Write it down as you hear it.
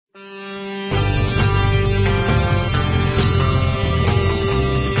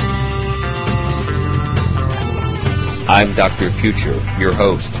I'm Dr. Future, your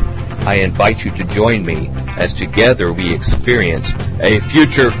host. I invite you to join me as together we experience a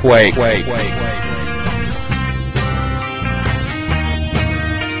future Quake.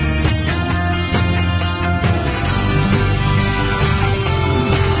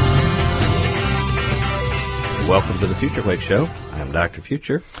 Welcome to the Future Quake Show. I'm Dr.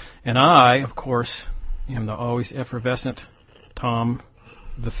 Future. And I, of course, am the always effervescent Tom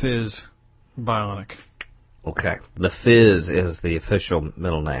the Fizz Bionic. Okay. The Fizz is the official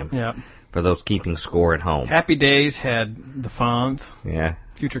middle name. Yeah. For those keeping score at home. Happy Days had the Fonz. Yeah.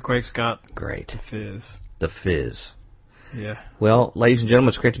 Future Quake's got great. The Fizz. The Fizz. Yeah. Well, ladies and gentlemen,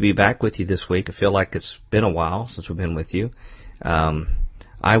 it's great to be back with you this week. I feel like it's been a while since we've been with you.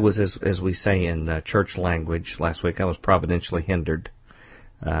 I was, as we say in church language last week, I was providentially hindered.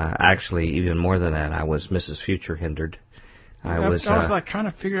 Actually, even more than that, I was Mrs. Future hindered. I was like trying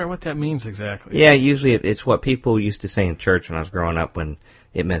to figure out what that means exactly. Yeah, usually it's what people used to say in church when I was growing up when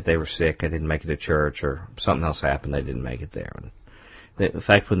it meant they were sick, I didn't make it to church, or something else happened, they didn't make it there. And in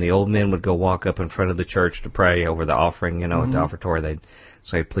fact, when the old men would go walk up in front of the church to pray over the offering, at the offertory, they'd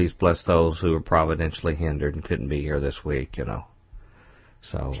say, "Please bless those who are providentially hindered and couldn't be here this week,"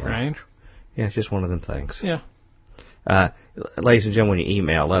 So strange. Yeah, it's just one of them things. Yeah. Ladies and gentlemen, when you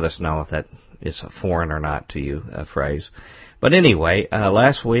email, let us know if that is foreign or not to you, a phrase. But anyway,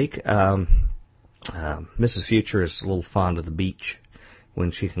 last week, Mrs. Future is a little fond of the beach when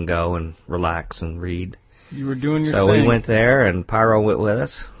she can go and relax and read. You were doing your thing. So we went there, and Pyro went with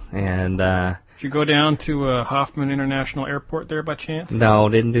us. And did you go down to Hoffman International Airport there by chance? No,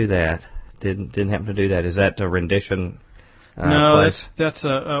 didn't do that. Didn't happen to do that. Is that a rendition? No, place? that's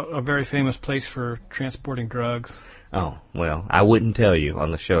a very famous place for transporting drugs. Oh, well, I wouldn't tell you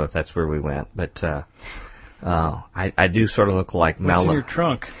on the show if that's where we went, but I do sort of look like What's in your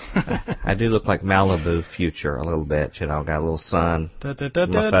trunk? I do look like Malibu Future a little bit, Got a little sun on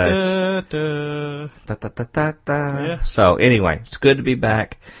my face. Yeah. So anyway, it's good to be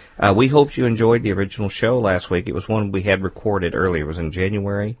back. We hope you enjoyed the original show last week. It was one we had recorded earlier. It was in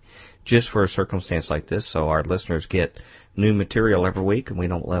January, just for a circumstance like this, so our listeners get new material every week, and we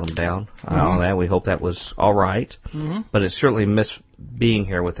don't let them down on that. We hope that was all right. But it certainly missed being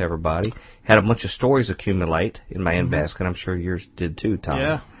here with everybody. Had a bunch of stories accumulate in my in-basket. I'm sure yours did too, Tom.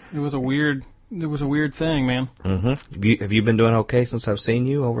 Yeah, it was a weird thing, man. Have you been doing okay since I've seen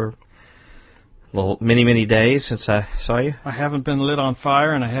you over many days since I saw you? I haven't been lit on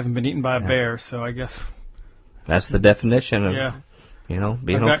fire, and I haven't been eaten by a bear, so I guess that's the definition of being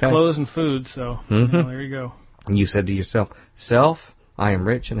okay. I've got clothes and food, so there you go. And you said to yourself, "Self, I am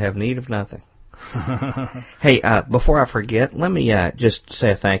rich and have need of nothing." Hey, before I forget, let me just say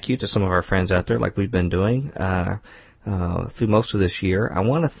a thank you to some of our friends out there, like we've been doing through most of this year. I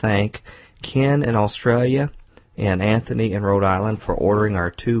want to thank Ken in Australia and Anthony in Rhode Island for ordering our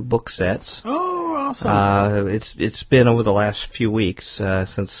 2 book sets. Oh, awesome! It's been over the last few weeks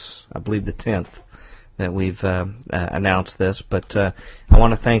since I believe the 10th that we've announced this, but I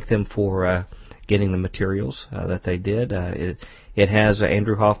want to thank them for getting the materials that they did. It has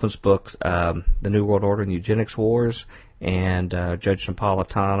Andrew Hoffman's book, The New World Order and Eugenics Wars, and Judge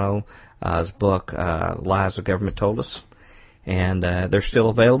Napolitano's book, Lies the Government Told Us. And they're still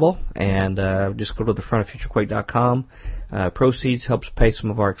available. And just go to the frontoffuturequake.com. Proceeds helps pay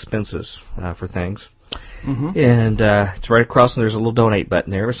some of our expenses for things. And it's right across, and there's a little donate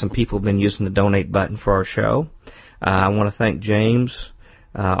button there. Some people have been using the donate button for our show. I want to thank James,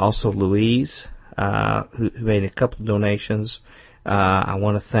 also Louise, who made a couple of donations. I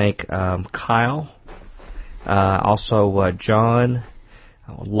want to thank Kyle, also John,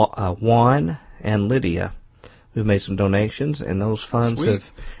 Juan, and Lydia, who made some donations, and those funds have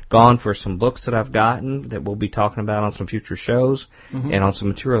gone for some books that I've gotten that we'll be talking about on some future shows, and on some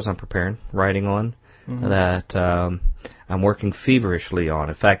materials I'm preparing, writing on, that I'm working feverishly on.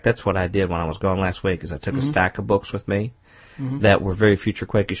 In fact, that's what I did when I was gone last week, is I took a stack of books with me that were very future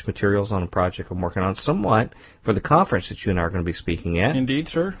Quakish materials on a project I'm working on, somewhat for the conference that you and I are going to be speaking at. Indeed,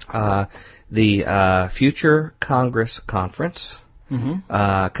 sir. The Future Congress Conference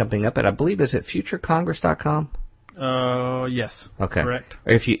coming up at, I believe, is it futurecongress.com? Yes. Okay. Correct.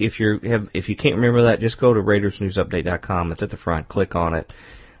 If you can't remember that, just go to RaidersNewsUpdate.com. It's at the front. Click on it.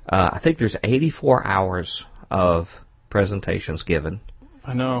 I think there's 84 hours of presentations given.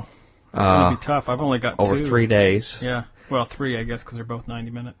 I know. It's going to be tough. I've only got over 2. 3 days. Yeah. Well, 3, I guess, because they're both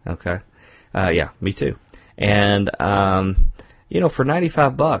 90-minute. Okay. Yeah, me too. And for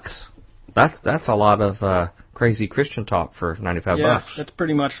 $95, that's a lot of crazy Christian talk for $95. Yeah, that's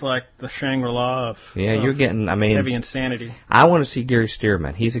pretty much like the Shangri-La of you're getting, heavy insanity. I want to see Gary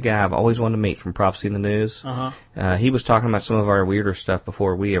Stearman. He's a guy I've always wanted to meet from Prophecy in the News. He was talking about some of our weirder stuff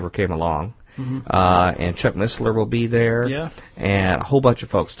before we ever came along. And Chuck Missler will be there. Yeah. And a whole bunch of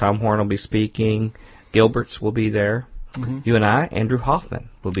folks. Tom Horn will be speaking. Gilberts will be there. You and I, Andrew Hoffman,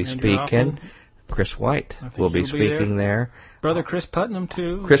 will be speaking. Hoffman. Chris White will be speaking there. Brother Chris Putnam,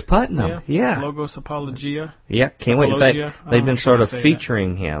 too. Chris Putnam, yeah. Logos Apologia. Yeah, can't wait. In fact, they've been sort of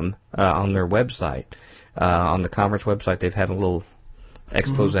featuring him on their website. On the conference website, they've had a little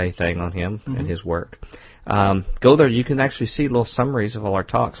expose thing on him and his work. Go there. You can actually see little summaries of all our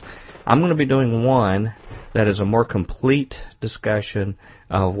talks. I'm going to be doing one that is a more complete discussion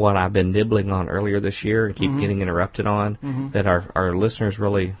of what I've been nibbling on earlier this year and keep getting interrupted on, that our listeners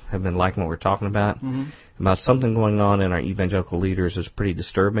really have been liking what we're talking about something going on in our evangelical leaders is pretty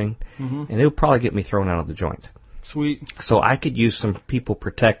disturbing, and it'll probably get me thrown out of the joint. Sweet. So I could use some people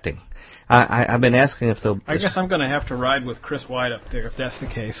protecting. I've been asking if they'll... I guess I'm going to have to ride with Chris White up there, if that's the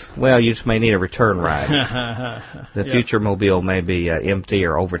case. Well, you just may need a return ride. The future mobile may be empty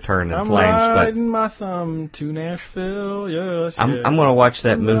or overturned in flames. I'm riding my thumb to Nashville, yes, I'm going to watch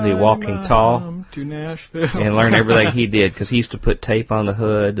that movie, Walking Tall, to Nashville. and learn everything he did, because he used to put tape on the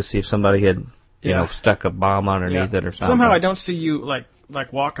hood to see if somebody had, you know, stuck a bomb underneath it or something. Somehow I don't see you, like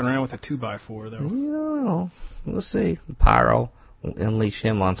walking around with a 2x4, though. No, we'll see. Pyro. Unleash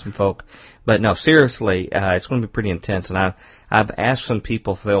him on some folk. But no, seriously, it's going to be pretty intense. And I've asked some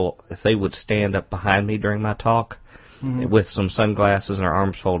people if they would stand up behind me during my talk with some sunglasses and their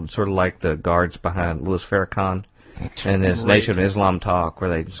arms folded, sort of like the guards behind Louis Farrakhan and his Nation of Islam talk, where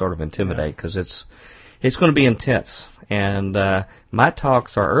they sort of intimidate, because it's going to be intense. And my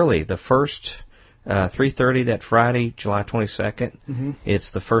talks are early. The first 3:30 that Friday, July 22nd. It's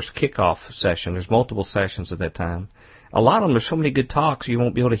the first kickoff session. There's multiple sessions at that time. A lot of them, there's so many good talks, you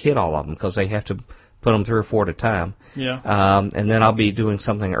won't be able to hit all of them because they have to put them 3 or 4 at a time. Yeah. And then I'll be doing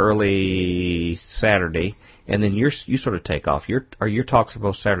something early Saturday, and then you sort of take off. Your talks are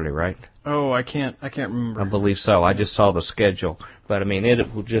both Saturday, right? Oh, I can't remember. I believe so. I just saw the schedule, but I mean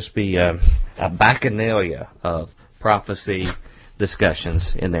it will just be a bacchanalia of prophecy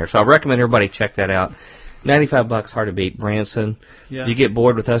discussions in there. So I recommend everybody check that out. $95, hard to beat. Branson. Yeah. If you get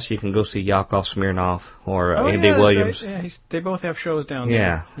bored with us, you can go see Yakov Smirnoff or Andy Williams. Right. Yeah, they both have shows down there.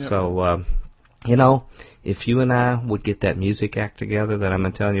 Yeah. Yep. So, you know, if you and I would get that music act together that I've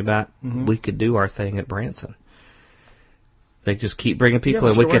been telling you about, we could do our thing at Branson. They just keep bringing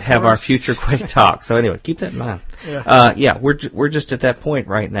people in. We could have our future Quake talk. So anyway, keep that in mind. Yeah. We're just at that point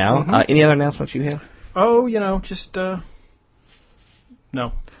right now. Any other announcements you have? Oh, you know, just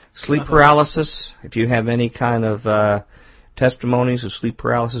no. Sleep paralysis, if you have any kind of testimonies of sleep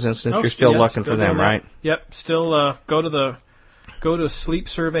paralysis incidents, you're still looking for them, right? Yep, still go to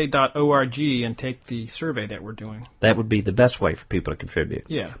sleepsurvey.org and take the survey that we're doing. That would be the best way for people to contribute.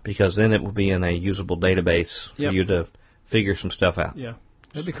 Yeah. Because then it will be in a usable database for you to figure some stuff out. Yeah,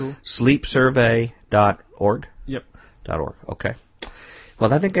 that'd be cool. Sleepsurvey.org? Yep. .org, okay.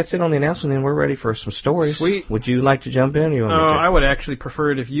 Well, I think that's it on the announcement, and we're ready for some stories. Sweet. Would you like to jump in? Or you want me to? I would actually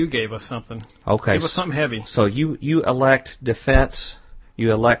prefer it if you gave us something. Okay. Give us something heavy. So you elect defense.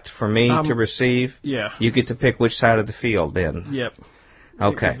 You elect for me to receive. Yeah. You get to pick which side of the field then. Yep.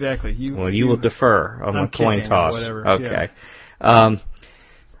 Okay. Exactly. You will defer on the coin toss. Whatever. Okay. Yeah.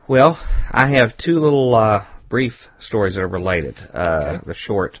 Well, I have 2 little brief stories that are related. They're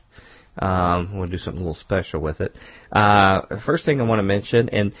short. We'll do something a little special with it. First thing I want to mention,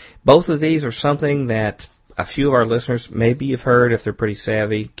 and both of these are something that a few of our listeners maybe have heard if they're pretty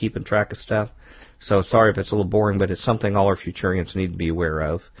savvy, keeping track of stuff. So sorry if it's a little boring, but it's something all our futurians need to be aware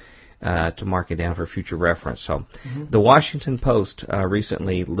of to mark it down for future reference. So the Washington Post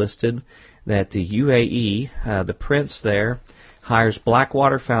recently listed that the UAE, the prince there, hires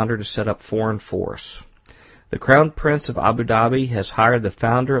Blackwater founder to set up foreign force. The Crown Prince of Abu Dhabi has hired the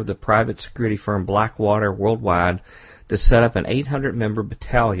founder of the private security firm Blackwater Worldwide to set up an 800-member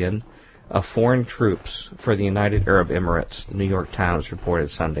battalion of foreign troops for the United Arab Emirates, the New York Times reported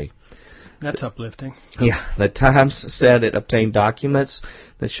Sunday. That's uplifting. Yeah, the Times said it obtained documents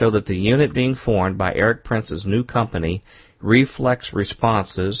that show that the unit being formed by Eric Prince's new company, Reflex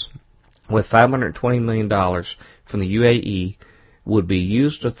Responses, with $520 million from the UAE, would be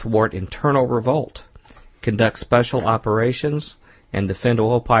used to thwart internal revolt, conduct special operations, and defend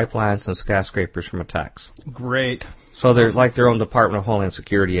oil pipelines and skyscrapers from attacks. Great. So they're like their own Department of Homeland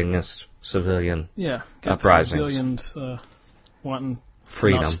Security against civilian uprisings. Civilians wanting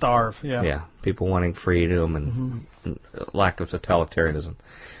freedom. Not starve, yeah. Yeah, people wanting freedom and lack of totalitarianism.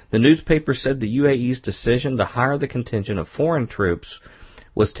 The newspaper said the UAE's decision to hire the contingent of foreign troops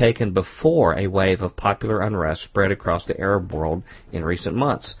was taken before a wave of popular unrest spread across the Arab world in recent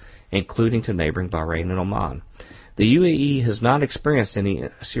months, including to neighboring Bahrain and Oman. The UAE has not experienced any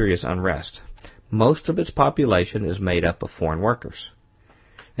serious unrest. Most of its population is made up of foreign workers.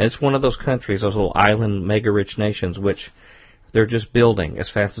 And it's one of those countries, those little island mega-rich nations, which they're just building as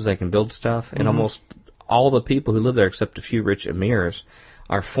fast as they can build stuff, and almost all the people who live there, except a few rich emirs,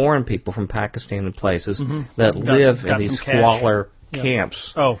 are foreign people from Pakistan and places that live in these squalor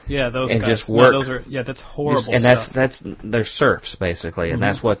camps. Oh, yeah, those and guys. just work. That's horrible. And that's they're serfs basically, and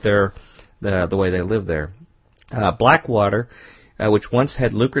that's what they're the way they live there. Blackwater, which once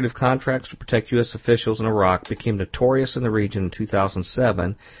had lucrative contracts to protect U.S. officials in Iraq, became notorious in the region in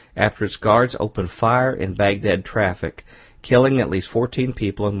 2007 after its guards opened fire in Baghdad traffic, killing at least 14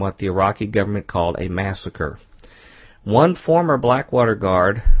 people in what the Iraqi government called a massacre. One former Blackwater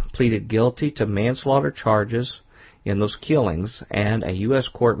guard pleaded guilty to manslaughter charges in those killings, and a U.S.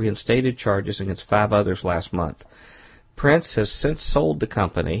 court reinstated charges against 5 others last month. Prince has since sold the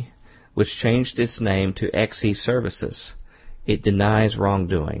company, which changed its name to XE Services. It denies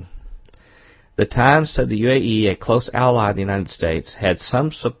wrongdoing. The Times said the UAE, a close ally of the United States, had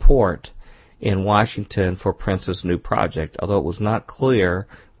some support in Washington for Prince's new project, although it was not clear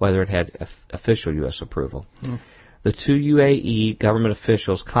whether it had official U.S. approval. The 2 UAE government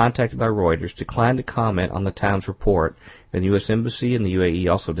officials contacted by Reuters declined to comment on the Times report, and the U.S. Embassy in the UAE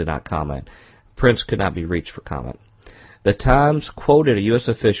also did not comment. Prince could not be reached for comment. The Times quoted a U.S.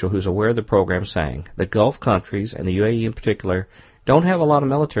 official who's aware of the program saying, "The Gulf countries, and the UAE in particular, don't have a lot of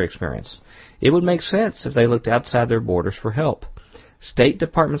military experience. It would make sense if they looked outside their borders for help." State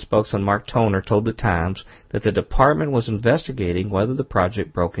Department spokesman Mark Toner told the Times that the department was investigating whether the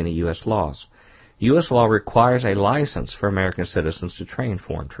project broke any U.S. laws. U.S. law requires a license for American citizens to train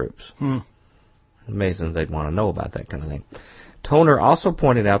foreign troops. Amazing they'd want to know about that kind of thing. Toner also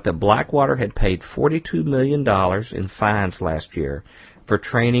pointed out that Blackwater had paid $42 million in fines last year for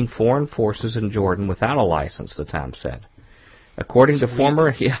training foreign forces in Jordan without a license, the Times said. According to former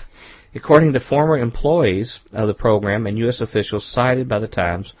employees of the program and U.S. officials cited by the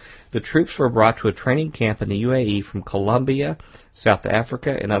Times, the troops were brought to a training camp in the UAE from Colombia, South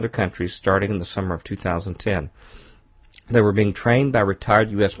Africa, and other countries starting in the summer of 2010. They were being trained by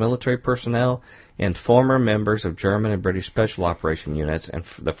retired U.S. military personnel and former members of German and British Special Operation Units and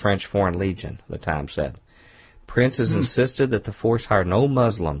the French Foreign Legion, the Times said. Prince has insisted that the force hire no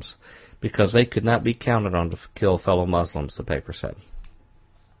Muslims because they could not be counted on to kill fellow Muslims, the paper said.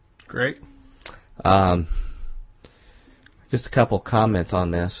 Great. Just a couple of comments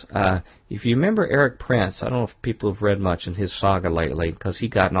on this. If you remember Eric Prince, I don't know if people have read much in his saga lately because he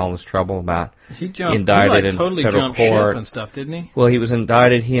got in all this trouble about indicted in federal court and stuff, didn't he? Well, he was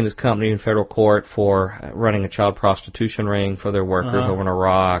indicted, he and his company, in federal court for running a child prostitution ring for their workers over in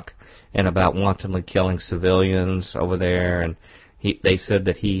Iraq and about wantonly killing civilians over there. And they said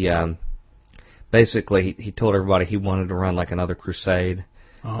that he basically he told everybody he wanted to run like another crusade,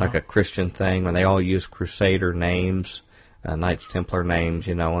 like a Christian thing, when they all use crusader names. Knights Templar names,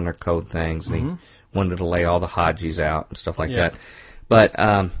 you know, and their code things, and he wanted to lay all the Hajis out and stuff like that. But,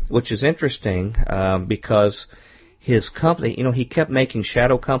 which is interesting, because his company, you know, he kept making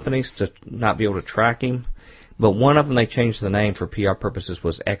shadow companies to not be able to track him, but one of them they changed the name for PR purposes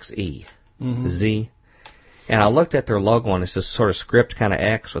was XE, Z. And I looked at their logo, and it's this sort of script kind of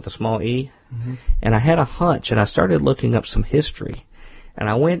X with a small E, and I had a hunch, and I started looking up some history, and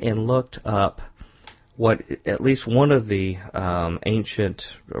I went and looked up what at least one of the ancient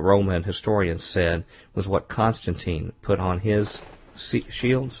Roman historians said was what Constantine put on his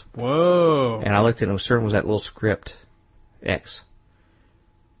shields. Whoa! And I looked at it, and certain was that little script X,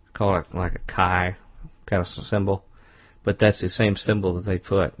 called like a chi kind of symbol, but that's the same symbol that they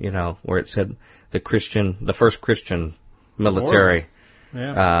put, you know, where it said the first Christian military, you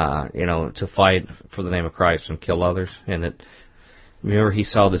know, to fight for the name of Christ and kill others, and it. Remember, he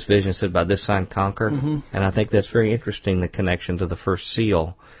saw this vision, said, "By this sign conquer." And I think that's very interesting, the connection to the first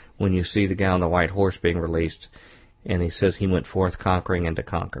seal, when you see the guy on the white horse being released, and he says he went forth conquering and to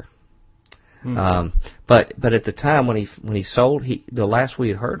conquer. But at the time when he sold, the last we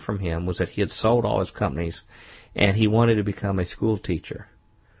had heard from him was that he had sold all his companies, and he wanted to become a school teacher.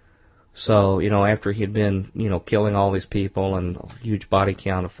 So, you know, after he had been, you know, killing all these people and a huge body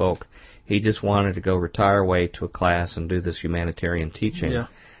count of folk, he just wanted to go retire away to a class and do this humanitarian teaching.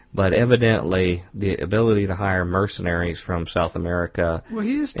 But evidently, the ability to hire mercenaries from South America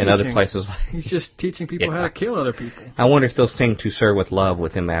and other places. He's just teaching people how to kill other people. I wonder if they'll sing "To Sir with Love"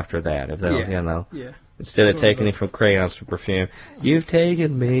 with him after that. If they'll, instead of taking him from crayons to perfume, you've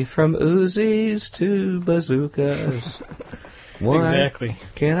taken me from Uzis to bazookas. Exactly.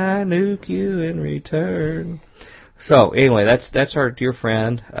 Can I nuke you in return? So anyway, that's our dear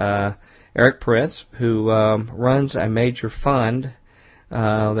friend Eric Prince, who runs a major fund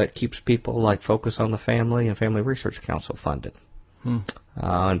that keeps people like Focus on the Family and Family Research Council funded.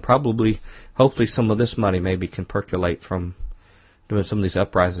 And probably, hopefully some of this money maybe can percolate from doing some of these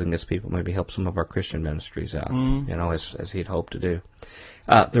uprisings against people, maybe help some of our Christian ministries out, as he'd hoped to do.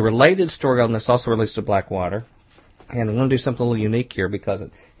 The related story on this also relates to Blackwater. And I'm going to do something a little unique here because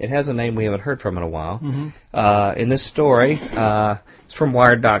it has a name we haven't heard from in a while. In this story, it's from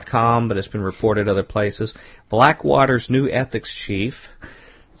Wired.com, but it's been reported other places. Blackwater's new ethics chief,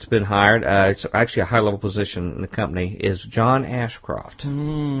 it's been hired, it's actually a high-level position in the company, is John Ashcroft.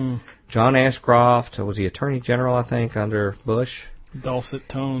 John Ashcroft, was he Attorney General, I think, under Bush? Dulcet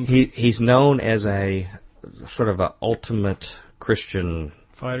tones. He's known as a sort of an ultimate Christian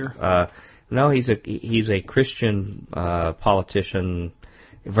fighter. No, he's a Christian politician,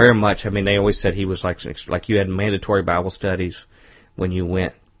 very much. I mean, they always said he was like you had mandatory Bible studies when you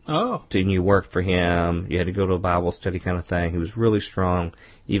went and you worked for him. You had to go to a Bible study kind of thing. He was really strong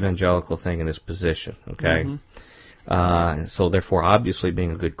evangelical thing in his position. Okay, so therefore, obviously,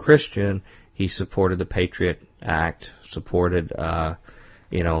 being a good Christian, he supported the Patriot Act, supported the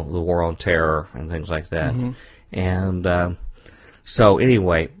war on terror and things like that, and so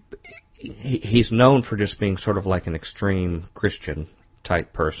anyway. He's known for just being sort of like an extreme Christian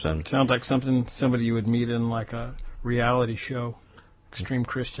type person. Sounds like somebody you would meet in like a reality show, extreme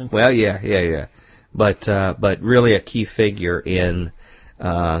Christian. Well, yeah. But really a key figure in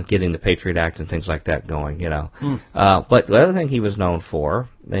getting the Patriot Act and things like that going, But the other thing he was known for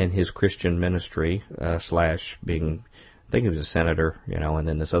in his Christian ministry, slash being, I think he was a senator, and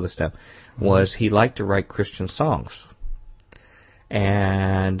then this other stuff, was he liked to write Christian songs.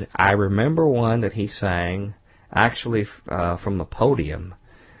 And I remember one that he sang, actually from the podium,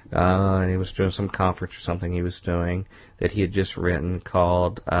 and he was doing some conference or something he was doing, that he had just written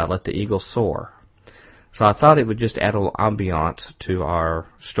called Let the Eagle Soar. So I thought it would just add a little ambiance to our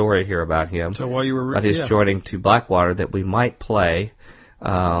story here about him. So while you were about his joining to Blackwater, that we might play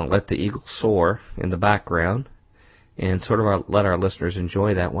Let the Eagle Soar in the background, and sort of let our listeners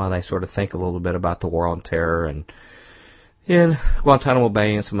enjoy that while they sort of think a little bit about the war on terror and in Guantanamo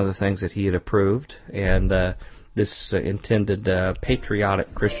Bay and some other things that he had approved, and this intended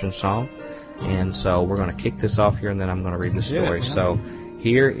patriotic Christian song. And so we're going to kick this off here, and then I'm going to read the story. So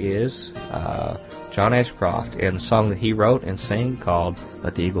here is John Ashcroft and the song that he wrote and sang called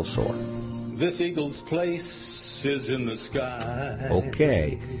Let the Eagle Soar. This eagle's place is in the sky.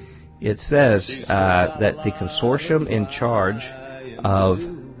 Okay. It says that the consortium in charge of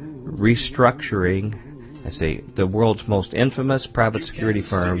restructuring the world's most infamous private security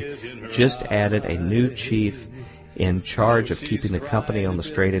firm just added a new chief in charge of keeping the company on the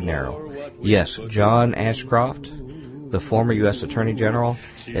straight and narrow. Yes, John Ashcroft, the former U.S. Attorney General,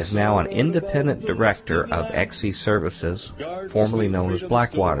 is now an independent director of XC Services, formerly known as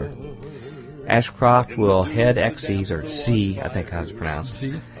Blackwater. Ashcroft will head XC's, or C, I think how it's pronounced,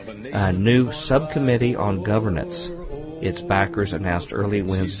 a new subcommittee on governance, its backers announced early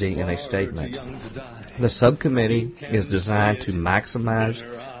Wednesday in a statement. The subcommittee is designed to maximize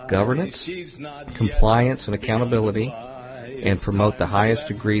governance, compliance, and accountability, and promote the highest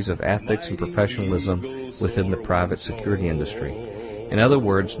degrees of ethics and professionalism within the private security industry. In other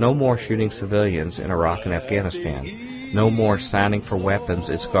words, no more shooting civilians in Iraq and Afghanistan. No more signing for weapons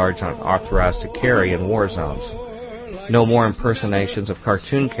its guards aren't authorized to carry in war zones. No more impersonations of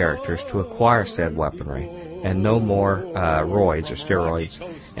cartoon characters to acquire said weaponry. And no more roids or steroids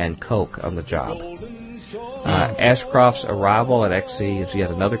and coke on the job. Ashcroft's arrival at XC is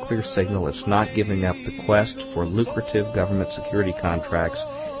yet another clear signal it's not giving up the quest for lucrative government security contracts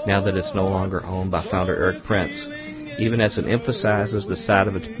now that it's no longer owned by founder Eric Prince, even as it emphasizes the side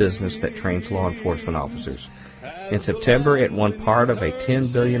of its business that trains law enforcement officers. In September, it won part of a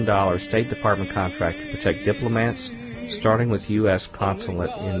 $10 billion State Department contract to protect diplomats, starting with U.S.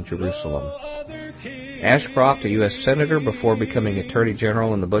 consulate in Jerusalem. Ashcroft, a U.S. Senator before becoming Attorney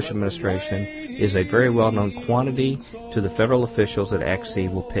General in the Bush administration, is a very well-known quantity to the federal officials that XC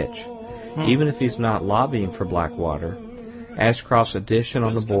will pitch. Even if he's not lobbying for Blackwater, Ashcroft's addition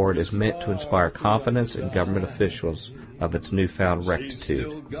on the board is meant to inspire confidence in government officials of its newfound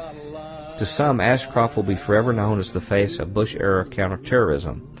rectitude. To some, Ashcroft will be forever known as the face of Bush-era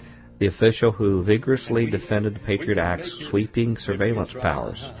counterterrorism. The official who vigorously defended the Patriot Act's sweeping surveillance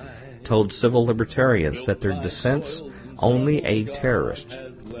powers told civil libertarians that their dissents only aid terrorists,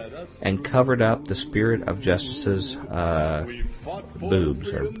 and covered up the spirit of justice's boobs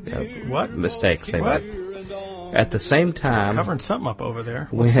or what mistakes they what? made. At the same time, Covering something up over there.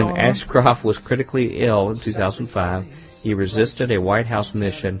 when What's Ashcroft was critically ill in 2005, he resisted a White House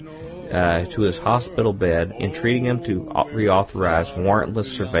mission to his hospital bed, entreating him to reauthorize warrantless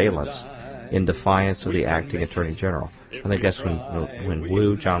surveillance in defiance of the acting Attorney General. I think that's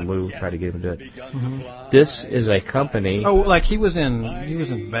when John Woo tried to get him to do it. Mm-hmm. This is a company. Oh, like he was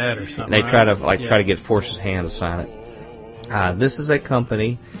in bed or something. They right? try to force his hand to sign it. This is a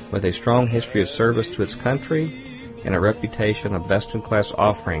company with a strong history of service to its country and a reputation of best-in-class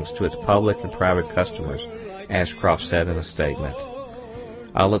offerings to its public and private customers, Ashcroft said in a statement.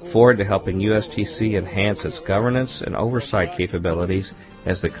 I look forward to helping USTC enhance its governance and oversight capabilities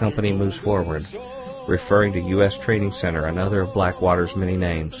as the company moves forward, referring to U.S. Training Center, another of Blackwater's many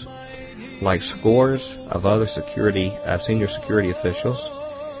names. Like scores of other senior security officials,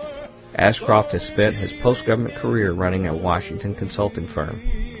 Ashcroft has spent his post-government career running a Washington consulting firm.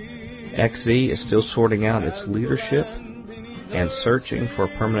 XZ is still sorting out its leadership and searching for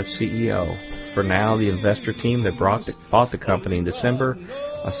a permanent CEO. For now, the investor team that bought the company in December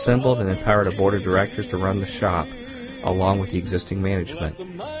assembled and empowered a board of directors to run the shop, along with the existing management.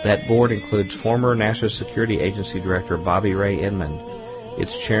 That board includes former National Security Agency Director Bobby Ray Inman.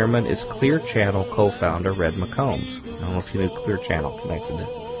 Its chairman is Clear Channel co-founder Red McCombs. I don't know if you knew Clear Channel connected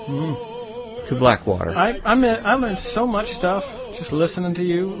to Blackwater. I learned so much stuff just listening to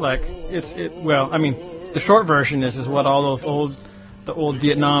you. Like the short version is what all those old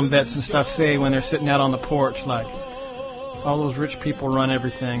Vietnam vets and stuff say when they're sitting out on the porch, like all those rich people run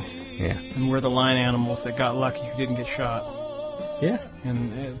everything. Yeah. And we're the line animals that got lucky who didn't get shot. Yeah.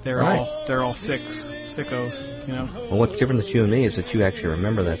 And they're all sickos, you know. Well, what's different with you and me is that you actually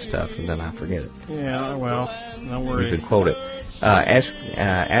remember that stuff, and then I forget it. Yeah, well, don't worry. You can quote it.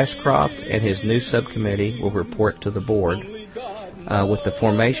 Ashcroft and his new subcommittee will report to the board. With the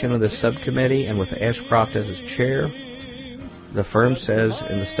formation of this subcommittee and with Ashcroft as its chair, the firm says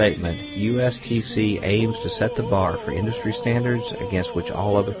in the statement, USTC aims to set the bar for industry standards against which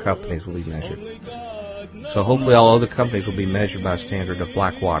all other companies will be measured. So hopefully all other companies will be measured by a standard of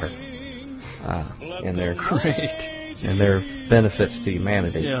Blackwater and their benefits to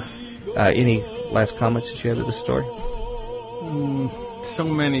humanity. Yeah. Any last comments that you have to the story? So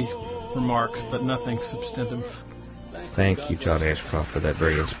many remarks, but nothing substantive. Thank you, John Ashcroft, for that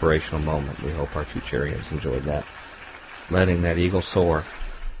very inspirational moment. We hope our Futurians enjoyed that. Letting that eagle soar,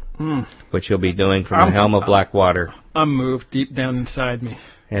 which you'll be doing from the helm of Blackwater. I'm moved deep down inside me.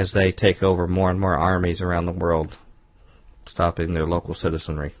 As they take over more and more armies around the world, stopping their local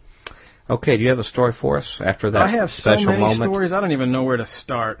citizenry. Okay, do you have a story for us after that special moment? I have so many moment? Stories, I don't even know where to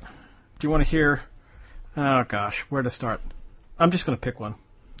start. Do you want to hear? Oh, gosh, where to start? I'm just going to pick one.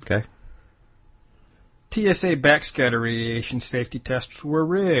 Okay. TSA backscatter radiation safety tests were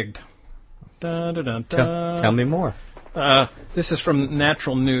rigged. Dun, dun, dun, dun. Tell me more. This is from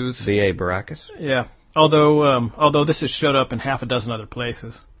Natural News. VA Baracus? Yeah. Although this has showed up in half a dozen other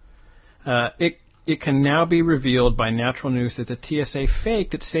places. It can now be revealed by Natural News that the TSA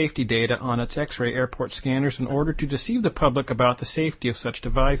faked its safety data on its X-ray airport scanners in order to deceive the public about the safety of such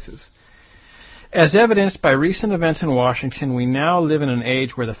devices. As evidenced by recent events in Washington, we now live in an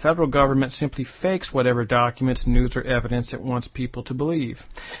age where the federal government simply fakes whatever documents, news, or evidence it wants people to believe,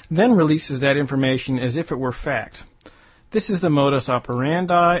 then releases that information as if it were fact. This is the modus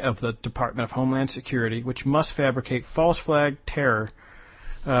operandi of the Department of Homeland Security, which must fabricate false flag terror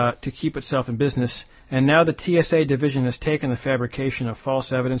to keep itself in business, and now the TSA division has taken the fabrication of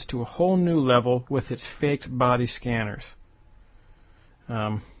false evidence to a whole new level with its faked body scanners.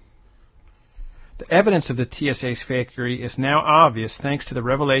 The evidence of the TSA's fakery is now obvious thanks to the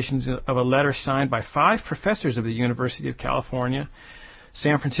revelations of a letter signed by 5 professors of the University of California,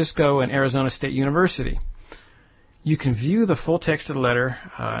 San Francisco, and Arizona State University. You can view the full text of the letter,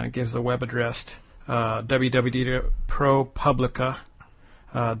 and it gives the web address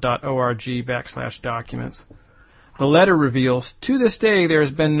www.propublica.org/documents. The letter reveals, to this day, there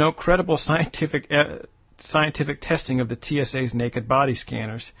has been no credible scientific testing of the TSA's naked body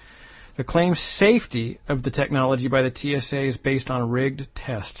scanners. The claimed safety of the technology by the TSA is based on rigged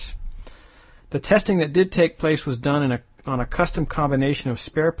tests. The testing that did take place was done on a custom combination of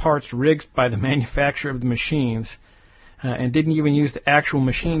spare parts rigged by the manufacturer of the machines, and didn't even use the actual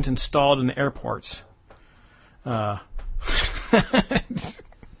machines installed in the airports.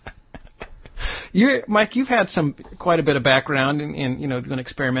 Mike, you've had quite a bit of background in doing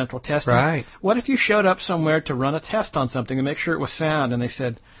experimental testing. Right. What if you showed up somewhere to run a test on something and make sure it was sound, and they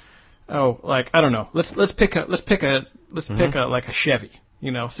said, "Oh, like I don't know, let's pick a like a Chevy,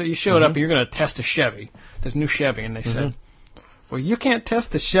 So you showed up and you're going to test a Chevy, this new Chevy, and they said, "Well, you can't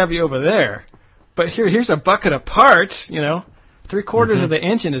test the Chevy over there, but here's a bucket of parts, 3/4 of the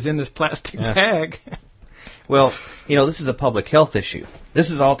engine is in this plastic bag." Well, this is a public health issue. This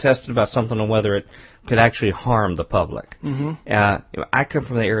is all tested about something on whether it could actually harm the public. I come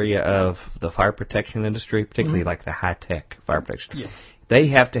from the area of the fire protection industry, particularly like the high-tech fire protection. Yeah. They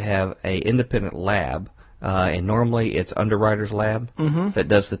have to have an independent lab, and normally it's Underwriter's lab that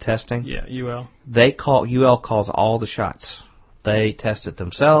does the testing. Yeah, UL. UL calls all the shots. They test it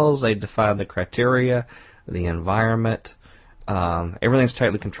themselves. They define the criteria, the environment. Everything's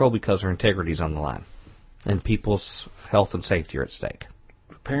tightly controlled because their integrity is on the line. And people's health and safety are at stake.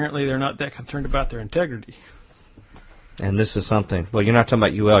 Apparently they're not that concerned about their integrity. And this is something... Well, you're not talking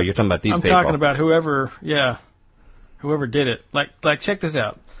about UL, you're talking about these people. I'm talking about whoever did it. Like check this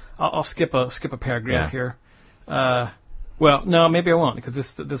out. I'll skip a paragraph here. Well, no, maybe I won't, because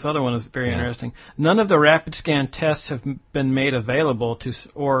this other one is very interesting. None of the rapid scan tests have been made available to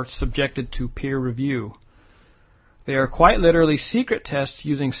or subjected to peer review. They are quite literally secret tests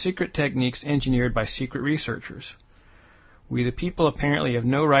using secret techniques engineered by secret researchers. We the people apparently have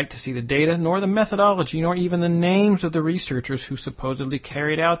no right to see the data, nor the methodology, nor even the names of the researchers who supposedly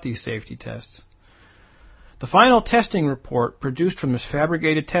carried out these safety tests. The final testing report produced from this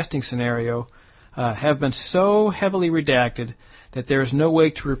fabricated testing scenario have been so heavily redacted that there is no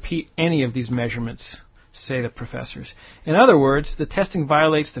way to repeat any of these measurements, say the professors. In other words, the testing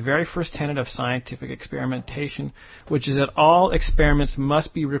violates the very first tenet of scientific experimentation, which is that all experiments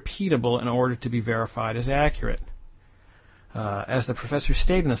must be repeatable in order to be verified as accurate. As the professor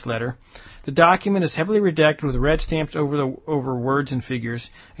stated in this letter, the document is heavily redacted with red stamps over words and figures.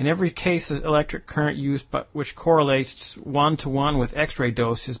 In every case, the electric current used, which correlates 1-to-1 with X-ray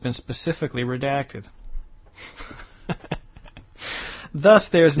dose, has been specifically redacted. Thus,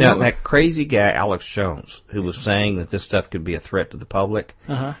 there's now, that crazy guy, Alex Jones, who was saying that this stuff could be a threat to the public,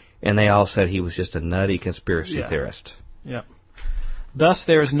 and they all said he was just a nutty conspiracy theorist. Yeah. Thus,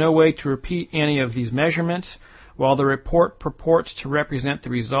 there is no way to repeat any of these measurements. While the report purports to represent the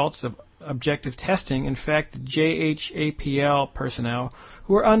results of objective testing, in fact, the JHAPL personnel,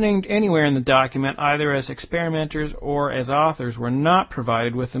 who are unnamed anywhere in the document, either as experimenters or as authors, were not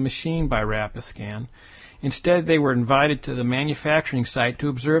provided with a machine by Rapiscan. Instead, they were invited to the manufacturing site to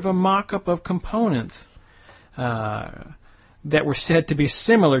observe a mock-up of components that were said to be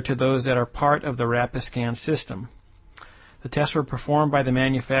similar to those that are part of the Rapiscan system. The tests were performed by the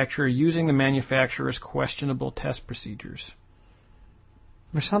manufacturer using the manufacturer's questionable test procedures.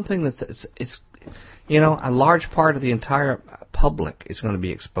 There's something it's a large part of the entire public is going to be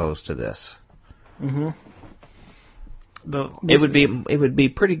exposed to this. It would be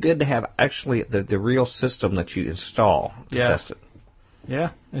pretty good to have actually the real system that you install to test it. Yeah,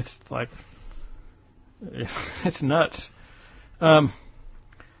 it's like it's nuts.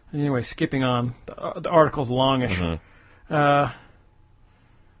 Anyway, skipping on, the article's longish. Let's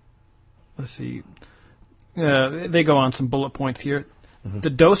see. They go on some bullet points here. The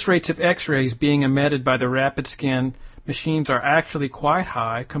dose rates of X-rays being emitted by the rapid scan machines are actually quite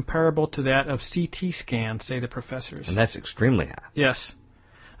high, comparable to that of CT scans, say the professors. And that's extremely high. Yes.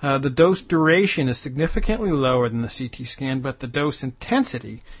 The dose duration is significantly lower than the CT scan, but the dose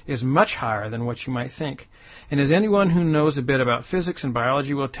intensity is much higher than what you might think. And as anyone who knows a bit about physics and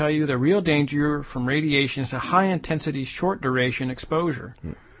biology will tell you, the real danger from radiation is a high-intensity, short-duration exposure.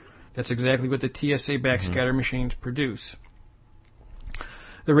 That's exactly what the TSA backscatter machines produce.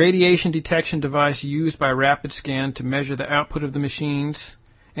 The radiation detection device used by RapidScan to measure the output of the machines,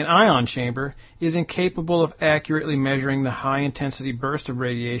 an ion chamber, is incapable of accurately measuring the high-intensity burst of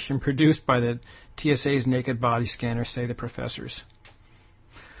radiation produced by the TSA's naked body scanner, say the professors.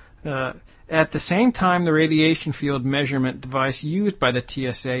 At the same time, the radiation field measurement device used by the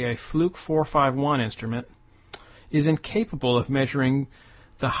TSA, a Fluke 451 instrument, is incapable of measuring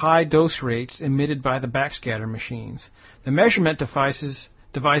the high dose rates emitted by the backscatter machines. The measurement devices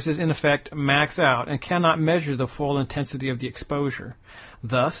in effect max out and cannot measure the full intensity of the exposure.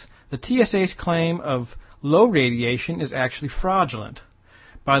 Thus, the TSA's claim of low radiation is actually fraudulent.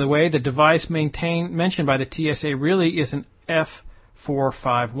 By the way, the device mentioned by the TSA really is an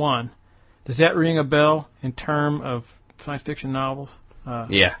F451. Does that ring a bell in terms of science fiction novels?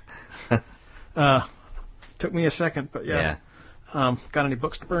 Yeah. Took me a second, but yeah. Got any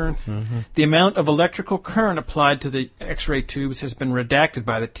books to burn? The amount of electrical current applied to the X-ray tubes has been redacted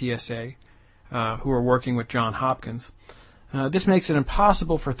by the TSA. who are working with Johns Hopkins. This makes it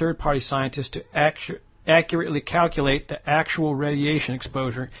impossible for third-party scientists to accurately calculate the actual radiation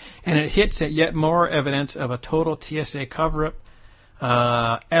exposure, and it hits at yet more evidence of a total TSA cover-up,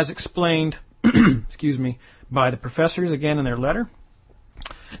 as explained excuse me, by the professors again in their letter.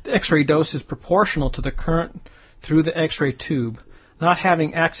 The X-ray dose is proportional to the current through the X-ray tube. Not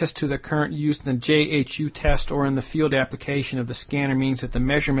having access to the current used in the JHU test or in the field application of the scanner means that the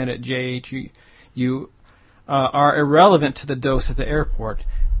measurement at JHU are irrelevant to the dose at the airport.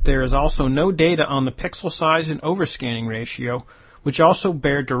 There is also no data on the pixel size and overscanning ratio, which also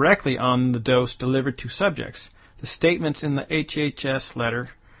bear directly on the dose delivered to subjects. The statements in the HHS letter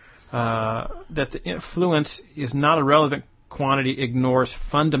that the influence is not a relevant quantity ignores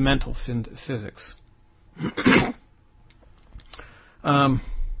fundamental physics.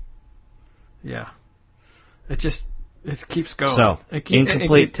 Yeah. It keeps going. So,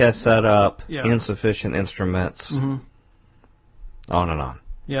 incomplete test setup, insufficient instruments, on and on.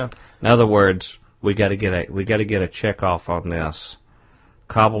 Yeah. In other words, we got to get a check off on this,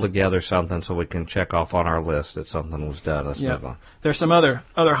 cobble together something so we can check off on our list that something was done. Let's move on. There's some other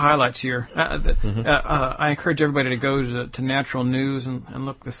highlights here. I encourage everybody to go to Natural News and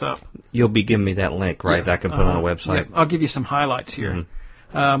look this up. You'll be giving me that link, right? Yes. I can put on a website. Yeah, I'll give you some highlights here.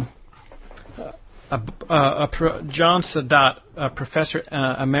 Mm-hmm. John Sadat, a professor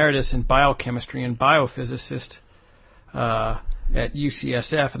emeritus in biochemistry and biophysicist at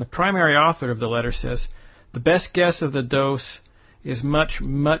UCSF, and the primary author of the letter, says, the best guess of the dose is much,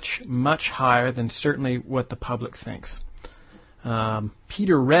 much, much higher than certainly what the public thinks.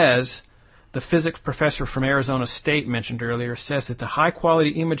 Peter Rez, the physics professor from Arizona State mentioned earlier, says that the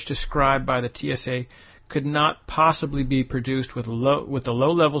high-quality image described by the TSA could not possibly be produced with the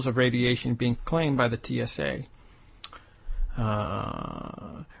low levels of radiation being claimed by the TSA.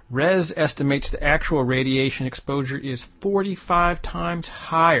 Rez estimates the actual radiation exposure is 45 times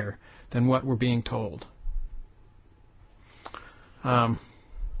higher than what we're being told. The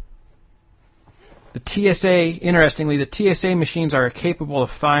TSA machines are capable of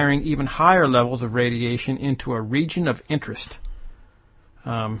firing even higher levels of radiation into a region of interest.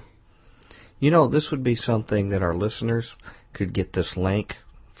 This would be something that our listeners could get this link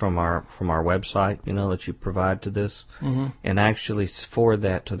from our website, that you provide to this, and actually forward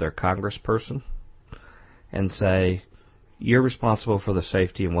that to their congressperson and say, you're responsible for the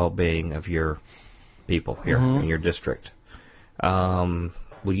safety and well-being of your people here in your district. Will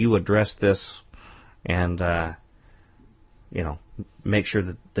you address this and, make sure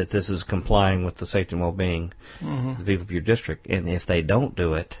that this is complying with the safety and well-being of the people of your district? And if they don't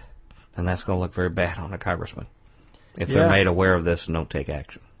do it, then that's going to look very bad on a congressman if they're made aware of this and don't take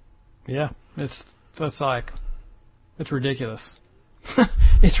action. Yeah, it's ridiculous.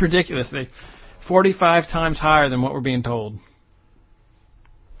 It's ridiculous. 45 times higher than what we're being told.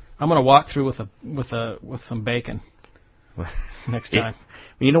 I'm going to walk through with some bacon next time.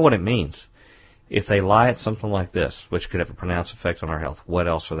 You know what it means. If they lie at something like this, which could have a pronounced effect on our health, what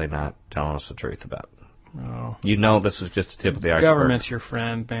else are they not telling us the truth about? Oh. This is just the tip of the iceberg. Government's your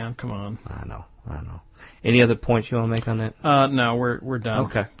friend, man. Come on. I know. Any other points you want to make on that? No, we're done.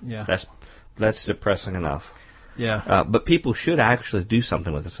 Okay. Yeah. That's depressing enough. Yeah. But people should actually do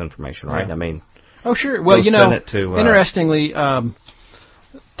something with this information, right? Yeah. I mean. Oh, sure. Well, send it to, interestingly,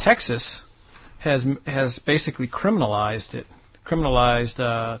 Texas has basically criminalized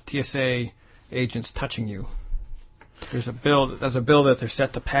TSA agents touching you. There's a bill that they're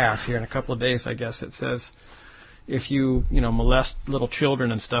set to pass here in a couple of days, I guess. It says if you molest little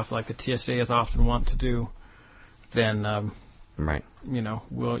children and stuff like the TSA is often want to do, then right.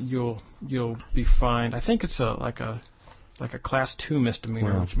 You'll be fined. I think it's like a class 2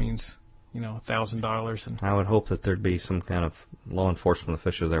 misdemeanor, which means $1,000. And I would hope that there'd be some kind of law enforcement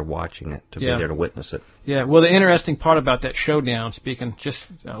official there watching it to be there to witness it. Yeah. Well, the interesting part about that showdown, speaking just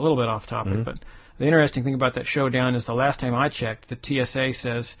a little bit off topic, but the interesting thing about that showdown is the last time I checked, the TSA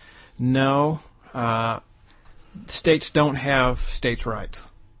says no, states don't have states' rights.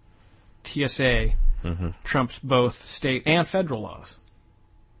 TSA trumps both state and federal laws.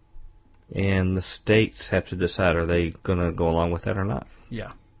 And the states have to decide, are they going to go along with that or not?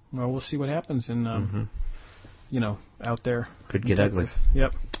 Yeah. Well, we'll see what happens in, out there. Could get ugly.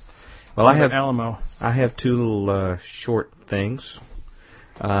 Yep. Well, I have two little short things.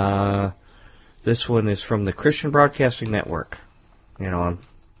 This one is from the Christian Broadcasting Network. A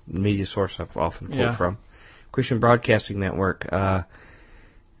media source I've often quote from. Christian Broadcasting Network. And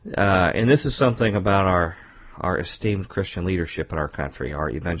this is something about our esteemed Christian leadership in our country, our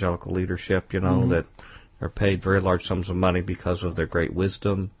evangelical leadership, that are paid very large sums of money because of their great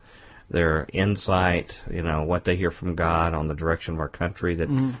wisdom, their insight, what they hear from God on the direction of our country that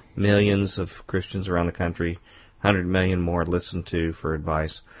millions of Christians around the country, 100 million more, listen to for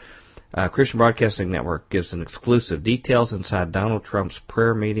advice. Christian Broadcasting Network gives an exclusive details inside Donald Trump's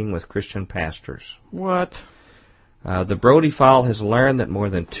prayer meeting with Christian pastors. What? The Brody File has learned that more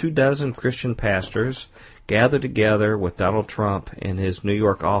than 24 Christian pastors gathered together with Donald Trump in his New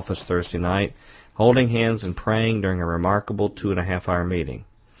York office Thursday night, holding hands and praying during a remarkable 2.5-hour meeting.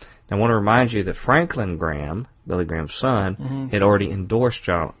 Now, I want to remind you that Franklin Graham, Billy Graham's son, had already endorsed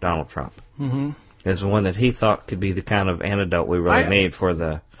Donald Trump as one that he thought could be the kind of antidote we really need for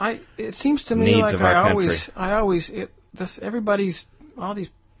the it seems to me needs like of our country. All these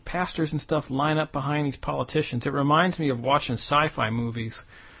pastors and stuff line up behind these politicians. It reminds me of watching sci-fi movies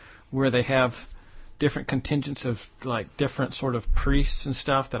where they have different contingents of different sort of priests and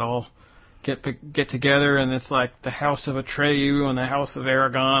stuff that all get together, and it's like the House of Atreyu and the House of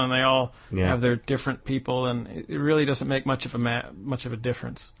Aragon, and they all have their different people, and it really doesn't make much of a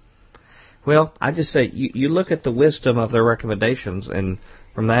difference. Well, I just say you look at the wisdom of their recommendations, and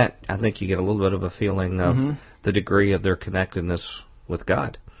from that, I think you get a little bit of a feeling of the degree of their connectedness with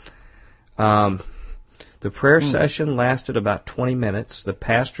God. The prayer session lasted about 20 minutes. The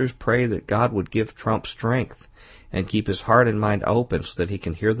pastors prayed that God would give Trump strength and keep his heart and mind open so that he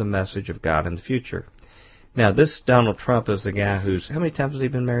can hear the message of God in the future. Now, this Donald Trump is the guy who's... How many times has he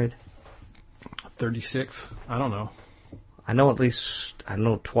been married? 36. I don't know. I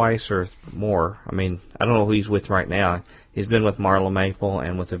know twice or more. I mean, I don't know who he's with right now. He's been with Marla Maple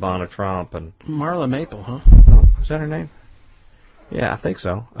and with Ivana Trump. And Marla Maple, huh? Oh, is that her name? Yeah, I think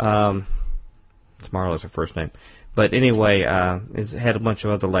so. It's Marla's her first name. But anyway, he's had a bunch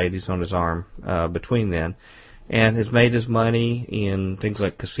of other ladies on his arm between then, and has made his money in things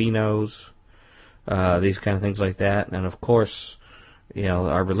like casinos, these kind of things like that. And of course,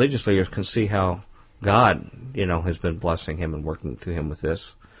 our religious leaders can see how God, has been blessing him and working through him with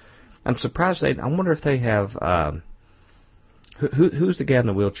this. I'm surprised I wonder if they have, who's the guy in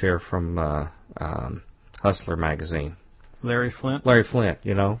the wheelchair from Hustler magazine? Larry Flint? Larry Flint,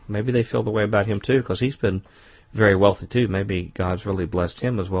 Maybe they feel the way about him, too, because he's been very wealthy, too. Maybe God's really blessed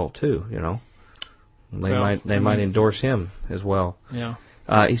him as well, too, They might endorse him as well. Yeah.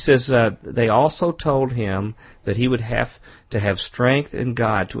 He says they also told him that he would have to have strength in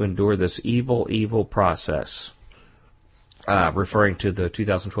God to endure this evil process, referring to the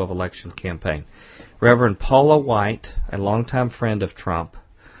 2012 election campaign. Reverend Paula White, a longtime friend of Trump,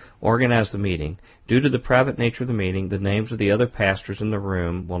 organized the meeting. Due to the private nature of the meeting, the names of the other pastors in the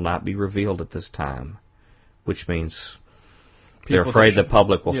room will not be revealed at this time, which means they're afraid the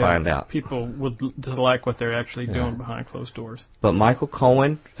public will find out. People would dislike what they're actually doing behind closed doors. But Michael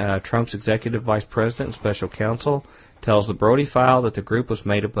Cohen, Trump's executive vice president and special counsel, tells the Brody File that the group was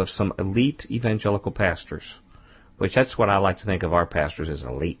made up of some elite evangelical pastors, which that's what I like to think of our pastors as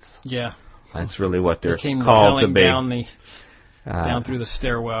elites. Yeah. That's really what they're came called to be. Down through the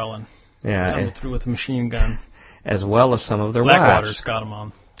stairwell and down through with a machine gun. As well as some of their Blackwater's wives. got them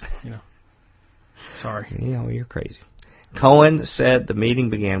on. Sorry. You're crazy. Cohen said the meeting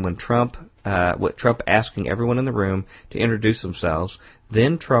began when Trump asking everyone in the room to introduce themselves.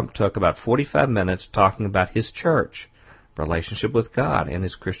 Then Trump took about 45 minutes talking about his church, relationship with God, and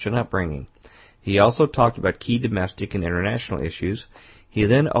his Christian upbringing. He also talked about key domestic and international issues. He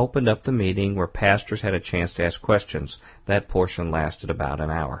then opened up the meeting where pastors had a chance to ask questions. That portion lasted about an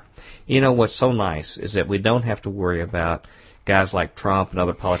hour. What's so nice is that we don't have to worry about guys like Trump and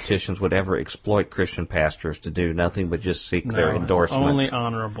other politicians would ever exploit Christian pastors to do nothing but just seek their endorsement. Only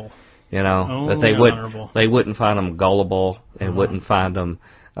honorable. That they wouldn't find them gullible and wouldn't find them,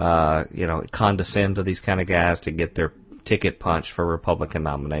 condescend to these kind of guys to get their ticket punched for a Republican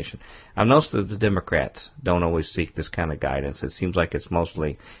nomination. I've noticed that the Democrats don't always seek this kind of guidance. It seems like it's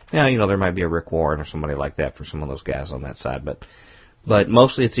mostly, there might be a Rick Warren or somebody like that for some of those guys on that side, but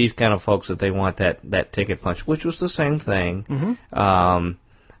mostly it's these kind of folks that they want that ticket punch, which was the same thing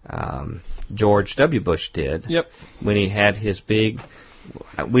George W. Bush did when he had his big...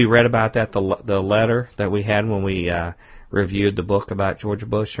 We read about that, the letter that we had when we reviewed the book about George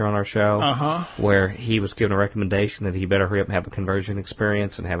Bush here on our show, where he was given a recommendation that he better hurry up and have a conversion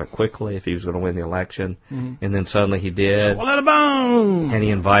experience and have it quickly if he was going to win the election. And then suddenly he did. Let it bone! And he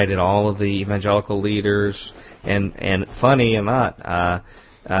invited all of the evangelical leaders. And funny or not,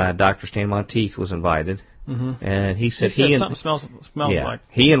 Dr. Stan Monteith was invited. And he said something smells like.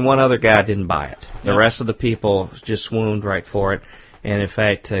 He and one other guy didn't buy it. The rest of the people just swooned right for it. And in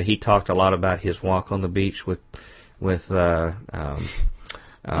fact, he talked a lot about his walk on the beach with Billy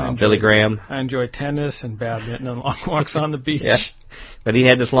Graham. I enjoy tennis and badminton and long walks on the beach. But he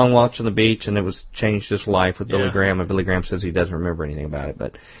had this long walk on the beach, and it was changed his life with Billy Yeah. Graham, and Billy Graham says he doesn't remember anything about it.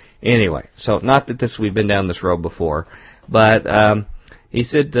 But anyway, so not that we've been down this road before, but he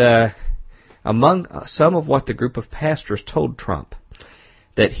said among some of what the group of pastors told Trump,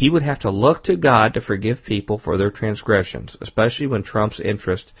 that he would have to look to God to forgive people for their transgressions, especially when Trump's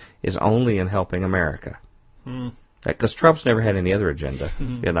interest is only in helping America. Because Trump's never had any other agenda.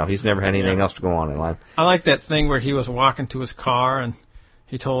 You know, he's never had anything else to go on in life. I like that thing where he was walking to his car and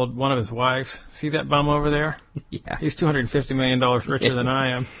he told one of his wives, "See that bum over there? Yeah. He's $250 million richer than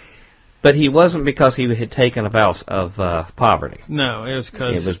I am." But he wasn't because he had taken a vow of poverty. No, it was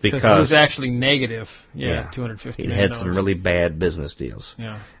because It was because he was actually negative. Yeah, $250 He million. had some really bad business deals.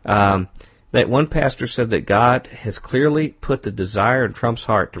 Yeah. That one pastor said that God has clearly put the desire in Trump's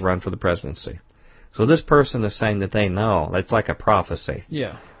heart to run for the presidency. So this person is saying that they know. That's like a prophecy.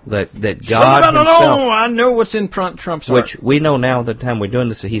 Yeah. That God himself, I know what's in Trump's heart. which we know now at the time we're doing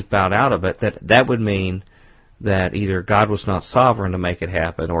this, that he's bowed out of it, that would mean that either God was not sovereign to make it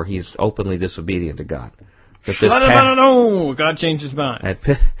happen, or he's openly disobedient to God. God changed his mind.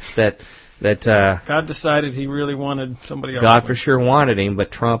 God decided he really wanted somebody else. God for sure wanted him,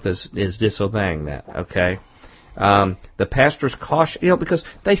 but Trump is disobeying that. Okay, the pastors caution, because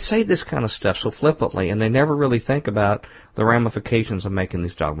they say this kind of stuff so flippantly, and they never really think about the ramifications of making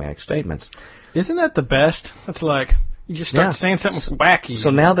these dogmatic statements. Isn't that the best? It's like you just start saying something wacky. So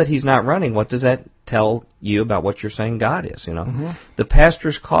now that he's not running, what does that tell you about what you're saying God is? The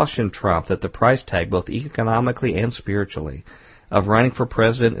pastors cautioned Trump that the price tag, both economically and spiritually, of running for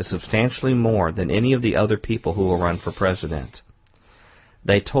president is substantially more than any of the other people who will run for president.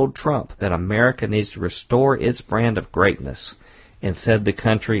 They told Trump that America needs to restore its brand of greatness, and said the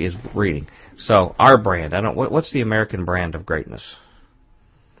country is breeding. So our brand, what's the American brand of greatness?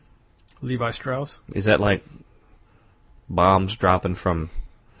 Levi Strauss. Is that like bombs dropping from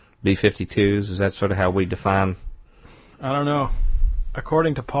B-52s? Is that sort of how we define? I don't know.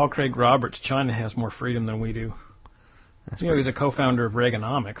 According to Paul Craig Roberts, China has more freedom than we do. He's a co-founder of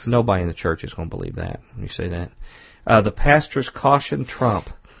Reaganomics. Nobody in the church is going to believe that when you say that. The pastors cautioned Trump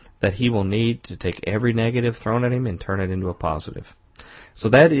that he will need to take every negative thrown at him and turn it into a positive. So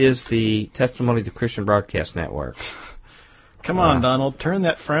that is the testimony of the Christian Broadcast Network. Come on, Donald, turn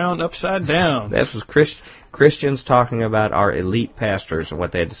that frown upside down. That was Christians talking about our elite pastors and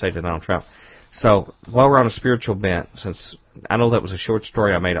what they had to say to Donald Trump. So while we're on a spiritual bent, since I know that was a short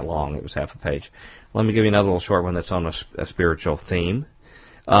story, I made it long. It was half a page. Let me give you another little short one that's on a spiritual theme.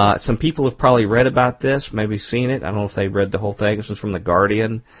 Some people have probably read about this, maybe seen it. I don't know if they read the whole thing. This is from The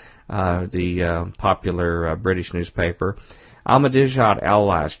Guardian, the popular British newspaper. Ahmadinejad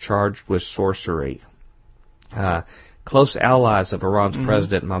allies charged with sorcery. Close allies of Iran's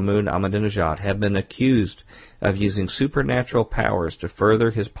President Mahmoud Ahmadinejad have been accused of using supernatural powers to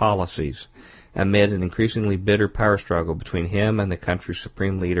further his policies amid an increasingly bitter power struggle between him and the country's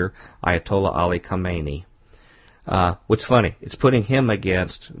supreme leader, Ayatollah Ali Khamenei. What's funny, it's putting him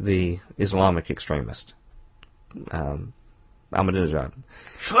against the Islamic extremist, Ahmadinejad.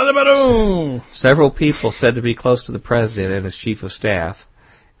 Several people said to be close to the president and his chief of staff,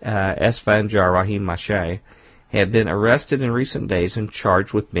 Esfanjar Rahim Mashay, have been arrested in recent days and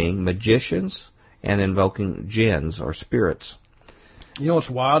charged with being magicians and invoking jinns or spirits. You know what's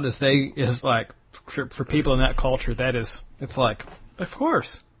wild is for people in that culture, it's like, of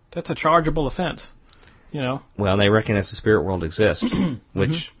course, that's a chargeable offense. Well, they recognize the spirit world exists,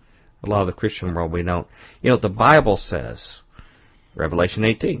 which a lot of the Christian world we don't. The Bible says, Revelation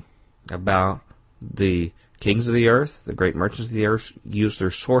 18, about the kings of the earth, the great merchants of the earth, use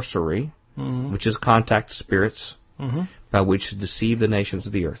their sorcery, which is contact spirits, by which to deceive the nations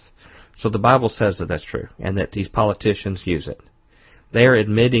of the earth. So the Bible says that that's true, and that these politicians use it. They are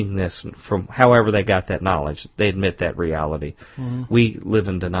admitting this from however they got that knowledge. They admit that reality. We live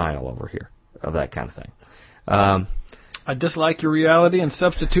in denial over here of that kind of thing. I dislike your reality and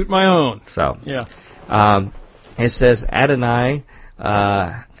substitute my own. So, yeah. It says Adonai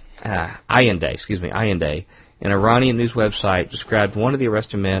Ayandeh, an Iranian news website, described one of the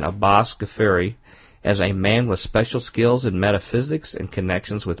arrested men, Abbas Ghaffari, as a man with special skills in metaphysics and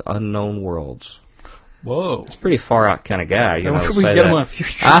connections with unknown worlds. Whoa. It's a pretty far out kind of guy. I wonder if we get him on a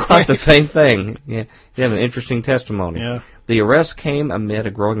future I thought the same thing. Yeah, you have an interesting testimony. Yeah. The arrest came amid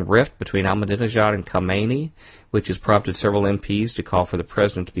a growing rift between Ahmadinejad and Khamenei, which has prompted several MPs to call for the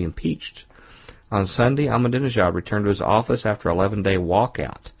president to be impeached. On Sunday, Ahmadinejad returned to his office after an 11-day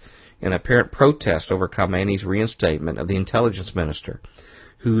walkout in apparent protest over Khamenei's reinstatement of the intelligence minister,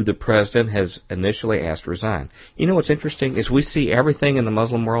 who the president has initially asked to resign. You know what's interesting is we see everything in the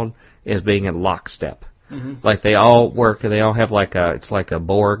Muslim world as being in lockstep. Like they all work, they all have it's like a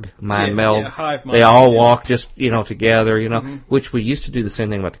Borg mind meld. Hive mind, they all walk just, together, which we used to do the same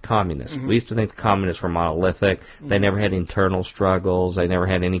thing about the communists. We used to think the communists were monolithic. They never had internal struggles. They never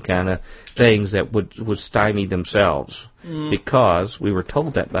had any kind of things that would stymie themselves because we were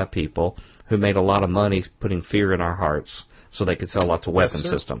told that by people who made a lot of money putting fear in our hearts so they could sell lots of weapon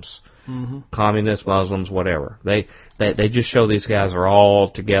systems. Communists, Muslims, whatever. They just show these guys are all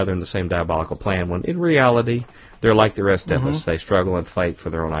together in the same diabolical plan, when in reality, they're like the rest of us. They struggle and fight for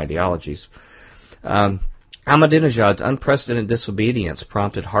their own ideologies. Ahmadinejad's unprecedented disobedience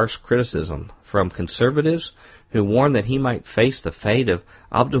prompted harsh criticism from conservatives who warned that he might face the fate of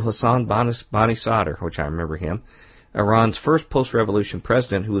Abdul Hassan Bani Sadr, which I remember him, Iran's first post-revolution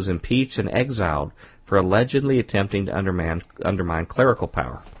president who was impeached and exiled for allegedly attempting to undermine clerical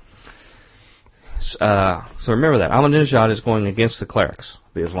power. So remember that. Ahmadinejad is going against the clerics,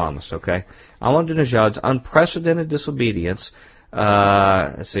 the Islamists, okay? Ahmadinejad's unprecedented disobedience,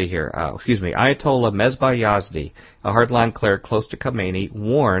 let's see here, Ayatollah Mesbah Yazdi, a hardline cleric close to Khomeini,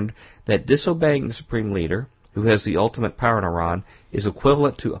 warned that disobeying the supreme leader, who has the ultimate power in Iran, is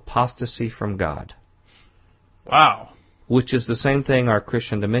equivalent to apostasy from God. Wow. Which is the same thing our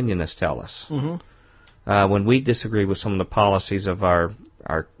Christian dominionists tell us. When we disagree with some of the policies of our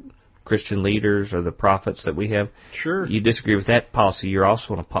Christian leaders or the prophets that we have, you disagree with that policy, you're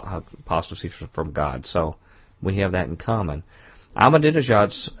also an apostasy from God. So we have that in common.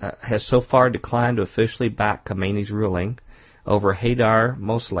 Ahmadinejad has so far declined to officially back Khomeini's ruling over Haydar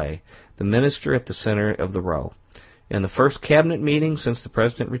Mosleh, the minister at the center of the row. In the first cabinet meeting since the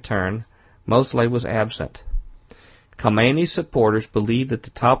president returned, Mosleh was absent. Khomeini's supporters believe that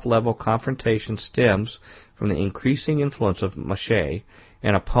the top-level confrontation stems from the increasing influence of Mosleh,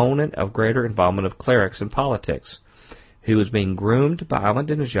 an opponent of greater involvement of clerics in politics, who is being groomed by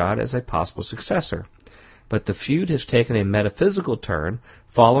Ahmadinejad as a possible successor. But the feud has taken a metaphysical turn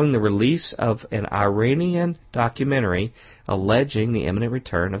following the release of an Iranian documentary alleging the imminent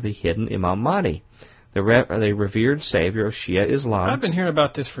return of the hidden Imam Mahdi, the revered savior of Shia Islam. I've been hearing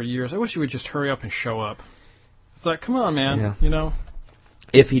about this for years. I wish you would just hurry up and show up. It's like, come on, man,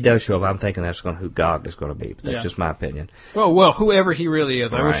 If he does show up, I'm thinking that's who Gog is going to be, but that's just my opinion. Well, whoever he really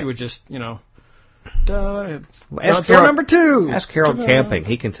is, I wish he would just, ask number 2. Ask Harold Camping.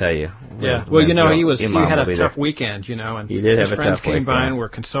 He can tell you. Yeah. Well, he had a tough weekend, and he did have his a friends tough came weekend. by and were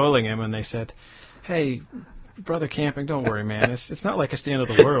consoling him, and they said, "Hey, Brother Camping, don't worry, man. It's not like it's the end of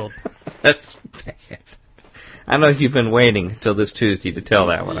the world." That's bad. I know you've been waiting until this Tuesday to tell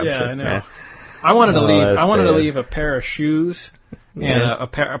that one. I'm sure. I know. I wanted to leave a pair of shoes and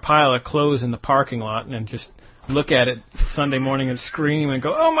a pile of clothes in the parking lot and just look at it Sunday morning and scream and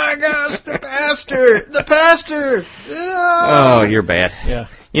go, "Oh my gosh, the pastor! The pastor!" Oh, you're bad. Yeah.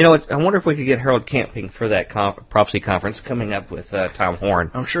 You know, I wonder if we could get Harold Camping for that prophecy conference coming up with Tom Horn.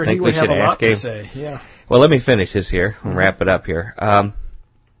 I'm sure he would have a lot to say. Yeah. Well, let me finish this here and wrap it up here.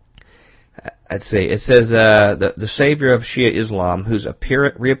 Let's see. It says the savior of Shia Islam, whose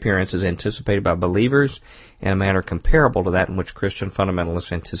reappearance is anticipated by believers in a manner comparable to that in which Christian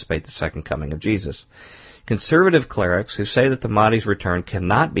fundamentalists anticipate the second coming of Jesus. Conservative clerics who say that the Mahdi's return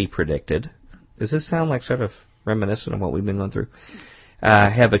cannot be predicted, does this sound like sort of reminiscent of what we've been going through,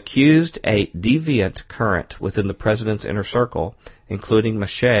 have accused a deviant current within the president's inner circle, including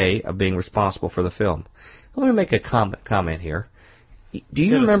Mosleh, of being responsible for the film. Let me make a comment here. Do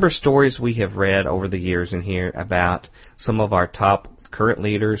you remember stories we have read over the years in here about some of our top current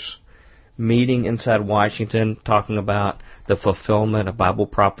leaders meeting inside Washington talking about the fulfillment of Bible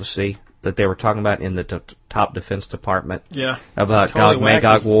prophecy that they were talking about in the top Defense Department? Yeah. About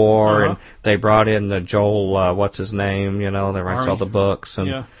Gog-Magog War, and they brought in the Joel, what's his name, that writes all the books.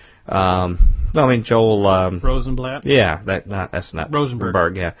 And, Joel... Rosenblatt? Yeah, that's not...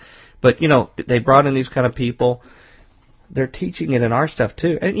 Rosenberg. Yeah. But, they brought in these kind of people. They're teaching it in our stuff,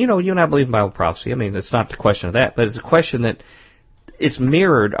 too. And, you and I believe in Bible prophecy. I mean, it's not the question of that, but it's a question that it's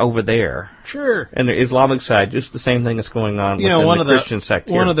mirrored over there. Sure. And the Islamic side, just the same thing that's going on within the Christian sect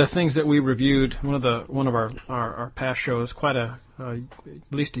here. One of the things that we reviewed, one of our past shows, at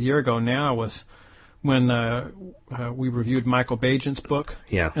least a year ago now, was when we reviewed Michael Bajan's book.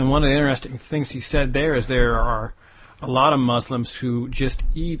 Yeah. And one of the interesting things he said there is there are a lot of Muslims who just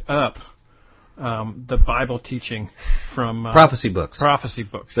eat up the Bible teaching from prophecy books.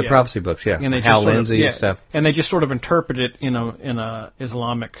 The prophecy books, yeah. And they Hal Lindsey and stuff. And they just sort of interpret it in a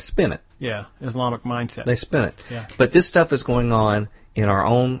Islamic spin it. Yeah, Islamic mindset. They spin it. Yeah. But this stuff is going on in our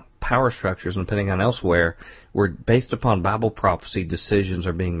own power structures and depending on elsewhere, where based upon Bible prophecy, decisions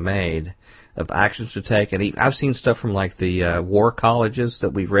are being made of actions to take. And I've seen stuff from like the war colleges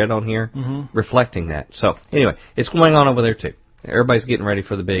that we've read on here reflecting that. So anyway, it's going on over there too. Everybody's getting ready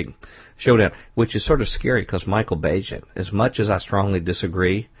for the big showdown, which is sort of scary because Michael Bajan, as much as I strongly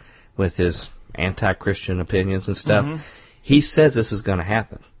disagree with his anti-Christian opinions and stuff, he says this is going to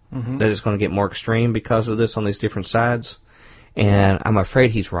happen, that it's going to get more extreme because of this on these different sides. And I'm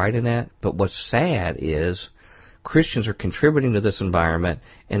afraid he's right in that. But what's sad is Christians are contributing to this environment,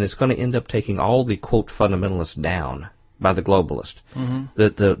 and it's going to end up taking all the, quote, fundamentalists down by the globalist.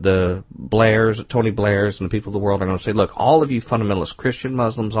 The Blairs, Tony Blairs, and the people of the world are going to say, look, all of you fundamentalists, Christian,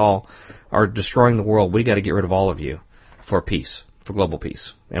 Muslims, all are destroying the world. We got to get rid of all of you for peace, for global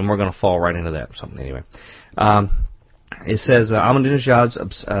peace. And we're going to fall right into that. So anyway, it says Ahmadinejad's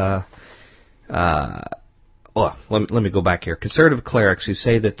let me go back here. Conservative clerics who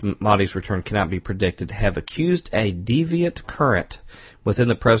say that Mahdi's return cannot be predicted have accused a deviant current within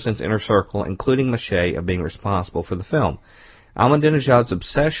the president's inner circle, including Moshe, of being responsible for the film. Ahmadinejad's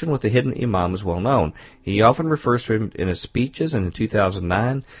obsession with the hidden imam is well known. He often refers to him in his speeches, and in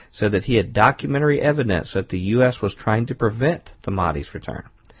 2009 said that he had documentary evidence that the U.S. was trying to prevent the Mahdi's return.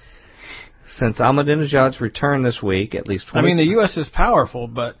 Since Ahmadinejad's return this week, at least 20... I mean, the U.S. is powerful,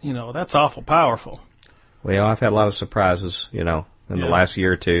 but, that's awful powerful. Well, I've had a lot of surprises, in the last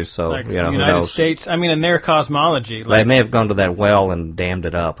year or two, so, like who United knows? States, in their cosmology. They may have gone to that well and dammed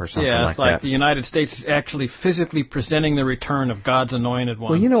it up or something like that. Yeah, it's like the United States is actually physically presenting the return of God's anointed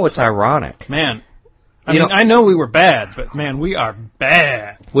one. Well, what's ironic? Man, I know we were bad, but, man, we are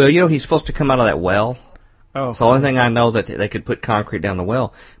bad. Well, he's supposed to come out of that well. Oh. It's the only thing I know that they could put concrete down the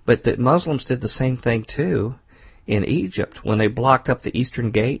well. But the Muslims did the same thing, too, in Egypt when they blocked up the Eastern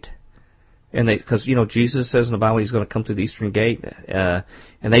Gate. And because Jesus says in the Bible he's going to come through the Eastern Gate, and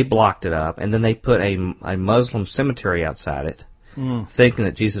they blocked it up, and then they put a Muslim cemetery outside it, thinking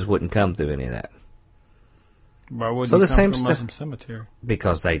that Jesus wouldn't come through any of that. Why wouldn't he come through a Muslim cemetery?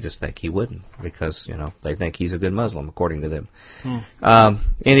 Because they just think he wouldn't, because they think he's a good Muslim according to them.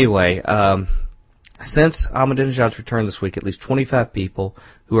 Anyway, since Ahmadinejad's return this week, at least 25 people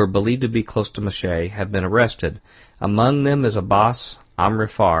who are believed to be close to Moshe have been arrested. Among them is Abbas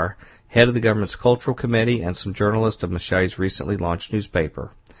Amrifar, head of the government's cultural committee, and some journalists of Moshe's recently launched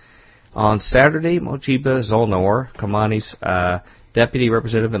newspaper. On Saturday, Mojiba Zolnor, Khamenei's deputy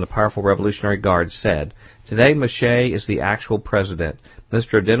representative in the powerful Revolutionary Guard, said, "Today Moshe is the actual president.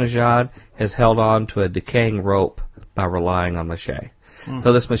 Mr. Ahmadinejad has held on to a decaying rope by relying on Moshe."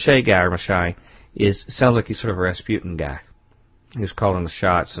 So this Moshe guy, or Moshe, sounds like he's sort of a Rasputin guy. He's calling the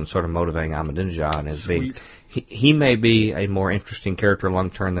shots and sort of motivating Ahmadinejad as being... He may be a more interesting character long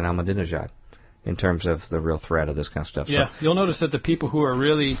term than Ahmadinejad in terms of the real threat of this kind of stuff. Yeah, so, you'll notice that the people who are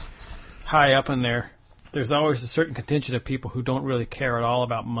really high up in there, there's always a certain contingent of people who don't really care at all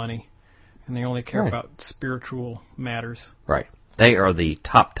about money, and they only care about spiritual matters. Right. They are the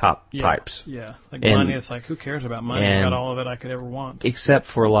top types. Yeah, like money, it's like, who cares about money? I got all of it I could ever want. Except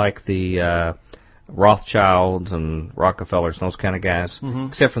for like the... Rothschilds and Rockefellers and those kind of guys.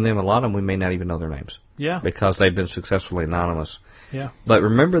 Except for them, a lot of them we may not even know their names. Yeah. Because they've been successfully anonymous. Yeah. But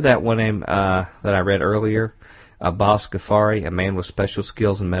remember that one name that I read earlier? Abbas Ghaffari, a man with special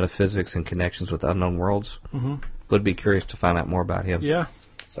skills in metaphysics and connections with unknown worlds? Would be curious to find out more about him. Yeah.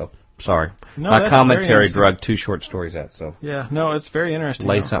 So, sorry. No, my commentary drugged 2 short stories out, so... Yeah, no, it's very interesting.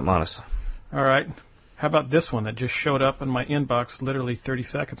 Lay something on us. All right. How about this one that just showed up in my inbox literally 30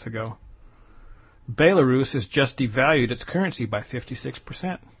 seconds ago? Belarus has just devalued its currency by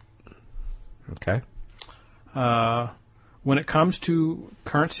 56%. Okay. When it comes to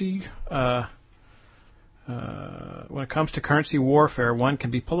currency, warfare, one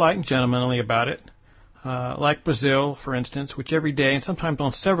can be polite and gentlemanly about it. Like Brazil, for instance, which every day and sometimes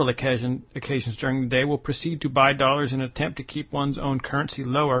on several occasions during the day will proceed to buy dollars in an attempt to keep one's own currency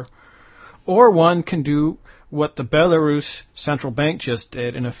lower. Or one can do what the Belarus central bank just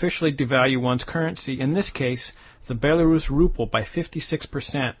did and officially devalue one's currency, in this case, the Belarus ruble, by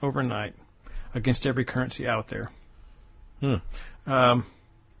 56% overnight against every currency out there.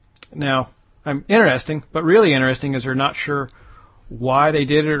 Now, interesting, but really interesting is they're not sure why they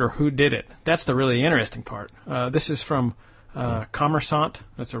did it or who did it. That's the really interesting part. This is from Kommersant.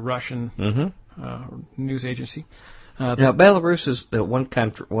 That's a Russian news agency. Now, Belarus is the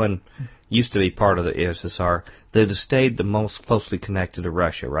one used to be part of the USSR that has stayed the most closely connected to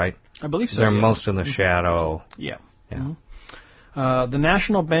Russia, right? I believe so. They're most in the shadow. Yeah. The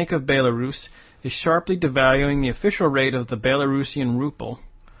National Bank of Belarus is sharply devaluing the official rate of the Belarusian ruble.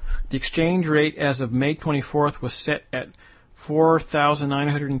 The exchange rate as of May 24th was set at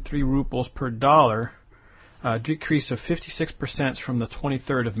 4,903 rubles per dollar, a decrease of 56% from the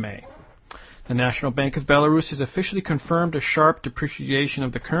 23rd of May. The National Bank of Belarus has officially confirmed a sharp depreciation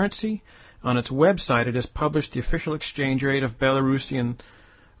of the currency. On its website, it has published the official exchange rate of Belarusian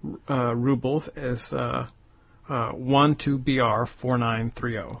rubles as 1 to BR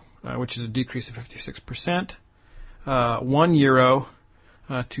 4930, which is a decrease of 56%. 1 euro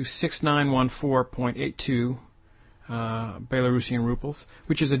to 6914.82 Belarusian rubles,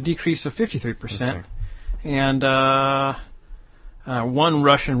 which is a decrease of 53%. Okay. And 1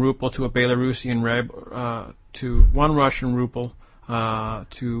 Russian ruble to a Belarusian to 1 Russian ruble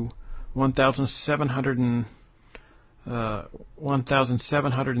to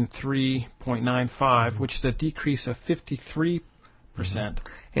 1,703.95, which is a decrease of 53%.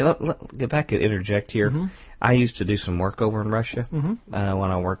 Hey, let get back and interject here. I used to do some work over in Russia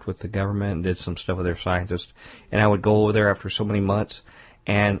when I worked with the government and did some stuff with their scientists. And I would go over there after so many months,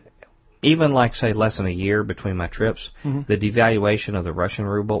 and even like, say, less than a year between my trips, the devaluation of the Russian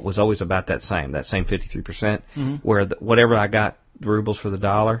ruble was always about that same 53%, where whatever I got the rubles for the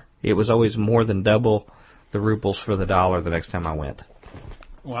dollar, it was always more than double the rubles for the dollar the next time I went.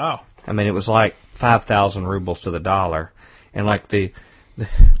 Wow. I mean, it was like 5,000 rubles to the dollar. And like the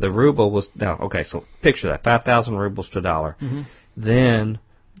ruble was, now, okay, so picture that, 5,000 rubles to a dollar. Then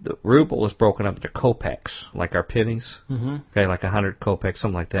the ruble was broken up into kopecks, like our pennies, okay, like 100 kopecks,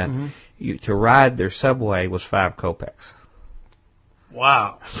 something like that. To ride their subway was 5 kopecks.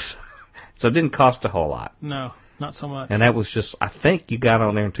 Wow. So it didn't cost a whole lot. No, not so much. And that was just, I think you got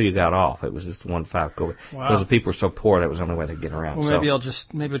on there until you got off. It was just 1 5 kopecks. Wow. Because the people were so poor, that was the only way to get around. Well, maybe I'll just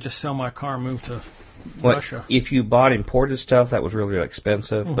sell my car and move to Russia. If you bought imported stuff, that was really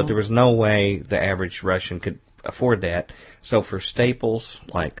expensive, but there was no way the average Russian could afford that. So for staples,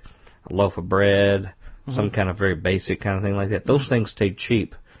 like a loaf of bread, some kind of very basic kind of thing like that, those things stayed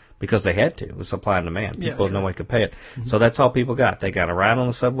cheap because they had to. It was supply and demand. People had no way to pay it. So that's all people got. They got a ride on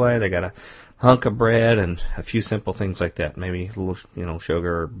the subway, they got a hunk of bread, and a few simple things like that. Maybe a little,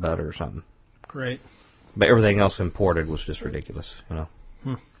 sugar or butter or something. Great. But everything else imported was just ridiculous,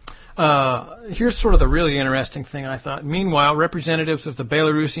 Here's sort of the really interesting thing, I thought. Meanwhile, representatives of the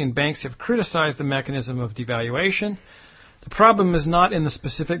Belarusian banks have criticized the mechanism of devaluation. The problem is not in the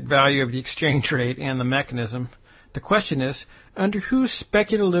specific value of the exchange rate and the mechanism. The question is, under whose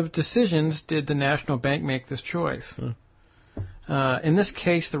speculative decisions did the National Bank make this choice? In this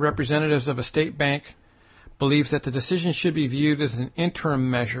case, the representatives of a state bank believes that the decision should be viewed as an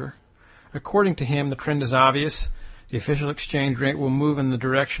interim measure. According to him, the trend is obvious. The official exchange rate will move in the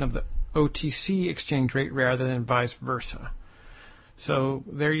direction of the OTC exchange rate rather than vice versa. So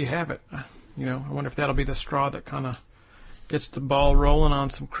there you have it. I wonder if that'll be the straw that kind of gets the ball rolling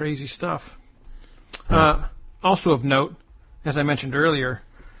on some crazy stuff. Also of note, as I mentioned earlier,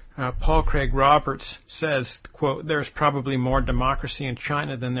 Paul Craig Roberts says, quote, "There's probably more democracy in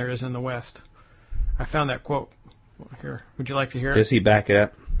China than there is in the West." I found that quote here. Would you like to hear it? Does he back it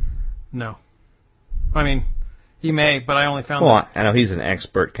up? No. I mean, he may, but I only found. Well, I know he's an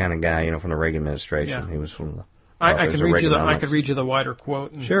expert kind of guy, from the Reagan administration. Yeah. He was from the. I could read you the wider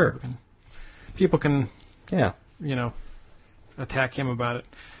quote. And sure. People can. Attack him about it.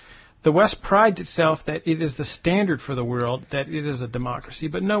 The West prides itself that it is the standard for the world, that it is a democracy,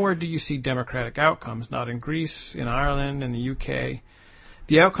 but nowhere do you see democratic outcomes. Not in Greece, in Ireland, in the UK.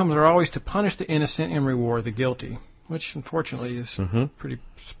 The outcomes are always to punish the innocent and reward the guilty, which unfortunately is pretty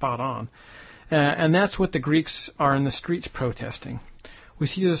spot on. And that's what the Greeks are in the streets protesting. We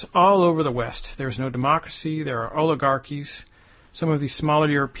see this all over the West. There's no democracy. There are oligarchies. Some of these smaller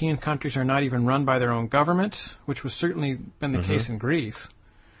European countries are not even run by their own governments, which was certainly been the case in Greece.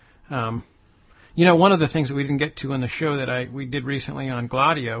 One of the things that we didn't get to in the show that we did recently on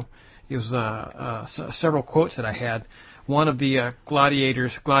Gladio is several quotes that I had. One of the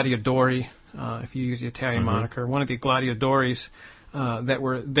gladiators, gladiatori, if you use the Italian moniker, one of the gladiatoris that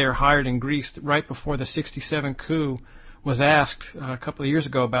were there hired in Greece right before the 67 coup was asked a couple of years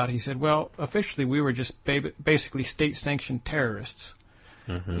ago about it. He said, well, officially we were just basically state-sanctioned terrorists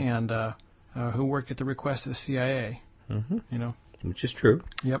and who worked at the request of the CIA. Which is true.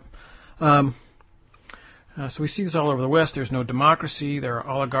 Yep. So we see this all over the West. There's no democracy. There are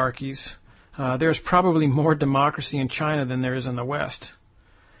oligarchies. There's probably more democracy in China than there is in the West.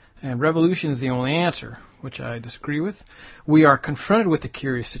 And revolution is the only answer, which I disagree with. We are confronted with a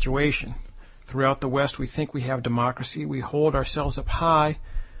curious situation. Throughout the West, we think we have democracy. We hold ourselves up high.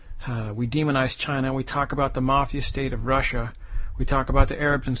 We demonize China. We talk about the mafia state of Russia. We talk about the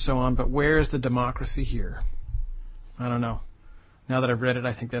Arabs and so on. But where is the democracy here? I don't know. Now that I've read it,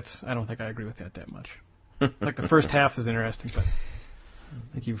 I don't think I agree with that much. Like the first half is interesting, but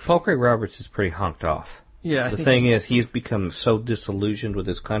I think you've... Falkray Roberts is pretty honked off. Yeah, the thing is, he's become so disillusioned with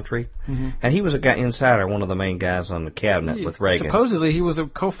his country, and he was a guy insider, one of the main guys on the cabinet with Reagan. Supposedly, he was a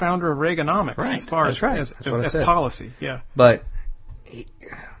co-founder of Reaganomics, as far as policy. Yeah, but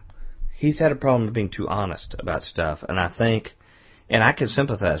he's had a problem with being too honest about stuff, and I think, and I can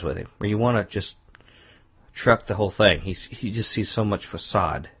sympathize with him, where you want to just truck the whole thing. He just sees so much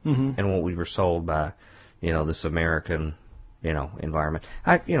facade in what we were sold by, this American, environment.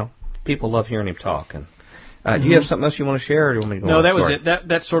 People love hearing him talk, and. Do you have something else you want to share, or do you want me to go on? No, that was it.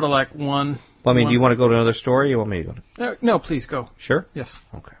 That's sort of like one... Well, do you want to go to another story, or you want me to go? No, please go. Sure? Yes.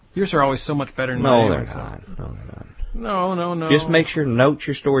 Okay. Yours are always so much better than mine. No, they're not. No. No. Just make sure note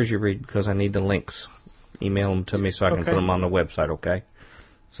your stories you read, because I need the links. Email them to me so I can put them on the website, okay?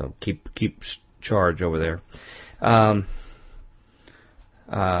 So keep charge over there.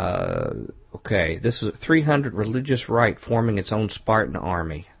 Okay, this is 300 religious right forming its own Spartan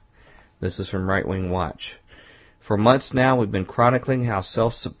army. This is from Right Wing Watch. For months now, we've been chronicling how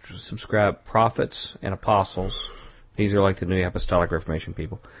self-subscribed prophets and apostles, these are like the New Apostolic Reformation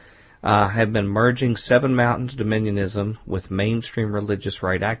people, have been merging Seven Mountains dominionism with mainstream religious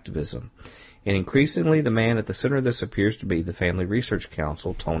right activism. And increasingly, the man at the center of this appears to be the Family Research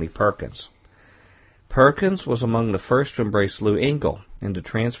Council, Tony Perkins. Perkins was among the first to embrace Lou Engle and to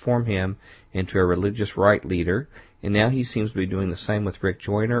transform him into a religious right leader, and now he seems to be doing the same with Rick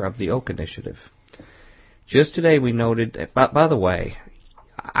Joyner of the Oak Initiative. Just today we noted, by the way,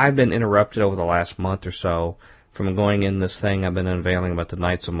 I've been interrupted over the last month or so from going in this thing I've been unveiling about the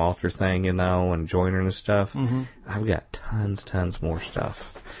Knights of Malta thing, and Joyner and stuff. I've got tons more stuff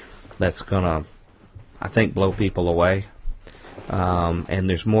that's going to, I think, blow people away. And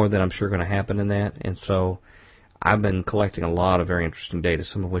there's more that I'm sure going to happen in that. And so I've been collecting a lot of very interesting data,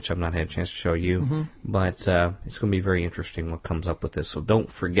 some of which I've not had a chance to show you. But it's going to be very interesting what comes up with this. So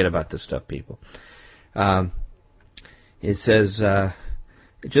don't forget about this stuff, people. It says,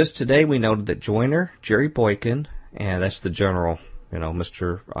 just today we noted that Joyner, Jerry Boykin, and that's the general,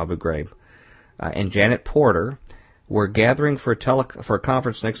 Mr. Abu Ghraib, and Janet Porter were gathering for a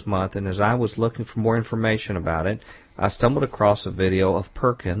conference next month, and as I was looking for more information about it, I stumbled across a video of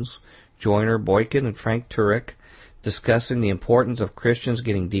Perkins, Joyner, Boykin, and Frank Turek discussing the importance of Christians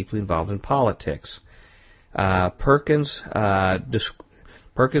getting deeply involved in politics. Perkins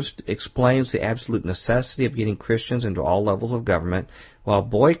explains the absolute necessity of getting Christians into all levels of government, while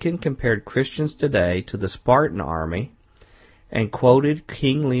Boykin compared Christians today to the Spartan army and quoted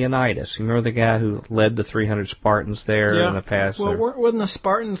King Leonidas. You remember the guy who led the 300 Spartans there in the past? Well, wasn't the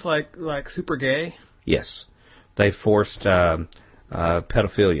Spartans like super gay? Yes. They forced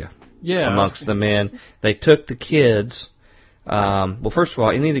pedophilia amongst the men. They took the kids. Well, first of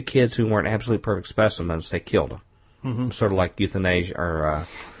all, any of the kids who weren't absolutely perfect specimens, they killed them. Sort of like euthanasia or...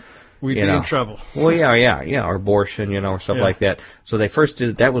 We'd be in trouble. Well, yeah, or abortion, or stuff like that. So they first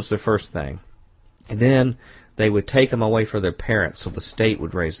did, that was their first thing. And then they would take them away from their parents, so the state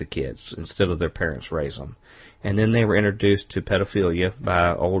would raise the kids instead of their parents raise them. And then they were introduced to pedophilia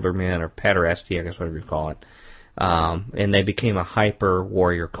by older men, or pederasty, I guess whatever you call it. And they became a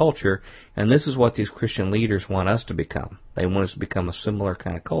hyper-warrior culture, and this is what these Christian leaders want us to become. They want us to become a similar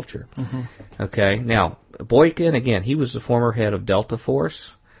kind of culture. Okay, now, Boykin, again, he was the former head of Delta Force.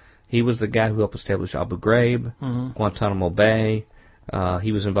 He was the guy who helped establish Abu Ghraib, Guantanamo Bay.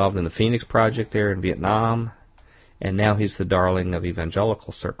 He was involved in the Phoenix Project there in Vietnam, and now he's the darling of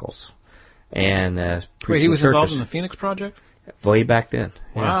evangelical circles. And wait, he was involved in the Phoenix Project? Way back then.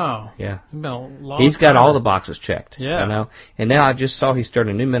 Wow. Yeah. He's got all the boxes checked. Yeah. And now I just saw he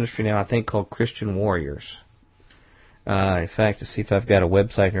started a new ministry now, I think, called Christian Warriors. In fact, to see if I've got a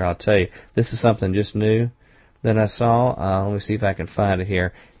website here, I'll tell you. This is something just new that I saw. Let me see if I can find it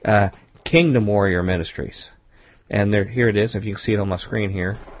here. Kingdom Warrior Ministries. And here it is, if you can see it on my screen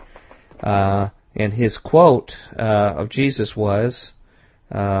here. And his quote of Jesus was,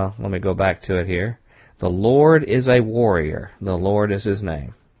 let me go back to it here. The Lord is a warrior. The Lord is his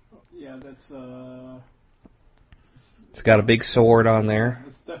name. Yeah, that's... It's got a big sword on there.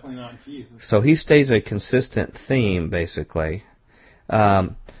 It's definitely not Jesus. So he stays a consistent theme, basically.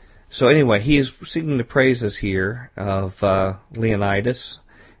 So anyway, he is singing the praises here of Leonidas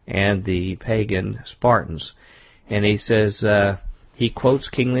and the pagan Spartans. And he says, he quotes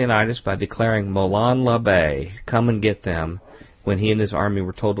King Leonidas by declaring, Molan Labe, come and get them, when he and his army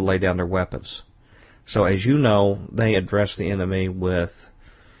were told to lay down their weapons. So as you know, they address the enemy with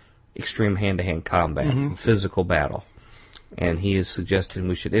extreme hand-to-hand combat, physical battle. And he is suggesting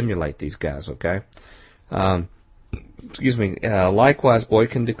we should emulate these guys, okay? Likewise,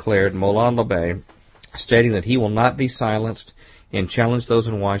 Boykin declared, Molan Labe, stating that he will not be silenced and challenge those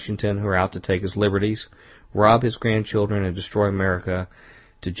in Washington who are out to take his liberties, rob his grandchildren, and destroy America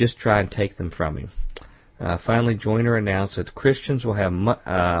to just try and take them from him. Finally, Joyner announced that Christians will have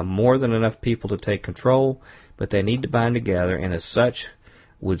more than enough people to take control, but they need to bind together, and as such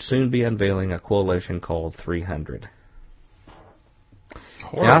would soon be unveiling a coalition called 300.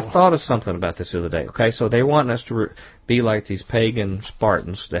 Now, I thought of something about this the other day. Okay, so they want us to be like these pagan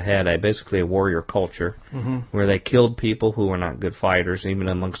Spartans that had basically a warrior culture where they killed people who were not good fighters, even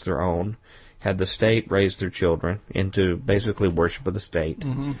amongst their own, had the state raise their children into basically worship of the state.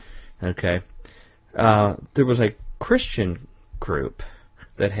 Okay. There was a Christian group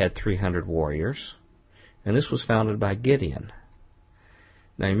that had 300 warriors, and this was founded by Gideon.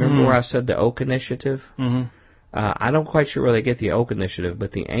 Now, you remember where I said the Oak Initiative? I'm not quite sure where they get the Oak Initiative,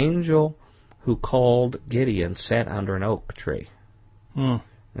 but the angel who called Gideon sat under an oak tree.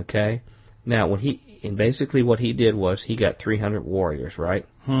 Okay? Now, basically what he did was he got 300 warriors, right?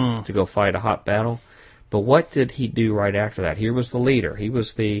 To go fight a hot battle. But what did he do right after that? Here was the leader. He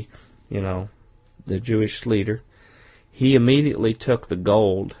was the Jewish leader. He immediately took the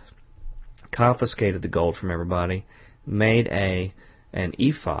gold, confiscated the gold from everybody, made an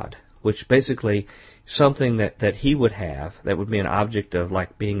ephod, which basically something that he would have that would be an object of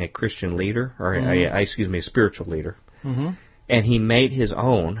like being a Christian leader, or a spiritual leader. And he made his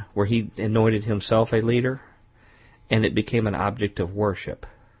own, where he anointed himself a leader, and it became an object of worship,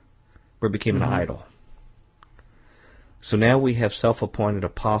 where it became an idol. So now we have self-appointed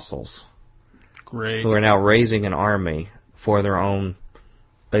apostles. Great. Who are now raising an army for their own,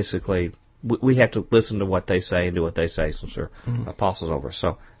 basically, we have to listen to what they say and do what they say since they're apostles over.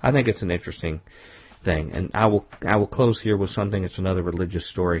 So I think it's an interesting thing. And I will close here with something. It's another religious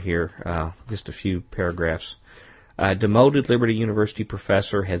story here, just a few paragraphs. Demoted Liberty University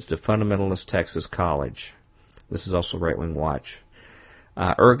professor heads to Fundamentalist Texas College. This is also Right Wing Watch.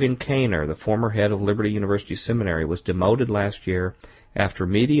 Ergen Kainer, the former head of Liberty University Seminary, was demoted last year after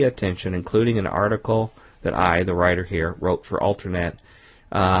media attention, including an article that I, the writer here, wrote for Alternet,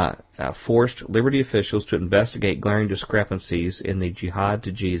 forced Liberty officials to investigate glaring discrepancies in the Jihad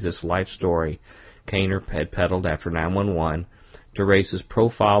to Jesus life story Kainer had peddled after 9/11 to raise his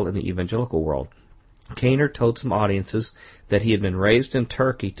profile in the evangelical world. Kainer told some audiences that he had been raised in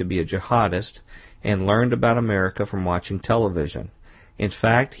Turkey to be a jihadist and learned about America from watching television. In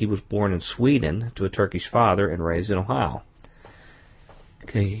fact, he was born in Sweden to a Turkish father and raised in Ohio.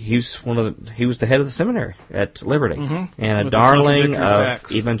 Okay, he was the head of the seminary at Liberty and a darling of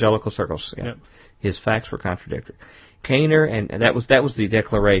evangelical circles. Yeah. Yep. His facts were contradictory. Kainer, and that was the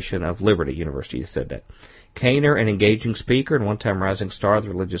declaration of Liberty University. He said that. Kainer, an engaging speaker and one-time rising star of the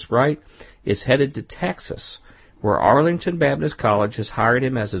religious right, is headed to Texas, where Arlington Baptist College has hired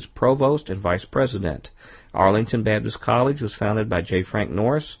him as its provost and vice president. Arlington Baptist College was founded by J. Frank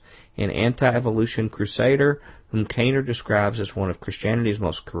Norris, an anti-evolution crusader whom Kainer describes as one of Christianity's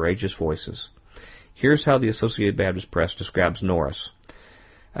most courageous voices. Here's how the Associated Baptist Press describes Norris.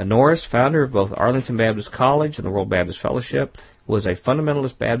 Norris, founder of both Arlington Baptist College and the World Baptist Fellowship, was a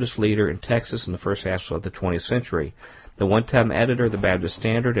fundamentalist Baptist leader in Texas in the first half of the 20th century. The one-time editor of the Baptist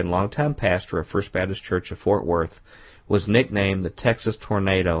Standard and longtime pastor of First Baptist Church of Fort Worth was nicknamed the Texas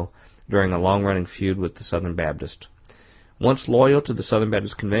Tornado during a long-running feud with the Southern Baptist. Once loyal to the Southern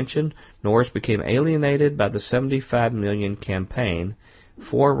Baptist Convention, Norris became alienated by the $75 million campaign,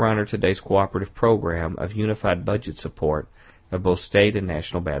 forerunner to today's cooperative program of unified budget support of both state and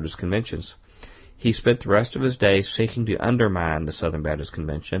national Baptist conventions. He spent the rest of his days seeking to undermine the Southern Baptist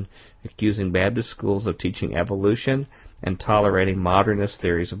Convention, accusing Baptist schools of teaching evolution and tolerating modernist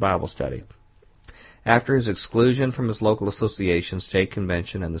theories of Bible study. After his exclusion from his local association, State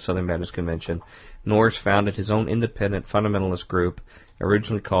Convention, and the Southern Baptist Convention, Norris founded his own independent fundamentalist group,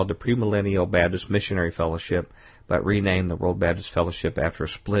 originally called the Premillennial Baptist Missionary Fellowship, but renamed the World Baptist Fellowship after a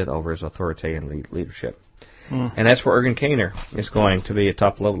split over his authoritarian leadership. And that's where Ergen Kainer is going to be a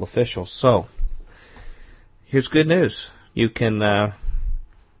top-level official. So, here's good news. You can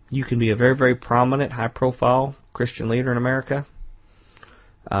be a very, very prominent, high-profile Christian leader in America.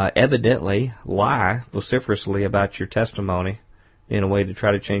 Evidently lie vociferously about your testimony in a way to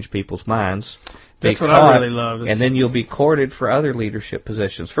try to change people's minds. That's what I really love. And then you'll be courted for other leadership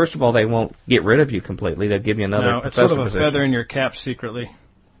positions. First of all, they won't get rid of you completely. They'll give you another professor position. No, it's sort of a feather in your cap secretly.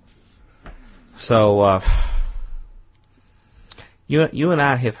 So, you and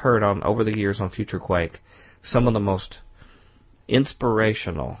I have heard over the years on Future Quake some of the most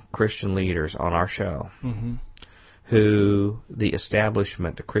inspirational Christian leaders on our show. Who the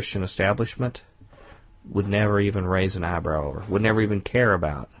Christian establishment, would never even raise an eyebrow over, would never even care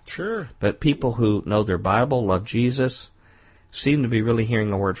about. Sure. But people who know their Bible, love Jesus, seem to be really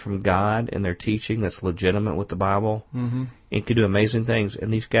hearing a word from God in their teaching that's legitimate with the Bible, and can do amazing things.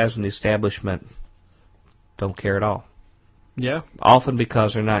 And these guys in the establishment don't care at all. Yeah. Often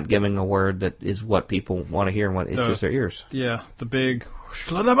because they're not giving a word that is what people want to hear and what itches their ears. Yeah, the big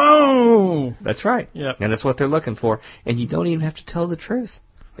shladabo. That's right. Yeah. And that's what they're looking for. And you don't even have to tell the truth,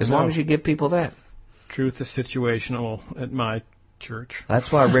 as long as you give people that. Truth is situational at my church.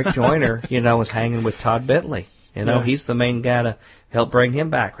 That's why Rick Joyner, is hanging with Todd Bentley. He's the main guy to help bring him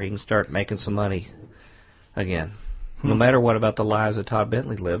back where he can start making some money again. No matter what about the lives that Todd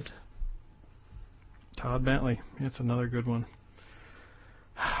Bentley lived. Todd Bentley. That's another good one.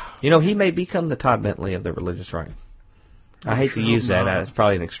 He may become the Todd Bentley of the religious right. I hate to use that. It's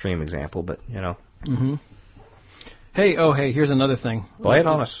probably an extreme example, but, Hey, here's another thing. Lay it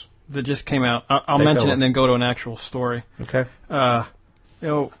on us. That just came out. I'll mention it and then go to an actual story. Okay.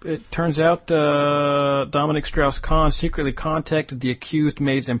 It turns out Dominic Strauss-Kahn secretly contacted the accused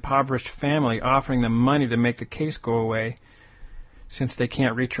maid's impoverished family, offering them money to make the case go away, since they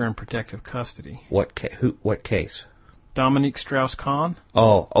can't reach her in protective custody. What case? Dominic Strauss-Kahn.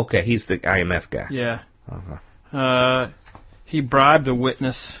 Oh, okay. He's the IMF guy. Yeah. Uh-huh. He bribed a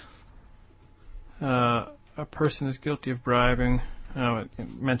witness. A person is guilty of bribing. Oh,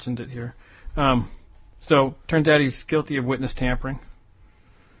 it mentioned it here. So, turns out he's guilty of witness tampering.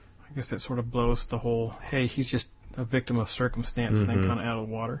 I guess that sort of blows the whole, hey, he's just a victim of circumstance thing kind of out of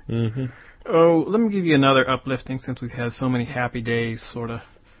the water. Oh, let me give you another uplifting, since we've had so many happy days, sort of.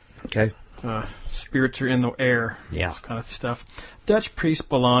 Okay. Spirits are in the air. Yeah. Kind of stuff. Dutch priests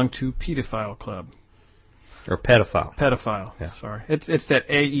belong to Pedophile Club. Or pedophile. Pedophile. Yeah. Sorry. It's that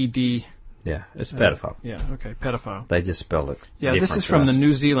AED. Yeah, it's pedophile. Yeah, okay, pedophile. They just spelled it. Yeah, this is from the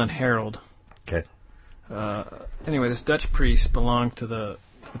New Zealand Herald. Okay. Anyway, this Dutch priest belonged to the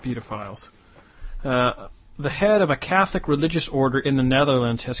pedophiles. The head of a Catholic religious order in the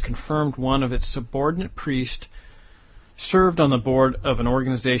Netherlands has confirmed one of its subordinate priests served on the board of an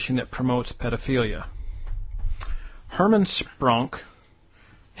organization that promotes pedophilia. Herman Spronk,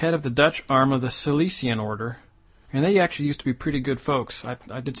 head of the Dutch arm of the Salesian order, and they actually used to be pretty good folks.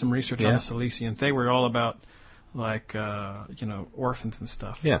 I did some research on the Salesians. They were all about, orphans and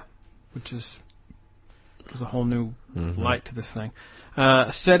stuff. Yeah. Which is a whole new light to this thing.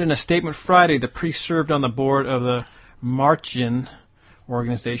 Said in a statement Friday, the priest served on the board of the Martjen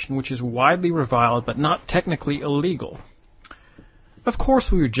organization, which is widely reviled but not technically illegal. Of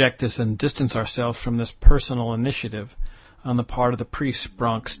course we reject this and distance ourselves from this personal initiative on the part of the priest,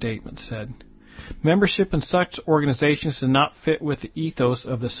 Bronk's statement said. Membership in such organizations does not fit with the ethos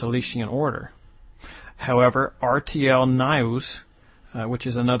of the Salesian order. However, RTL Nieuws, which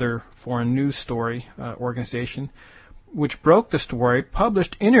is another foreign news story organization, which broke the story,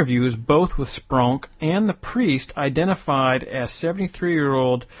 published interviews both with Spronk and the priest identified as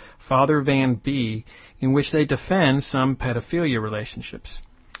 73-year-old Father Van B, in which they defend some pedophilia relationships.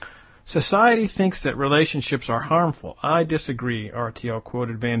 Society thinks that relationships are harmful. I disagree, RTL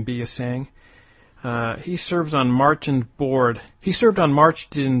quoted Van B as saying. He served on Martjen's board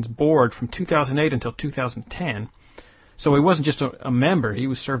from 2008 until 2010. So he wasn't just a member, he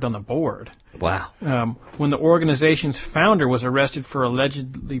was served on the board. Wow. When the organization's founder was arrested for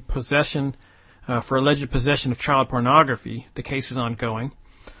alleged possession of child pornography, the case is ongoing.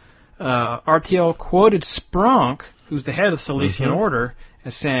 RTL quoted Spronk, who's the head of the Salesian order,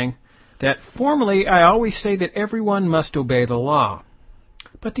 as saying that formally I always say that everyone must obey the law.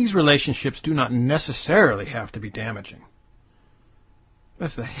 But these relationships do not necessarily have to be damaging.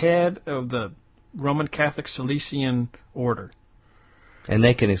 That's the head of the Roman Catholic Salesian order. And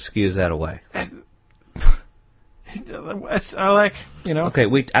they can excuse that away. Okay,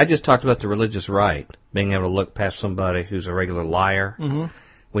 I just talked about the religious right, being able to look past somebody who's a regular liar.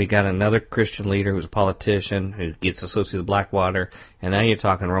 We got another Christian leader who's a politician who gets associated with Blackwater, and now you're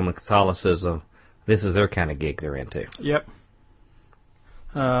talking Roman Catholicism. This is their kind of gig they're into. Yep.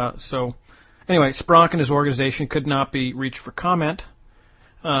 So, anyway, Spronk and his organization could not be reached for comment.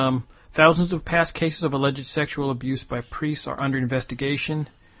 Thousands of past cases of alleged sexual abuse by priests are under investigation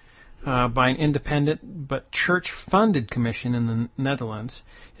by an independent but church-funded commission in the Netherlands.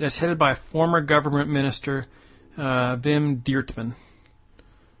 It is headed by former government minister Wim Dietman.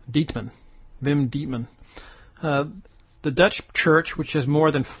 The Dutch church, which has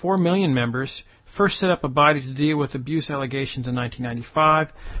more than 4 million members, first set up a body to deal with abuse allegations in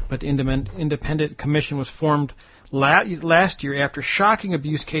 1995, but the independent commission was formed last year after shocking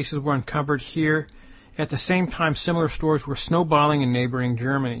abuse cases were uncovered here. At the same time, similar stories were snowballing in neighboring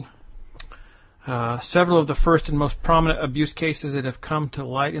Germany. Several of the first and most prominent abuse cases that have come to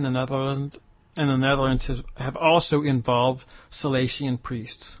light in the Netherlands have also involved Salesian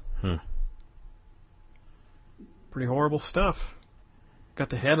priests. Pretty horrible stuff. Got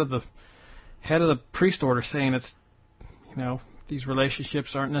the head of the priest order saying it's, these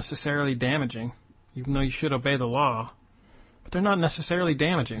relationships aren't necessarily damaging, even though you should obey the law. But they're not necessarily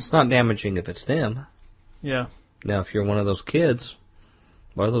damaging. It's not damaging if it's them. Yeah. Now, if you're one of those kids,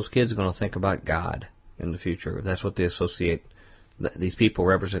 what are those kids going to think about God in the future? That's what they associate. These people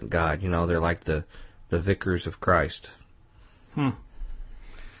represent God. They're like the vicars of Christ.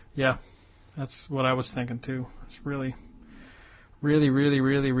 Yeah, that's what I was thinking too. It's really, really, really,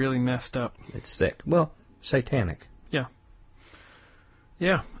 really, really messed up. It's sick. Well, satanic. Yeah.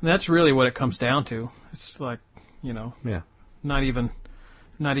 Yeah, and that's really what it comes down to. It's like, Yeah. Not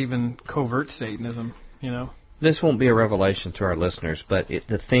even covert Satanism, This won't be a revelation to our listeners, but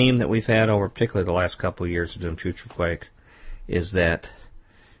the theme that we've had over particularly the last couple of years of doing Future Quake is that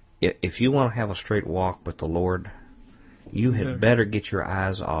if you want to have a straight walk with the Lord, you had better get your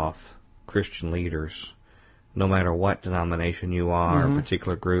eyes off Christian leaders, no matter what denomination you are, or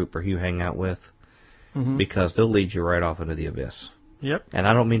particular group, or who you hang out with, because they'll lead you right off into the abyss. Yep. And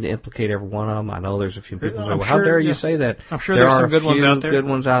I don't mean to implicate every one of them. I know there's a few people who say, well, how dare you say that? I'm sure there's some good ones out there. Good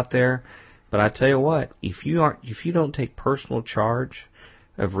ones out there. But I tell you what, if you don't take personal charge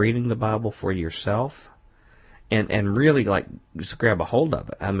of reading the Bible for yourself and really just grab a hold of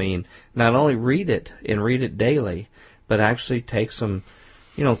it. I mean, not only read it and read it daily, but actually take some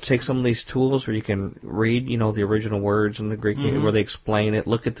of these tools where you can read, the original words in the Greek where they explain it,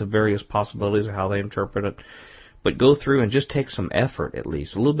 look at the various possibilities of how they interpret it. But go through and just take some effort, at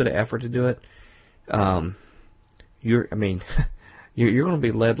least a little bit of effort to do it. You're going to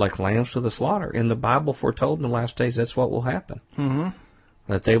be led like lambs to the slaughter. And the Bible foretold in the last days that's what will happen.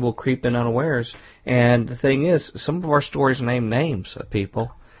 That they will creep in unawares. And the thing is, some of our stories name names of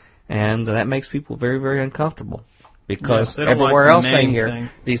people, and that makes people very, very uncomfortable. Because everywhere else they hear,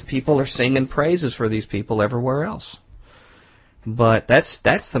 these people are singing praises for these people everywhere else. But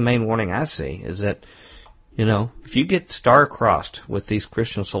that's the main warning I see, is that if you get star-crossed with these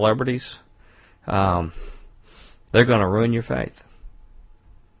Christian celebrities, they're going to ruin your faith.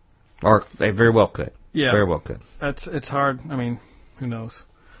 Or they very well could. Yeah. Very well could. It's hard. I mean, who knows?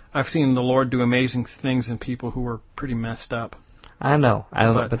 I've seen the Lord do amazing things in people who are pretty messed up. I know.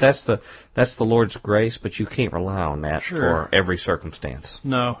 But that's the Lord's grace, but you can't rely on that for every circumstance.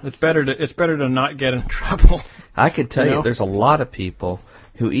 No, it's better to not get in trouble. I can tell you there's a lot of people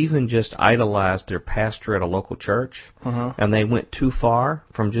who even just idolized their pastor at a local church, and they went too far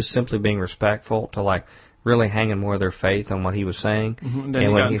from just simply being respectful to really hanging more of their faith on what he was saying. And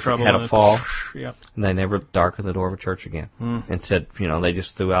when he had a fall, and they never darkened the door of a church again, and said, they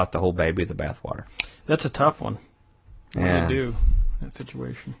just threw out the whole baby with the bathwater. That's a tough one. What do you do in that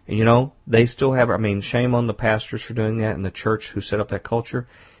situation? And they still have, shame on the pastors for doing that and the church who set up that culture,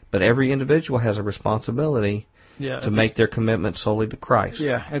 but every individual has a responsibility to make their commitment solely to Christ.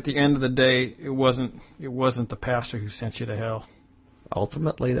 Yeah, at the end of the day, it wasn't the pastor who sent you to hell.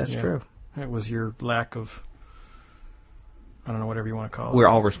 Ultimately, that's true. It was your lack of, I don't know, whatever you want to call it. We're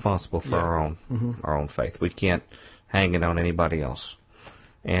all responsible for our own faith. We can't hang it on anybody else.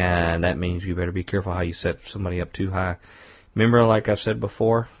 And that means you better be careful how you set somebody up too high. Remember, like I've said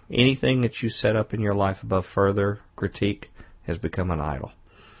before, anything that you set up in your life above further critique has become an idol.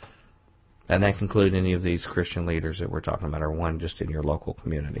 And that can include any of these Christian leaders that we're talking about, or one just in your local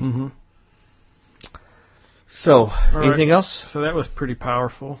community. So, anything else? So that was pretty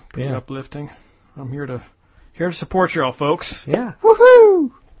powerful, pretty uplifting. I'm here to support you all, folks. Yeah.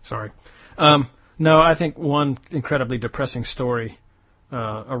 Woohoo! Sorry. No, I think one incredibly depressing story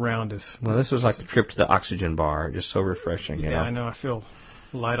around is... Well, this was like a trip to the oxygen bar, just so refreshing. Yeah, I know. I feel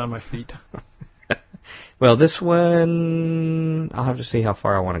light on my feet. Well, this one, I'll have to see how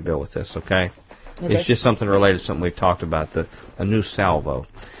far I want to go with this, okay? It's just something related to something we've talked about, a new salvo.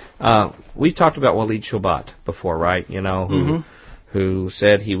 We talked about Walid Shoebat before, right? Who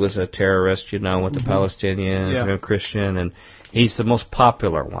said he was a terrorist, with the Palestinians, a Christian, and he's the most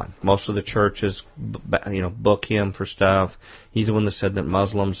popular one. Most of the churches, book him for stuff. He's the one that said that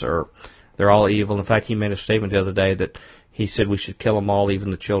Muslims they're all evil. In fact, he made a statement the other day that he said we should kill them all,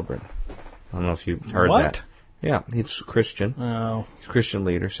 even the children. I don't know if you heard that. Yeah, he's a Christian. Oh. He's a Christian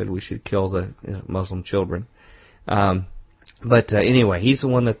leader, said we should kill the Muslim children. But anyway, he's the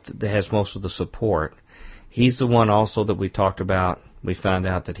one that has most of the support. He's the one also that we talked about. We found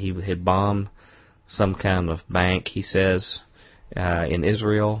out that he had bombed some kind of bank, he says, in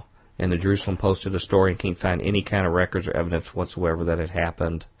Israel. And the Jerusalem posted a story and can't find any kind of records or evidence whatsoever that it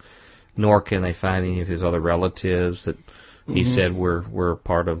happened. nor can they find any of his other relatives that he said were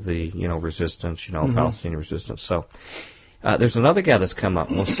part of the resistance, Palestinian resistance. So there's another guy that's come up,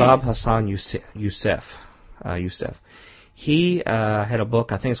 Mosab Hassan Yousef. He had a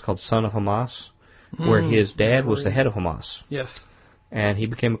book, I think it's called Son of Hamas, where his dad was the head of Hamas. Yes. And he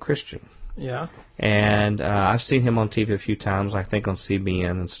became a Christian. Yeah. And I've seen him on TV a few times, I think on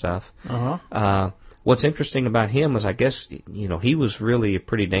CBN and stuff. What's interesting about him is, I guess, he was really a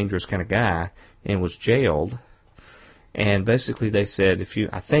pretty dangerous kind of guy and was jailed. And basically they said,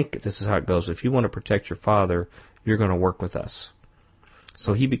 I think this is how it goes, if you want to protect your father, you're going to work with us.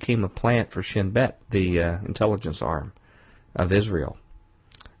 So he became a plant for Shin Bet, the intelligence arm of Israel.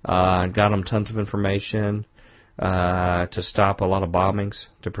 Got him tons of information to stop a lot of bombings,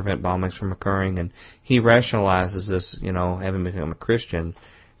 to prevent bombings from occurring. And he rationalizes this, having become a Christian,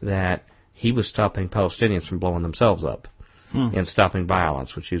 that he was stopping Palestinians from blowing themselves up and stopping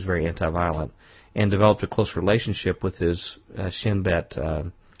violence, which he was very anti-violent, and developed a close relationship with his Shin Bet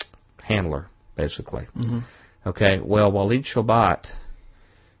handler, basically. Okay, well, Walid Shoebat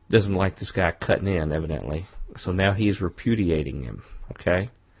doesn't like this guy cutting in, evidently, so now he's repudiating him, okay?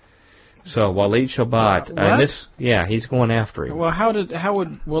 So Walid Shoebat, he's going after him. Well, how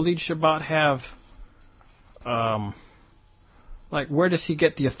would Walid Shoebat have, where does he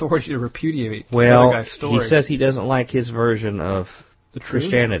get the authority to repudiate the other guy's story? He says he doesn't like his version of the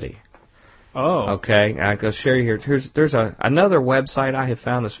Christianity. Oh. Okay, I go share you here. There's another website I have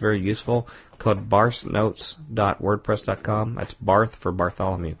found that's very useful called barsnotes.wordpress.com. That's Barth for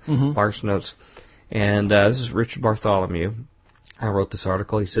Bartholomew. Barth Notes. And this is Richard Bartholomew. I wrote this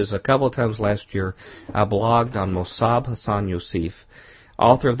article. He says, a couple of times last year, I blogged on Mosab Hassan Yousef,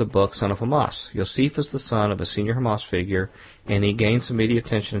 author of the book Son of Hamas. Yousef is the son of a senior Hamas figure, and he gained some media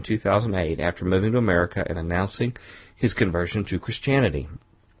attention in 2008 after moving to America and announcing his conversion to Christianity.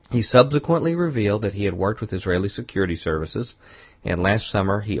 He subsequently revealed that he had worked with Israeli security services, and last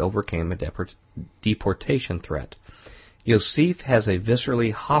summer he overcame a deportation threat. Yousef has a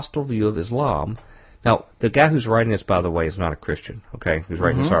viscerally hostile view of Islam. Now, the guy who's writing this, by the way, is not a Christian, okay? Who's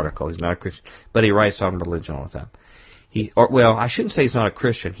writing this article. He's not a Christian, but he writes on religion all the time. I shouldn't say he's not a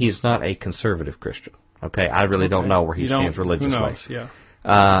Christian. He is not a conservative Christian, okay? I really don't know where he stands religiously. Who knows, yeah.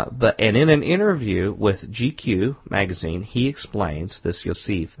 But in an interview with GQ magazine, he explains, this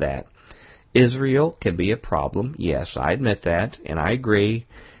Yousef, that Israel can be a problem. Yes, I admit that, and I agree.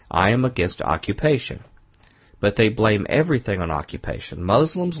 I am against occupation. But they blame everything on occupation.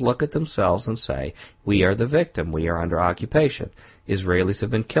 Muslims look at themselves and say, we are the victim. We are under occupation. Israelis have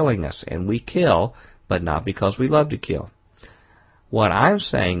been killing us, and we kill, but not because we love to kill. What I'm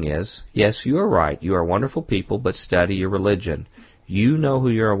saying is, yes, you are right. You are wonderful people, but study your religion. You know who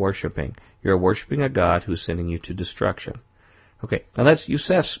you are worshiping. You're worshiping a God who's sending you to destruction. Okay, now that's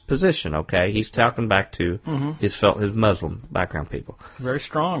Yousef's position, okay? He's talking back to his Muslim background people. Very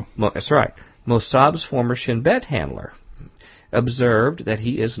strong. That's right. Mosab's former Shin Bet handler observed that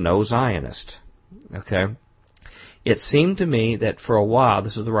he is no Zionist, okay? It seemed to me that for a while,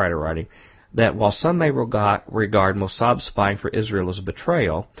 this is the writer writing, that while some may regard Mosab's spying for Israel as a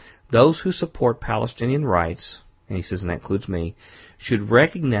betrayal, those who support Palestinian rights, and he says, and that includes me, should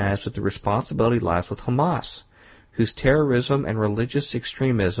recognize that the responsibility lies with Hamas, whose terrorism and religious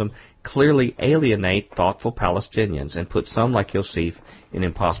extremism clearly alienate thoughtful Palestinians and put some like Yousef in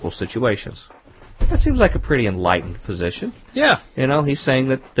impossible situations. That seems like a pretty enlightened position. Yeah. He's saying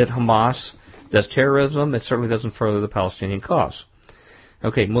that Hamas does terrorism. It certainly doesn't further the Palestinian cause.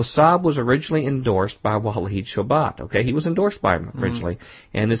 Okay, Mosab was originally endorsed by Walid Shoebat. Okay, he was endorsed by him originally,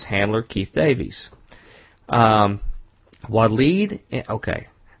 and his handler, Keith Davies. Keith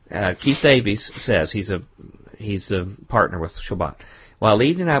Davies says he's a partner with Shoebat.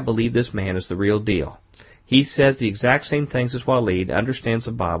 Walid and I believe this man is the real deal. He says the exact same things as Walid, understands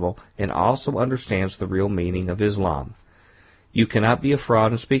the Bible, and also understands the real meaning of Islam. You cannot be a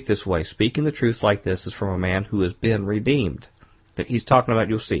fraud and speak this way. Speaking the truth like this is from a man who has been redeemed. He's talking about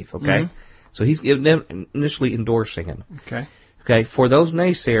Yousef, okay? So he's initially endorsing him. Okay, for those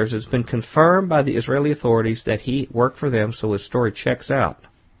naysayers, it's been confirmed by the Israeli authorities that he worked for them, so his story checks out.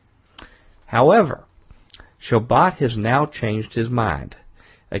 However, Shoebat has now changed his mind,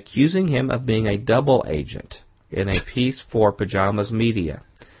 accusing him of being a double agent in a piece for Pajamas Media.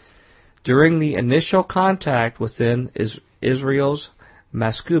 During the initial contact within Israel's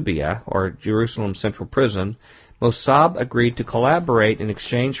Maskubia, or Jerusalem Central Prison, Mosab agreed to collaborate in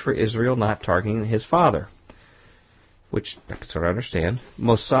exchange for Israel not targeting his father, which I can sort of understand.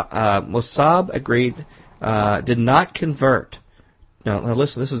 Mosab agreed, did not convert. Now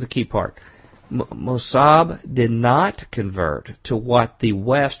listen, this is the key part. Mosab did not convert to what the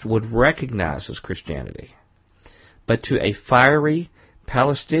West would recognize as Christianity, but to a fiery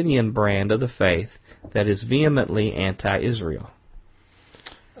Palestinian brand of the faith that is vehemently anti-Israel.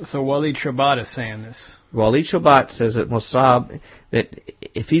 So Walid Shoebat is saying this. Walid Shoebat says that Mosab, that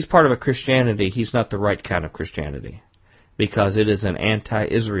if he's part of a Christianity, he's not the right kind of Christianity, because it is an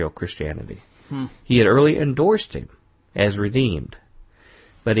anti-Israel Christianity. He had early endorsed him as redeemed,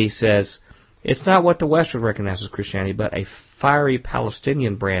 but he says it's not what the West would recognize as Christianity, but a fiery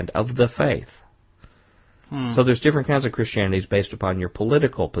Palestinian brand of the faith. So there's different kinds of Christianities based upon your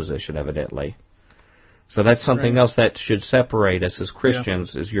political position, evidently. So that's something else that should separate us as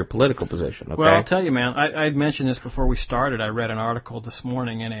Christians, is your political position. Okay? Well, I'll tell you, man, I'd mentioned this before we started. I read an article this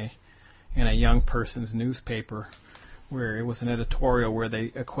morning in a young person's newspaper where it was an editorial where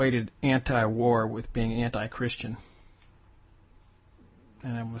they equated anti-war with being anti-Christian.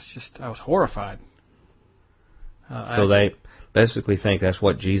 And I was horrified. So they basically think that's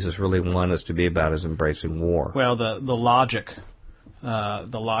what Jesus really wanted us to be about, is embracing war. Well, the logical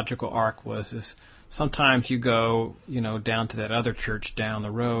arc is sometimes you go, down to that other church down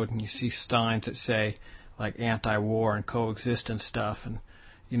the road and you see signs that say like anti-war and coexistence stuff, and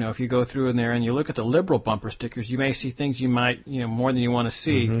if you go through in there and you look at the liberal bumper stickers, you may see things you might more than you want to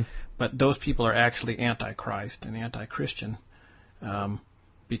see, but those people are actually anti-Christ and anti-Christian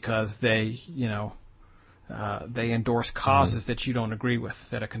because they endorse causes that you don't agree with,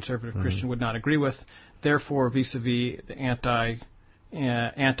 that a conservative Christian would not agree with. Therefore, vis-a-vis the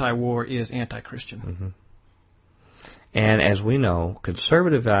anti-war is anti-Christian. And as we know,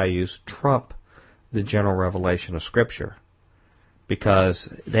 conservative values trump the general revelation of Scripture, because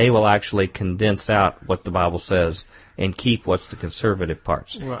they will actually condense out what the Bible says and keep what's the conservative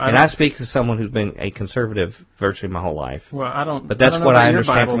parts. Well, I speak to someone who's been a conservative virtually my whole life. Well, I don't. But that's what I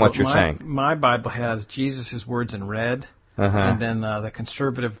understand Bible, from what you're saying. My Bible has Jesus' words in red, and then the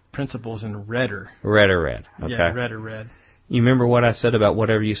conservative principles in redder. Red. Okay. Yeah, red. You remember what I said about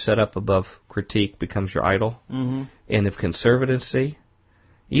whatever you set up above critique becomes your idol? And if conservatives see,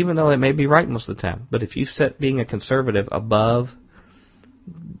 even though it may be right most of the time, but if you set being a conservative above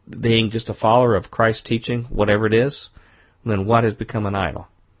being just a follower of Christ's teaching, whatever it is, then what has become an idol?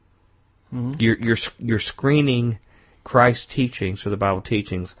 You're screening Christ's teachings or the Bible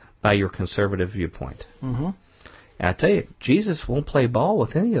teachings by your conservative viewpoint. And I tell you, Jesus won't play ball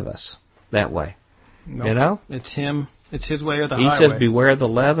with any of us that way. Nope. It's him. It's his way or the highway. He says, "Beware the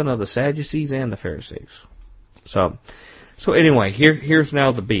leaven of the Sadducees and the Pharisees." So anyway, here's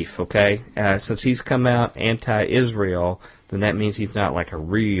now the beef. Okay, since he's come out anti-Israel, then that means he's not like a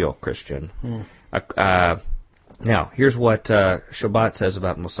real Christian. Now, here's what Shoebat says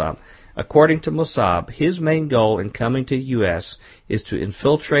about Mosab. According to Mosab, his main goal in coming to the U.S. is to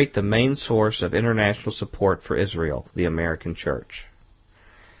infiltrate the main source of international support for Israel, the American church.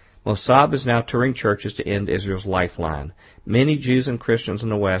 Mosab is now touring churches to end Israel's lifeline. Many Jews and Christians in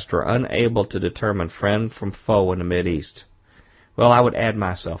the West are unable to determine friend from foe in the Mideast. Well, I would add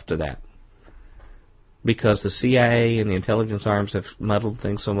myself to that, because the CIA and the intelligence arms have muddled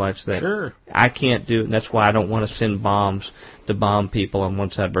things so much that I can't do it, and that's why I don't want to send bombs to bomb people on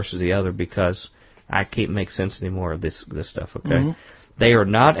one side versus the other, because I can't make sense anymore of this stuff, okay? They are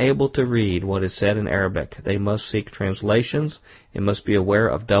not able to read what is said in Arabic. They must seek translations and must be aware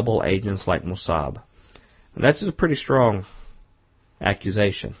of double agents like Mosab. And that's a pretty strong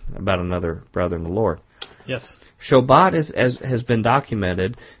accusation about another brother in the Lord. Yes. Shoebat, has been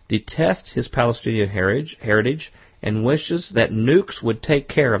documented, detests his Palestinian heritage and wishes that nukes would take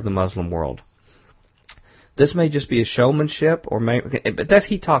care of the Muslim world. This may just be a showmanship, but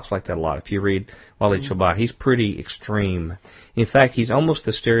he talks like that a lot. If you read Walid Shoebat, he's pretty extreme. In fact, he's almost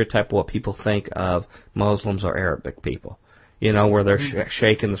the stereotype of what people think of Muslims or Arabic people. Where they're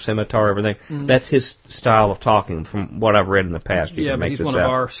shaking the scimitar, everything. That's his style of talking, from what I've read in the past. You can make he's this one out. of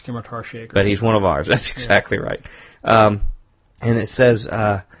our scimitar shakers. But he's one of ours. That's exactly right. And it says,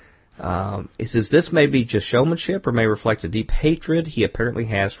 this may be just showmanship or may reflect a deep hatred he apparently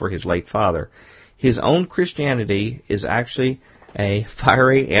has for his late father. His own Christianity is actually a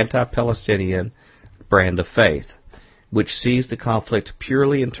fiery anti-Palestinian brand of faith, which sees the conflict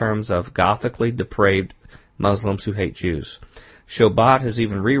purely in terms of Gothically depraved Muslims who hate Jews. Shoebat has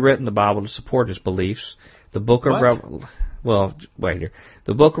even rewritten the Bible to support his beliefs. The book of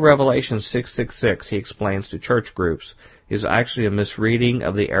The book of Revelation 666, he explains to church groups, is actually a misreading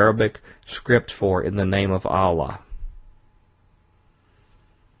of the Arabic script for "in the name of Allah."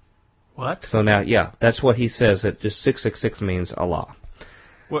 What? So now, that's what he says. That just 666 means Allah.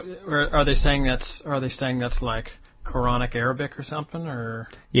 What, are they saying that's like Quranic Arabic or something, or?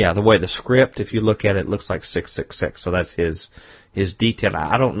 Yeah, the way the script, if you look at it, looks like 666. So that's his detail.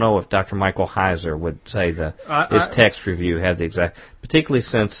 I don't know if Dr. Michael Heiser would say his text review had the exact, particularly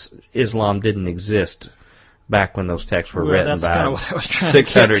since Islam didn't exist back when those texts were written, that's kind of what I was trying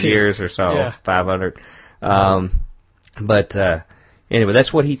 600 to get years or so, yeah. 500. But anyway,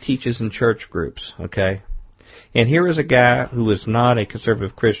 that's what he teaches in church groups, okay? And here is a guy who is not a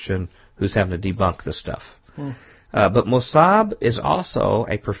conservative Christian who's having to debunk this stuff. But Mosab is also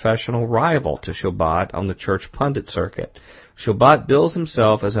a professional rival to Shoebat on the church pundit circuit. Shoebat bills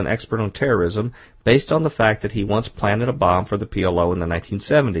himself as an expert on terrorism based on the fact that he once planted a bomb for the PLO in the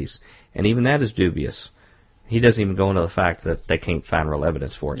 1970s, and even that is dubious. He doesn't even go into the fact that they can't find real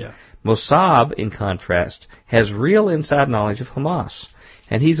evidence for it. Yeah. Mosab, in contrast, has real inside knowledge of Hamas,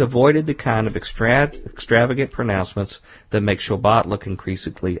 and he's avoided the kind of extravagant pronouncements that make Shoebat look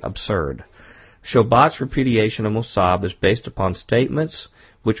increasingly absurd. Shoebat's repudiation of Mosab is based upon statements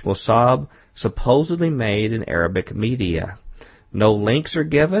which Mosab supposedly made in Arabic media. No links are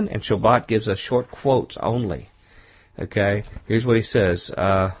given, and Shoebat gives us short quotes only. Okay, here's what he says.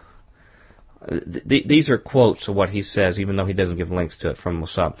 These are quotes of what he says, even though he doesn't give links to it from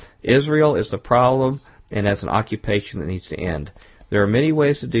Mosab. Israel is the problem, and as an occupation that needs to end. There are many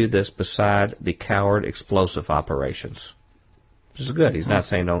ways to do this beside the coward explosive operations. This is good. He's not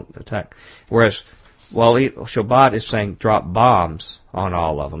saying don't attack. Whereas Shoebat is saying drop bombs on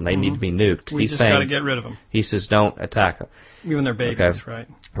all of them. They need to be nuked. He's got to get rid of them. He says don't attack them. Even their babies, okay. Right?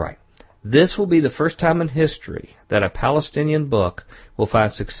 Right. This will be the first time in history that a Palestinian book will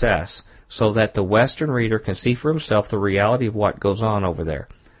find success so that the Western reader can see for himself the reality of what goes on over there.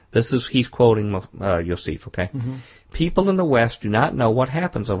 He's quoting Yousef, okay? People in the West do not know what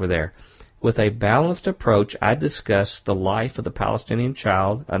happens over there. With a balanced approach, I discuss the life of the Palestinian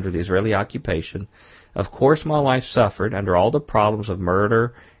child under the Israeli occupation. Of course, my life suffered under all the problems of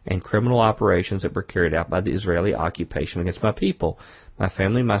murder and criminal operations that were carried out by the Israeli occupation against my people, my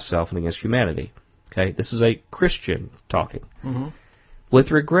family, myself, and against humanity. Okay, this is a Christian talking. With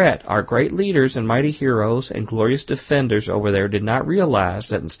regret, our great leaders and mighty heroes and glorious defenders over there did not realize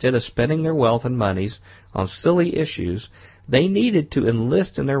that instead of spending their wealth and monies on silly issues, they needed to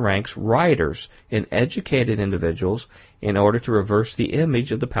enlist in their ranks writers and educated individuals in order to reverse the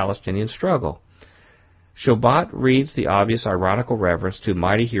image of the Palestinian struggle. Shoebat reads the obvious ironical reference to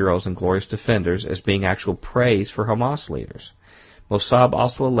mighty heroes and glorious defenders as being actual praise for Hamas leaders. Mosab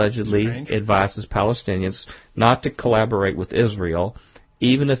also allegedly advises Palestinians not to collaborate with Israel,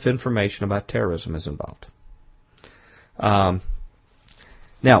 even if information about terrorism is involved.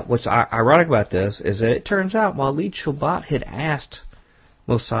 Now, what's ironic about this is that it turns out Walid Shoebat had asked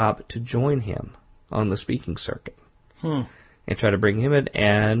Mosab to join him on the speaking circuit and try to bring him in,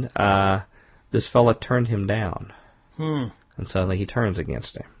 and this fella turned him down. And suddenly he turns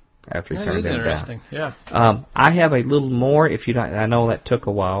against him after he turned him down. That is interesting, yeah. I have a little more, if you don't, I know that took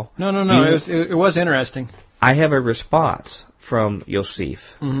a while. No, it was interesting. I have a response from Yousef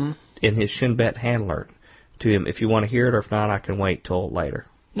in his Shin handler to him. If you want to hear it, or if not, I can wait till later.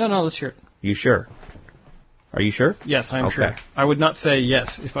 No, let's hear it. You sure? Are you sure? Yes, I'm sure. I would not say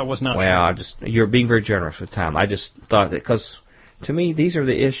yes if I was not sure. You're being very generous with time. I just thought that, because to me, these are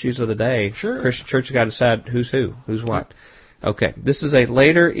the issues of the day. Sure. Christian Church has got to decide who's what. Okay, this is a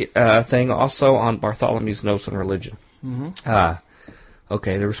later thing also on Bartholomew's Notes on Religion.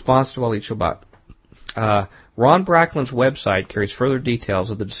 Okay, the response to Walid Shoebat. Ron Bracklin's website carries further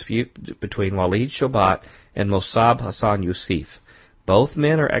details of the dispute between Walid Shoebat and Mosab Hassan Yousef. Both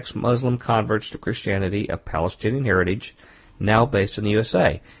men are ex-Muslim converts to Christianity of Palestinian heritage, now based in the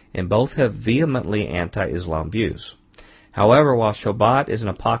USA, and both have vehemently anti-Islam views. However, while Shoebat is an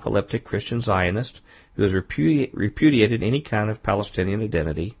apocalyptic Christian Zionist who has repudiated any kind of Palestinian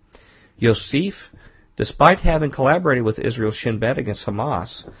identity, Yousef, despite having collaborated with Israel's Shin against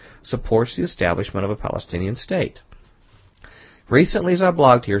Hamas, supports the establishment of a Palestinian state. Recently, as I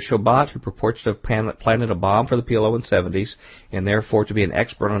blogged here, Shoebat, who purports to have planted a bomb for the PLO in the 70s and therefore to be an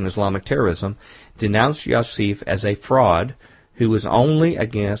expert on Islamic terrorism, denounced Yousef as a fraud who was only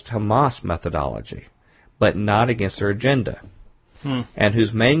against Hamas methodology, but not against their agenda, and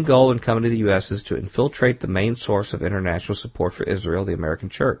whose main goal in coming to the U.S. is to infiltrate the main source of international support for Israel, the American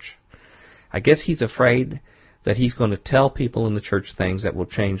church. I guess he's afraid that he's going to tell people in the church things that will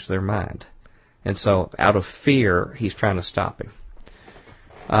change their mind. And so, out of fear, he's trying to stop him.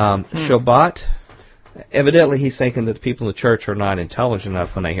 Shoebat, evidently he's thinking that the people in the church are not intelligent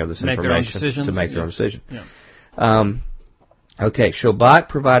enough when they hear this information to make their own decision. Yeah. Okay, Shoebat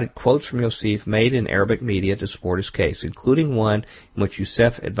provided quotes from Yousef made in Arabic media to support his case, including one in which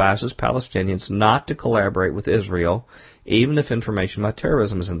Yousef advises Palestinians not to collaborate with Israel, even if information about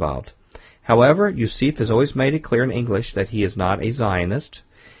terrorism is involved. However, Yousef has always made it clear in English that he is not a Zionist,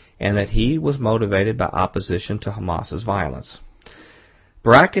 and that he was motivated by opposition to Hamas's violence.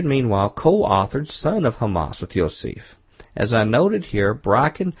 Bracken, meanwhile, co-authored Son of Hamas with Yousef. As I noted here,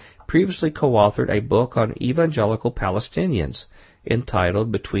 Bracken previously co-authored a book on evangelical Palestinians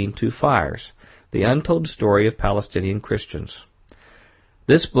entitled Between Two Fires, The Untold Story of Palestinian Christians.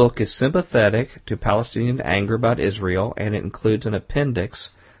 This book is sympathetic to Palestinian anger about Israel, and it includes an appendix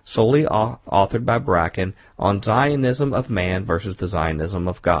solely authored by Bracken on Zionism of man versus the Zionism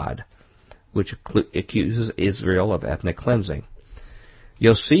of God, which accuses Israel of ethnic cleansing.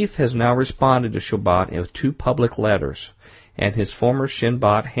 Yousef has now responded to Shoebat with 2 public letters, and his former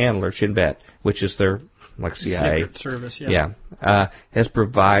Shinbot handler, Shinbet, which is their CIA, Secret Service, has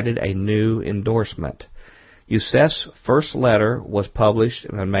provided a new endorsement. Yousef's first letter was published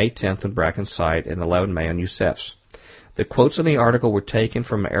on May 10th on Bracken's site and 11 May on Yousef's. The quotes in the article were taken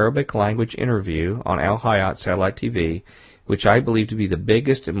from an Arabic language interview on Al Hayat Satellite TV, which I believe to be the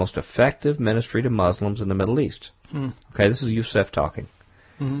biggest and most effective ministry to Muslims in the Middle East. Okay, this is Yousef talking.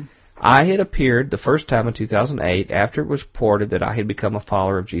 I had appeared the first time in 2008 after it was reported that I had become a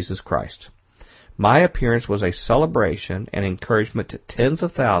follower of Jesus Christ. My appearance was a celebration and encouragement to tens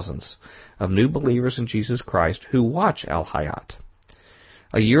of thousands of new believers in Jesus Christ who watch Al Hayat.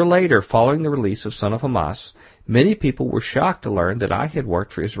 A year later, following the release of Son of Hamas, many people were shocked to learn that I had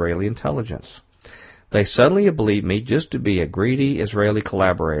worked for Israeli intelligence. They suddenly believed me just to be a greedy Israeli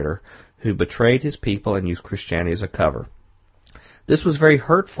collaborator who betrayed his people and used Christianity as a cover. This was very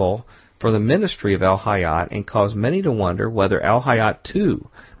hurtful for the ministry of Al Hayat and caused many to wonder whether Al Hayat too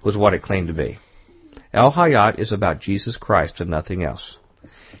was what it claimed to be. Al Hayat is about Jesus Christ and nothing else.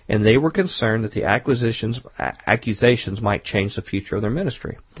 And they were concerned that the accusations might change the future of their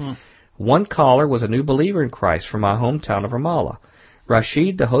ministry. One caller was a new believer in Christ from my hometown of Ramallah.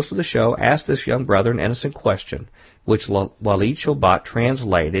 Rashid, the host of the show, asked this young brother an innocent question, which Walid Shoebat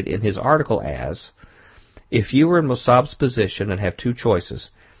translated in his article as, if you were in Mosab's position and have 2 choices,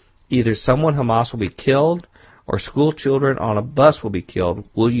 either someone Hamas will be killed or school children on a bus will be killed,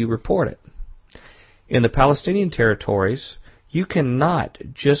 will you report it? In the Palestinian territories, you cannot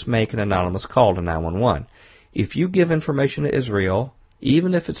just make an anonymous call to 911. If you give information to Israel,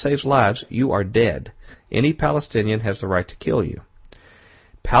 even if it saves lives, you are dead. Any Palestinian has the right to kill you.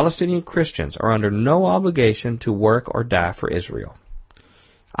 Palestinian Christians are under no obligation to work or die for Israel.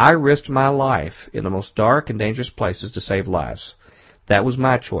 I risked my life in the most dark and dangerous places to save lives. That was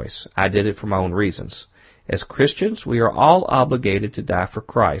my choice. I did it for my own reasons. As Christians, we are all obligated to die for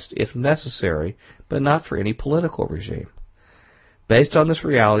Christ, if necessary, but not for any political regime. Based on this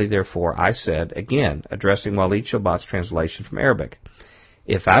reality, therefore, I said, again, addressing Walid Shoebat's translation from Arabic,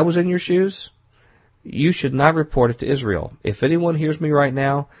 if I was in your shoes, you should not report it to Israel. If anyone hears me right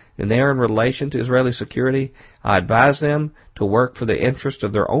now, and they are in relation to Israeli security, I advise them to work for the interest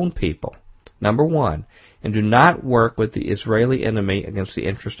of their own people, number 1, and do not work with the Israeli enemy against the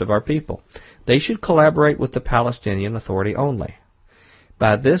interest of our people. They should collaborate with the Palestinian Authority only.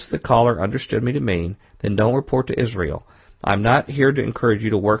 By this, the caller understood me to mean, then don't report to Israel. I'm not here to encourage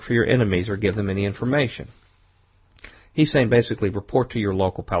you to work for your enemies or give them any information. He's saying basically report to your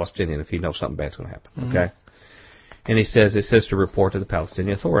local Palestinian if you know something bad's going to happen. Okay? And it says to report to the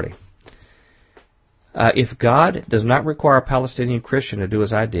Palestinian Authority. If God does not require a Palestinian Christian to do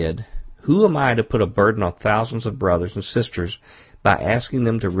as I did, who am I to put a burden on thousands of brothers and sisters by asking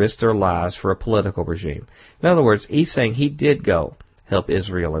them to risk their lives for a political regime? In other words, he's saying he did go help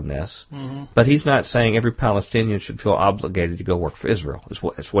Israel in this, but he's not saying every Palestinian should feel obligated to go work for Israel.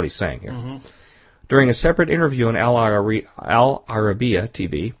 That's what he's saying here. During a separate interview on Al Arabiya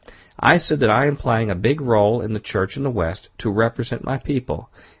TV, I said that I am playing a big role in the church in the West to represent my people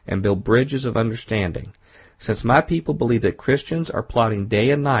and build bridges of understanding. Since my people believe that Christians are plotting day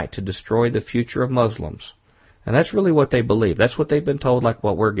and night to destroy the future of Muslims, and that's really what they believe. That's what they've been told, like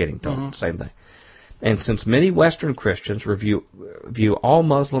what we're getting told. Same thing. And since many Western Christians view all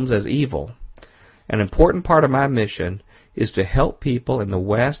Muslims as evil, an important part of my mission is to help people in the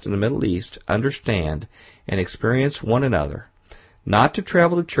West and the Middle East understand and experience one another, not to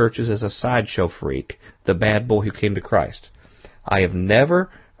travel to churches as a sideshow freak, the bad boy who came to Christ. I have never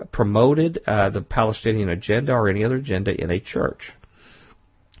promoted the Palestinian agenda or any other agenda in a church.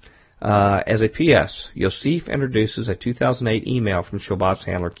 As a P.S., Yousef introduces a 2008 email from Shoebat's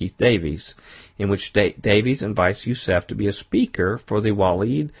handler Keith Davies, in which Davies invites Yousef to be a speaker for the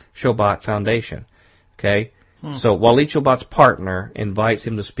Walid Shoebat Foundation. Okay? So Walid Shoebat's partner invites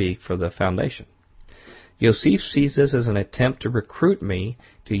him to speak for the foundation. Yousef sees this as an attempt to recruit me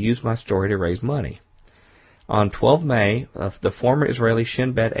to use my story to raise money. On 12 May, the former Israeli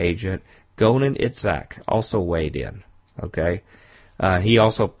Shin Bet agent, Gonen Itzhak, also weighed in. Okay, he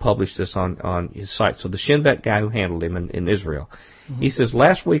also published this on his site. So the Shin Bet guy who handled him in Israel. He says,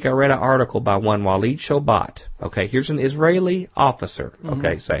 last week I read an article by one Walid Shoebat. Okay, here's an Israeli officer,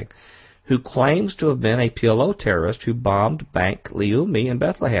 saying, who claims to have been a PLO terrorist who bombed Bank Leumi in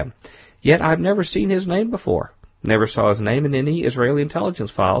Bethlehem. Yet I've never seen his name before. Never saw his name in any Israeli intelligence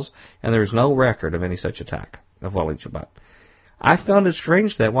files, and there is no record of any such attack of Walid Shoebat. I found it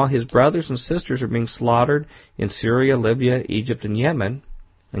strange that while his brothers and sisters are being slaughtered in Syria, Libya, Egypt, and Yemen,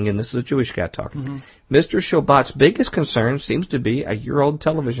 again, this is a Jewish guy talking, Mr. Shoebat's biggest concern seems to be a year-old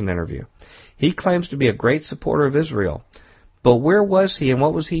television interview. He claims to be a great supporter of Israel. But where was he and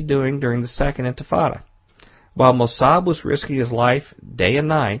what was he doing during the Second Intifada? While Mosab was risking his life day and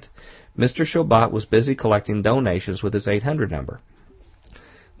night, Mr. Shoebat was busy collecting donations with his 800 number.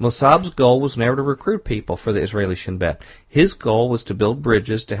 Mosab's goal was never to recruit people for the Israeli Shin Bet. His goal was to build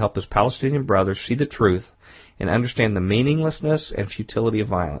bridges to help his Palestinian brothers see the truth and understand the meaninglessness and futility of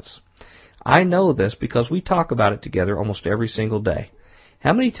violence. I know this because we talk about it together almost every single day.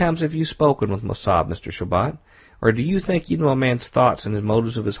 How many times have you spoken with Mosab, Mr. Shoebat? Or do you think you know a man's thoughts and his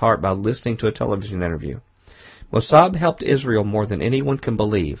motives of his heart by listening to a television interview? Mosab helped Israel more than anyone can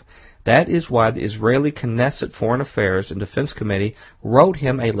believe. That is why the Israeli Knesset Foreign Affairs and Defense Committee wrote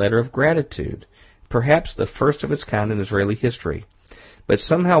him a letter of gratitude, perhaps the first of its kind in Israeli history. But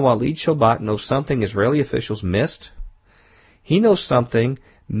somehow Walid Shoebat knows something Israeli officials missed. He knows something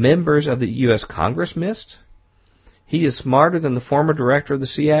members of the U.S. Congress missed. He is smarter than the former director of the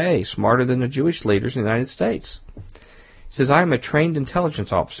CIA, smarter than the Jewish leaders in the United States. He says, I am a trained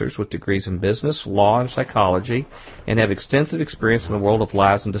intelligence officer with degrees in business, law, and psychology, and have extensive experience in the world of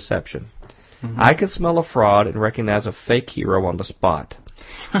lies and deception. I can smell a fraud and recognize a fake hero on the spot.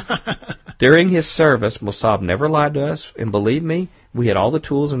 During his service, Mosab never lied to us, and believe me, we had all the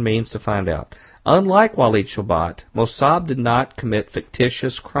tools and means to find out. Unlike Walid Shoebat, Mosab did not commit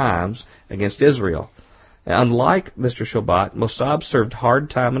fictitious crimes against Israel. Unlike Mr. Shoebat, Mosab served hard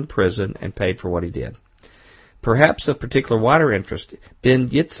time in prison and paid for what he did. Perhaps of particular wider interest, Ben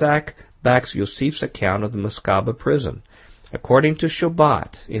Yitzhak backs Yousef's account of the Mosab prison. According to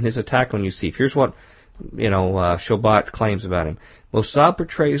Shoebat, in his attack on Yousef, here's what Shoebat claims about him. Mosab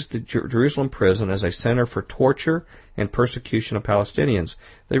portrays the Jerusalem prison as a center for torture and persecution of Palestinians.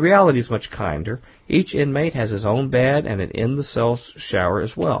 The reality is much kinder. Each inmate has his own bed and an in-the-cell shower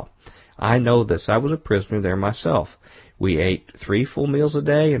as well. I know this. I was a prisoner there myself. We ate 3 full meals a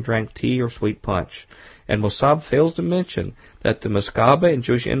day and drank tea or sweet punch. And Mosab fails to mention that the Mosab and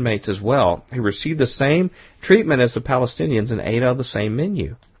Jewish inmates as well, who received the same treatment as the Palestinians and ate out of the same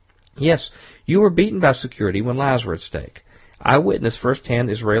menu. Yes, you were beaten by security when lives were at stake. I witnessed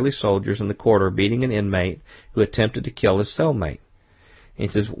firsthand Israeli soldiers in the corridor beating an inmate who attempted to kill his cellmate. And he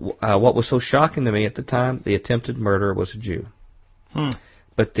says, what was so shocking to me at the time, the attempted murderer was a Jew.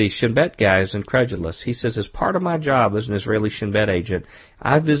 But the Shin Bet guy is incredulous. He says, as part of my job as an Israeli Shin Bet agent,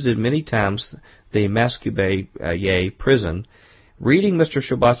 I visited many times the Mosab prison. Reading Mr.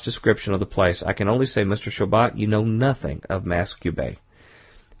 Shoebat's description of the place, I can only say, Mr. Shoebat, you know nothing of Mosab.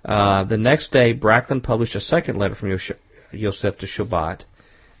 The next day, Brackland published a second letter from Yousef to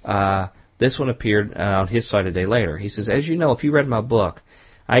Shoebat. This one appeared on his site a day later. He says, as you know, if you read my book,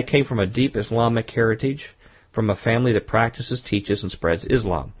 I came from a deep Islamic heritage, from a family that practices, teaches, and spreads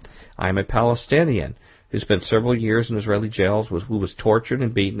Islam. I am a Palestinian who spent several years in Israeli jails, who was tortured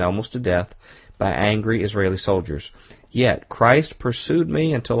and beaten almost to death by angry Israeli soldiers. Yet Christ pursued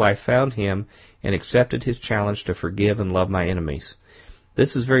me until I found him and accepted his challenge to forgive and love my enemies.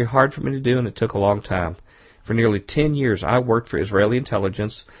 This is very hard for me to do, and it took a long time. For nearly 10 years, I worked for Israeli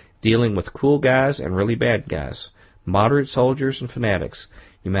intelligence, dealing with cool guys and really bad guys, moderate soldiers and fanatics,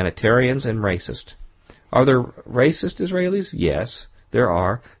 humanitarians and racists. Are there racist Israelis? Yes, there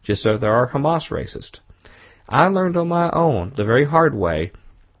are, just so there are Hamas racists. I learned on my own, the very hard way,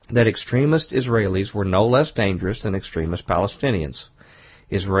 that extremist Israelis were no less dangerous than extremist Palestinians.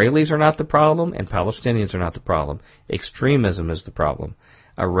 Israelis are not the problem, and Palestinians are not the problem. Extremism is the problem.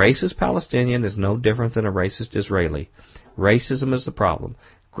 A racist Palestinian is no different than a racist Israeli. Racism is the problem.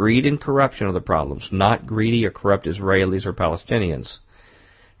 Greed and corruption are the problems, not greedy or corrupt Israelis or Palestinians.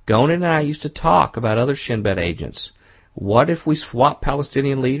 Gonen and I used to talk about other Shin Bet agents. What if we swap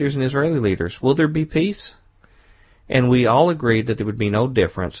Palestinian leaders and Israeli leaders? Will there be peace? And we all agreed that there would be no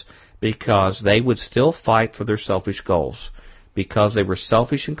difference because they would still fight for their selfish goals. because they were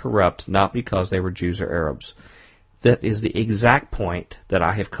selfish and corrupt, not because they were Jews or Arabs. That is the exact point that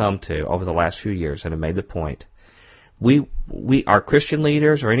I have come to over the last few years, and have made the point. Our Christian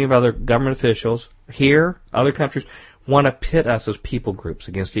leaders or any of other government officials here, other countries, want to pit us as people groups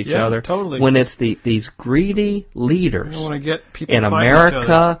against each other. Totally. When it's these greedy leaders want to get people in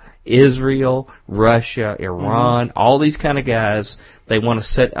America, Israel, Russia, Iran, all these kind of guys, they want to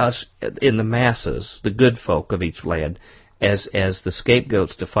set us in the masses, the good folk of each land, as the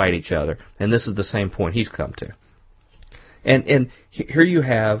scapegoats to fight each other. And this is the same point he's come to. And here you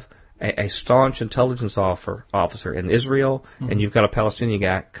have a staunch intelligence officer in Israel, and you've got a Palestinian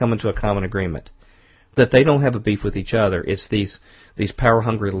guy coming to a common agreement that they don't have a beef with each other. It's these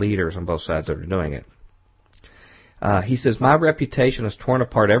power-hungry leaders on both sides that are doing it. He says, my reputation is torn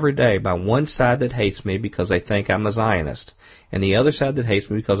apart every day by one side that hates me because they think I'm a Zionist, and the other side that hates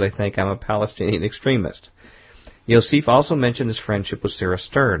me because they think I'm a Palestinian extremist. Yousef also mentioned his friendship with Sarah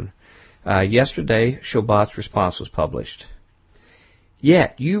Stern. Yesterday, Shoebat's response was published.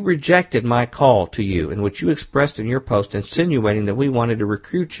 Yet you rejected my call to you, in which you expressed in your post insinuating that we wanted to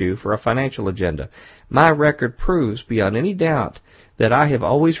recruit you for a financial agenda. My record proves beyond any doubt that I have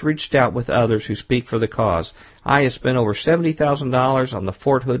always reached out with others who speak for the cause. I have spent over $70,000 on the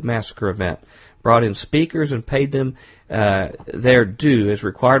Fort Hood Massacre event, brought in speakers and paid them their due as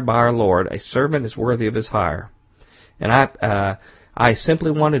required by our Lord. A servant is worthy of his hire. And I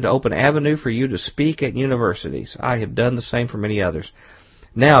simply wanted to open an avenue for you to speak at universities. I have done the same for many others.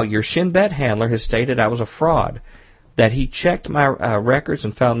 Now, your Shin Bet handler has stated I was a fraud, that he checked my records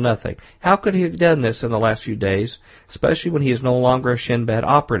and found nothing. How could he have done this in the last few days, especially when he is no longer a Shin Bet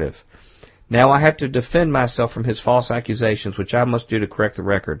operative? Now I have to defend myself from his false accusations, which I must do to correct the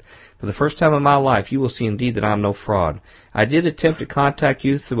record. For the first time in my life, you will see indeed that I am no fraud. I did attempt to contact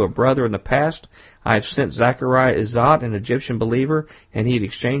you through a brother in the past. I have sent Zachariah Izzat, an Egyptian believer, and he had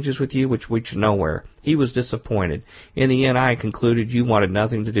exchanges with you which reached nowhere. He was disappointed. In the end, I concluded you wanted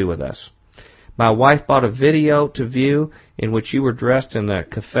nothing to do with us. My wife bought a video to view in which you were dressed in a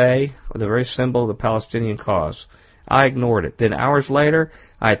cafe with a very symbol of the Palestinian cause. I ignored it. Then hours later,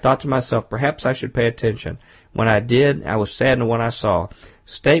 I had thought to myself, perhaps I should pay attention. When I did, I was saddened when I saw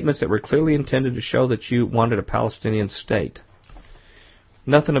statements that were clearly intended to show that you wanted a Palestinian state.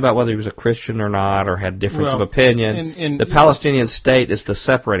 Nothing about whether he was a Christian or not, or had difference of opinion. The Palestinian state is the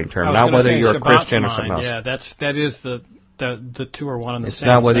separating term, not whether you're a Christian or something else. Yeah, that is the two are one and the same. It's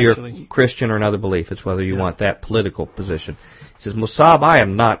not whether you're a Christian or another belief. It's whether you want that political position. He says, Mosab, I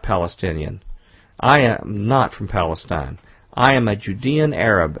am not Palestinian. I am not from Palestine. I am a Judean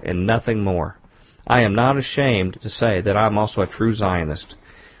Arab and nothing more. I am not ashamed to say that I am also a true Zionist.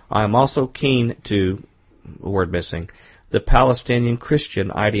 I am also keen to, word missing, the Palestinian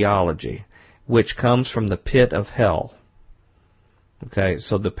Christian ideology, which comes from the pit of hell. Okay,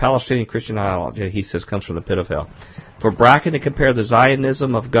 so the Palestinian Christian ideology, he says, comes from the pit of hell. For Bracken to compare the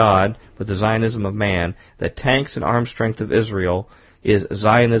Zionism of God with the Zionism of man, the tanks and arm strength of Israel is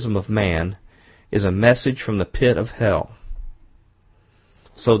Zionism of man, is a message from the pit of hell.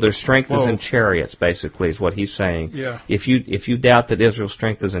 So their strength is in chariots, basically, is what he's saying. Yeah. If you doubt that Israel's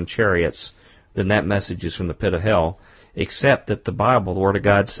strength is in chariots, then that message is from the pit of hell, except that the Bible, the Word of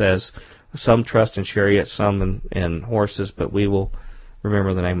God, says some trust in chariots, some in horses, but we will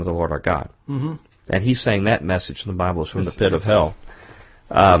remember the name of the Lord our God. Mm-hmm. And he's saying that message in the Bible is from the pit of hell.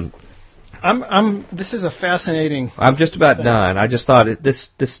 This is a fascinating... I'm just about done. I just thought this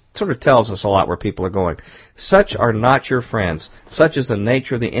sort of tells us a lot where people are going. Such are not your friends. Such is the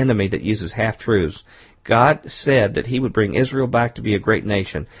nature of the enemy that uses half-truths. God said that he would bring Israel back to be a great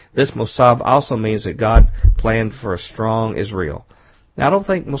nation. This Mosab also means that God planned for a strong Israel. Now, I don't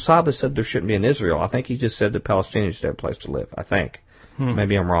think Mosab has said there shouldn't be an Israel. I think he just said that Palestinians should have a place to live. I think.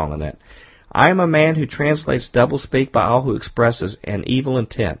 Maybe I'm wrong on that. I am a man who translates doublespeak by all who expresses an evil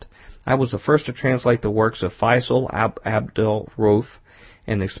intent. I was the first to translate the works of Faisal Abdul Rauf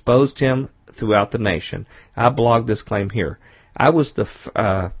and exposed him throughout the nation. I blogged this claim here. I was the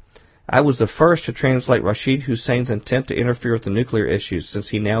first to translate Rashid Hussein's intent to interfere with the nuclear issues, since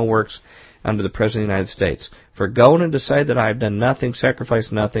he now works under the President of the United States. For going to say that I have done nothing,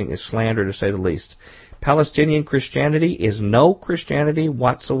 sacrificed nothing, is slander to say the least. Palestinian Christianity is no Christianity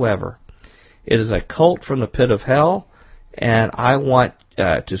whatsoever. It is a cult from the pit of hell, and I want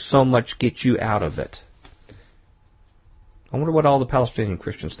to so much get you out of it. I wonder what all the Palestinian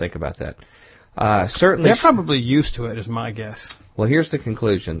Christians think about that. Certainly, they're probably used to it, is my guess. Well, here's the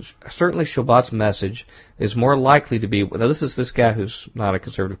conclusion. Certainly, Shoebat's message is more likely to be... Now, this is this guy who's not a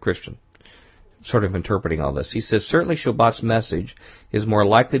conservative Christian, sort of interpreting all this. He says, certainly Shoebat's message is more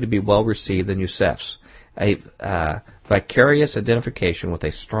likely to be well received than Yousef's. A vicarious identification with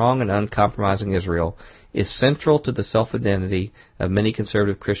a strong and uncompromising Israel is central to the self-identity of many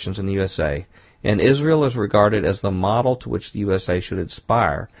conservative Christians in the USA, and Israel is regarded as the model to which the USA should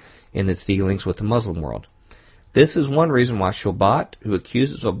aspire in its dealings with the Muslim world. This is one reason why Shoebat, who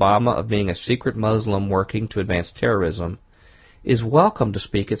accuses Obama of being a secret Muslim working to advance terrorism, is welcome to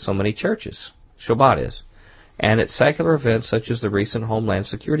speak at so many churches. Shoebat is. And at secular events such as the recent Homeland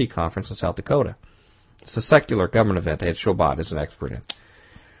Security Conference in South Dakota. It's a secular government event. They had Shoebat as an expert in.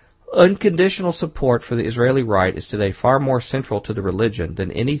 Unconditional support for the Israeli right is today far more central to the religion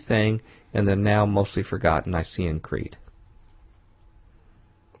than anything in the now mostly forgotten Nicene Creed.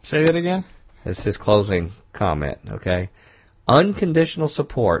 Say that again? That's his closing comment, okay? Unconditional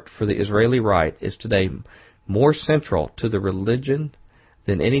support for the Israeli right is today more central to the religion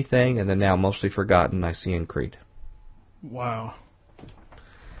than anything in the now mostly forgotten Nicene Creed. Wow.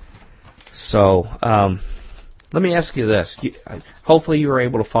 So, let me ask you this. Hopefully you were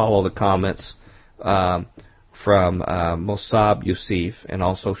able to follow the comments from Mosab, Yousef, and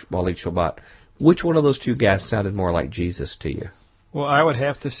also Walid Shoebat. Which one of those two guys sounded more like Jesus to you? Well, I would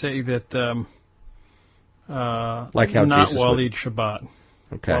have to say that like how not Jesus Walid Shoebat.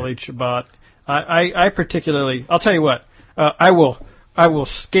 Okay. Walid Shoebat. I particularly, I'll tell you what, I will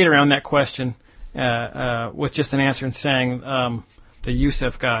skate around that question with just an answer and saying the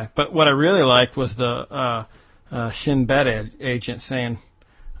Yousef guy. But what I really liked was the Shin agent saying,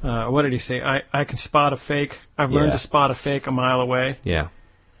 what did he say? I can spot a fake. I've learned to spot a fake a mile away. Yeah.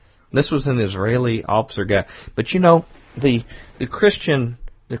 This was an Israeli officer guy. But you know, the Christian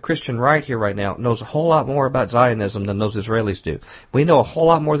right here right now knows a whole lot more about Zionism than those Israelis do. We know a whole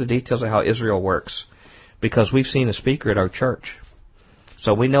lot more of the details of how Israel works because we've seen a speaker at our church.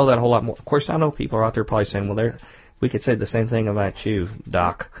 So we know that a whole lot more. Of course, I know people are out there probably saying, well, we could say the same thing about you,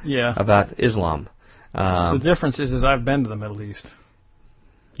 Doc, about Islam. The difference is I've been to the Middle East.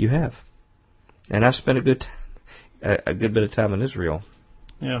 You have. And I've spent a good bit of time in Israel.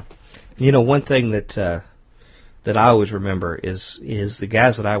 Yeah. You know, one thing that I always remember is the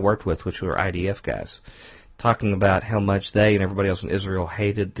guys that I worked with, which were IDF guys, talking about how much they and everybody else in Israel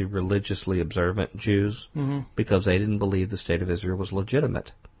hated the religiously observant Jews because they didn't believe the state of Israel was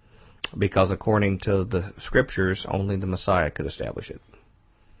legitimate. Because according to the scriptures, only the Messiah could establish it.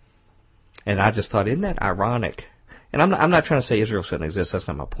 And I just thought, isn't that ironic? And I'm not trying to say Israel shouldn't exist. That's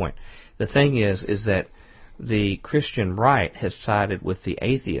not my point. The thing is that the Christian right has sided with the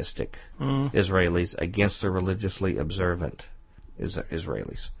atheistic Israelis against the religiously observant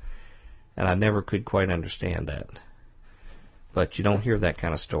Israelis. And I never could quite understand that. But you don't hear that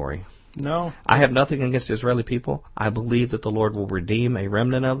kind of story. No. I have nothing against Israeli people. I believe that the Lord will redeem a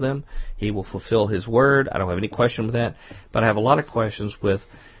remnant of them. He will fulfill His word. I don't have any question with that. But I have a lot of questions with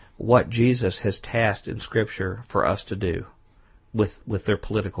what Jesus has tasked in Scripture for us to do with their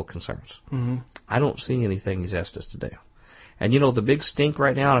political concerns. I don't see anything He's asked us to do. And you know, the big stink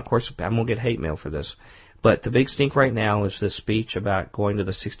right now, and of course I'm going to get hate mail for this, but the big stink right now is this speech about going to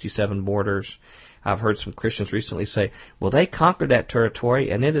the 67 borders. I've heard some Christians recently say, well, they conquered that territory,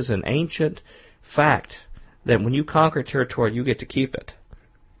 and it is an ancient fact that when you conquer territory, you get to keep it.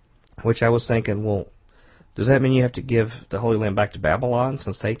 Which I was thinking, well, does that mean you have to give the Holy Land back to Babylon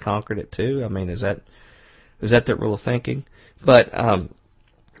since they conquered it too? I mean, is that the rule of thinking? But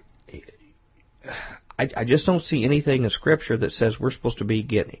I just don't see anything in Scripture that says we're supposed to be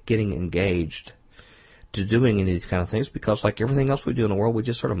getting engaged to doing any of these kind of things because, like everything else we do in the world, we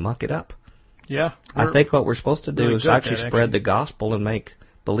just sort of muck it up. Yeah. I think what we're supposed to do is actually spread the gospel and make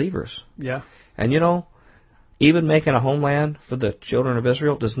believers. Yeah. And you know, even making a homeland for the children of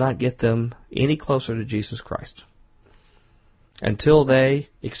Israel does not get them any closer to Jesus Christ. Until they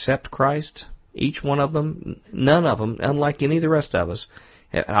accept Christ, each one of them, none of them, unlike any of the rest of us,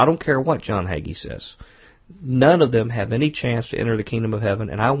 and I don't care what John Hagee says, none of them have any chance to enter the kingdom of heaven,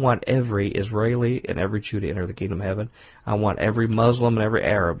 and I want every Israeli and every Jew to enter the kingdom of heaven. I want every Muslim and every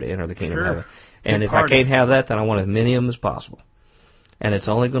Arab to enter the kingdom of heaven. And if I can't have that, then I want as many of them as possible. And it's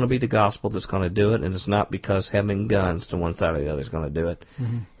only going to be the gospel that's going to do it, and it's not because having guns to one side or the other is going to do it.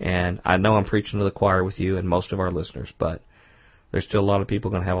 And I know I'm preaching to the choir with you and most of our listeners, but there's still a lot of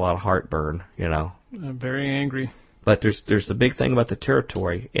people going to have a lot of heartburn, you know. I'm very angry. But there's the big thing about the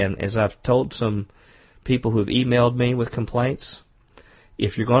territory, and as I've told some people who have emailed me with complaints,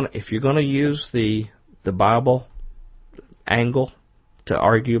 if you're going to use the Bible angle to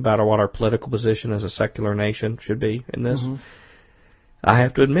argue about what our political position as a secular nation should be in this, I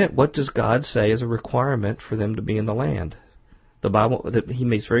have to admit, what does God say is a requirement for them to be in the land? The Bible, He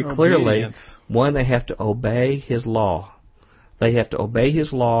makes very clearly, one, they have to obey His law. They have to obey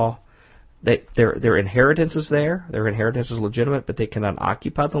His law Their inheritance is there. Their inheritance is legitimate, but they cannot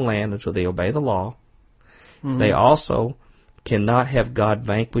occupy the land until they obey the law. Mm-hmm. They also cannot have God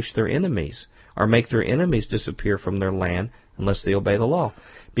vanquish their enemies or make their enemies disappear from their land unless they obey the law.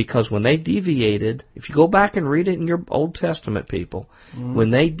 Because when they deviated, if you go back and read it in your Old Testament, people, when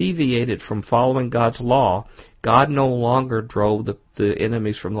they deviated from following God's law, God no longer drove the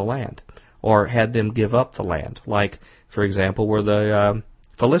enemies from the land or had them give up the land. Like, for example, were the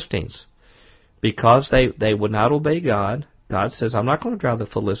Philistines. Because they would not obey God, God says, I'm not going to drive the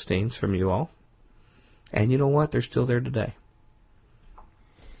Philistines from you all. And you know what? They're still there today.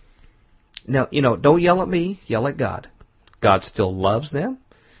 Now, don't yell at me, yell at God. God still loves them.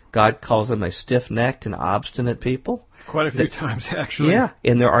 God calls them a stiff-necked and obstinate people. Quite a few times, actually. Yeah,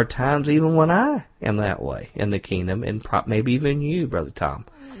 and there are times even when I am that way in the kingdom, and maybe even you, Brother Tom.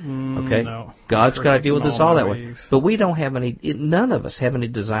 Okay? No. God's got to deal with us all that way. Ways. But we don't have none of us have any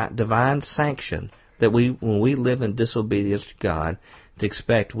divine sanction that when we live in disobedience to God, to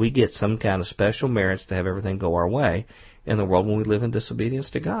expect we get some kind of special merits to have everything go our way in the world when we live in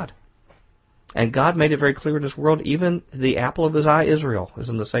disobedience to God. And God made it very clear in this world, even the apple of his eye, Israel, is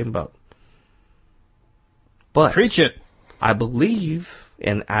in the same boat. But preach it. I believe,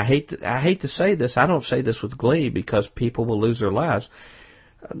 and I hate to say this, I don't say this with glee because people will lose their lives.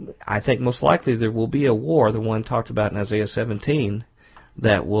 I think most likely there will be a war, the one talked about in Isaiah 17,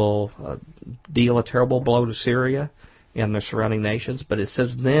 that will deal a terrible blow to Syria and the surrounding nations. But it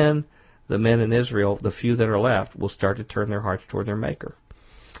says then the men in Israel, the few that are left, will start to turn their hearts toward their Maker.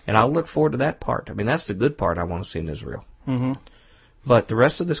 And I'll look forward to that part. I mean, that's the good part I want to see in Israel. Mm-hmm. But the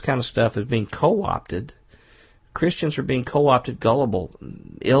rest of this kind of stuff is being co-opted. Christians are being co-opted, gullible,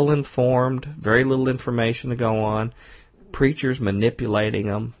 ill-informed, very little information to go on. Preachers manipulating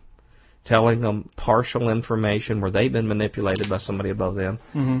them, telling them partial information where they've been manipulated by somebody above them.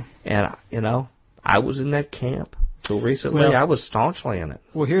 Mm-hmm. And, I was in that camp until recently. I was staunchly in it.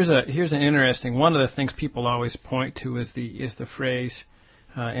 Well, here's an interesting, one of the things people always point to is the phrase,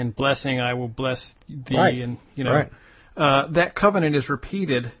 in blessing I will bless thee. Right. And, Right. That covenant is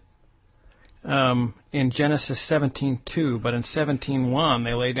repeated in Genesis 17:2, but in 17:1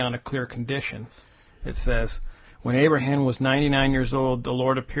 they lay down a clear condition. It says, when Abraham was 99 years old, the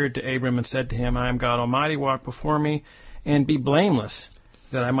Lord appeared to Abram and said to him, I am God Almighty, walk before me and be blameless,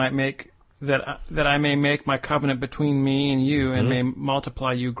 that I may make my covenant between me and you and may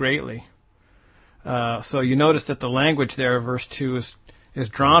multiply you greatly. So you notice that the language there, verse 2, is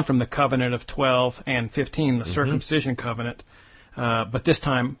drawn from the covenant of 12 and 15, the circumcision covenant. But this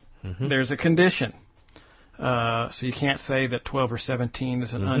time there's a condition. So you can't say that 12 or 17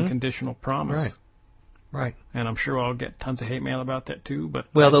 is an unconditional promise. Right. Right. And I'm sure I'll get tons of hate mail about that too. But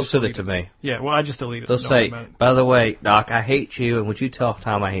they'll send it to me. Yeah, well, I just delete it. They'll so say, by the way, Doc, I hate you, and would you tell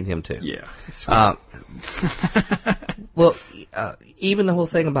Tom I hate him too? Yeah. Well, even the whole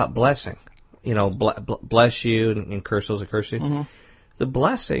thing about blessing, bless you and curse those that curse you. Mm-hmm. The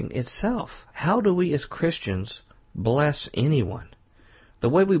blessing itself, how do we as Christians bless anyone? The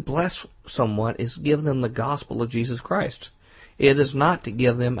way we bless someone is give them the gospel of Jesus Christ. It is not to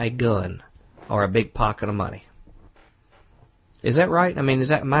give them a gun or a big pocket of money. Is that right? I mean,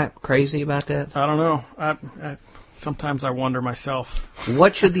 am I crazy about that? I don't know. Sometimes I wonder myself.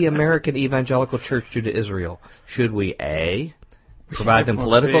 What should the American evangelical church do to Israel? Should we, A, provide them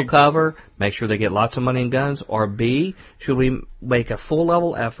political cover, make sure they get lots of money and guns, or B, should we make a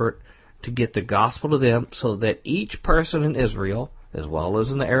full-level effort to get the gospel to them so that each person in Israel, as well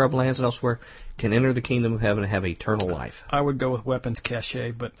as in the Arab lands and elsewhere, can enter the kingdom of heaven and have eternal life? I would go with weapons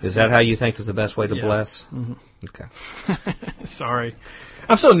cachet, but... Is that how you think is the best way to bless? Mm-hmm. Okay. Sorry.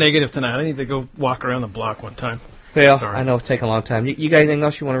 I'm so negative tonight. I need to go walk around the block one time. Well, sorry. I know it's taken a long time. You got anything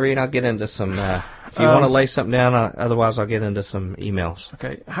else you want to read? I'll get into some... if you want to lay something down, otherwise I'll get into some emails.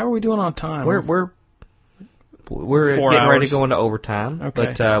 Okay. How are we doing on time? We're getting ready to go into overtime.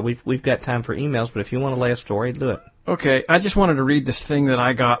 Okay. But we've got time for emails, but if you want to lay a story, do it. Okay, I just wanted to read this thing that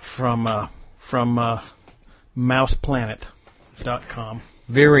I got from mouseplanet.com.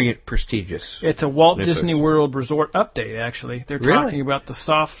 Very prestigious. It's a Walt Disney World Resort update, actually. They're talking about the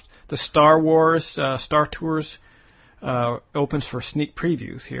Star Wars Star Tours opens for sneak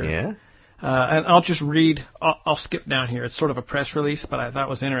previews here. Yeah. And I'll just read, I'll skip down here. It's sort of a press release, but I thought it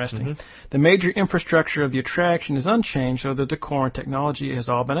was interesting. Mm-hmm. The major infrastructure of the attraction is unchanged, though the decor and technology has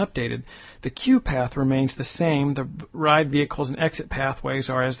all been updated. The queue path remains the same. The ride vehicles and exit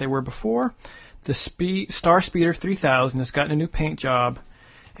pathways are as they were before. The Star Speeder 3000 has gotten a new paint job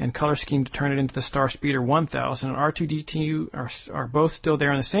and color scheme to turn it into the Star Speeder 1000. And R2-D2 are both still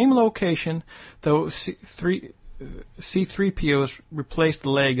there in the same location, though C-3PO's replaced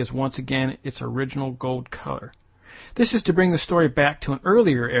leg is once again its original gold color. This is to bring the story back to an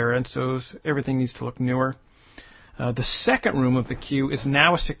earlier era, and so everything needs to look newer. The second room of the queue is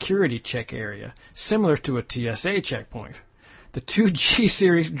now a security check area, similar to a TSA checkpoint. The two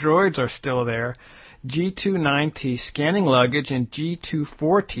G-series droids are still there, G29T scanning luggage and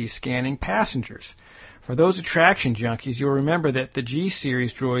G24T scanning passengers. For those attraction junkies, you'll remember that the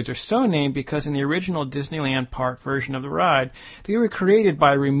G-series droids are so named because in the original Disneyland Park version of the ride, they were created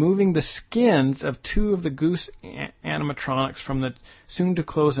by removing the skins of two of the Goose animatronics from the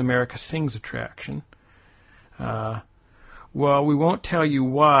soon-to-close America Sings attraction. Well, we won't tell you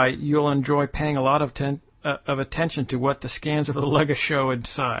why. You'll enjoy paying a lot of attention to what the scans of the luggage show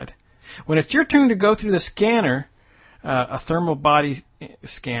inside. When it's your turn to go through the scanner, a thermal body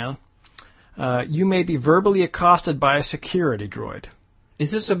scan, you may be verbally accosted by a security droid.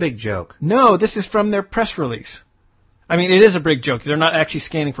 Is this a big joke? No, this is from their press release. I mean, it is a big joke. They're not actually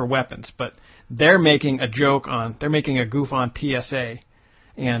scanning for weapons, but they're making a goof on TSA.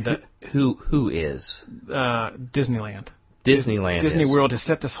 And who is? Disneyland. Disney World has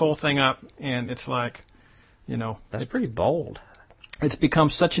set this whole thing up, and it's like, that's pretty bold. It's become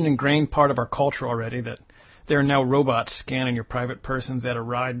such an ingrained part of our culture already that there are now robots scanning your private persons at a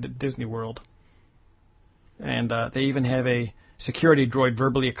ride at Disney World. And they even have a security droid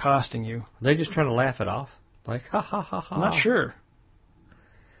verbally accosting you. Are they just trying to laugh it off? Like, ha, ha, ha, ha. I'm not sure.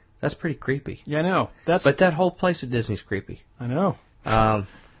 That's pretty creepy. Yeah, I know. But that whole place at Disney's creepy. I know.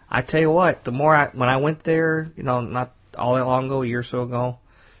 I tell you what, when I went there, not all that long ago, a year or so ago,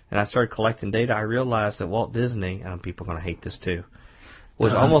 and I started collecting data, I realized that Walt Disney, and people are going to hate this too,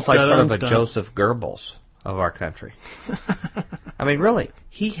 was almost like sort of a Joseph Goebbels of our country. I mean, really,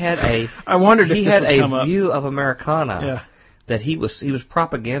 he had a view of Americana that he was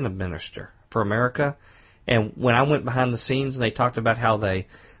propaganda minister for America, and when I went behind the scenes and they talked about how they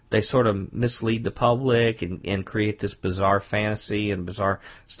sort of mislead the public and create this bizarre fantasy and bizarre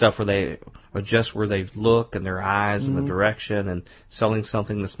stuff where they adjust where they look and their eyes and the direction and selling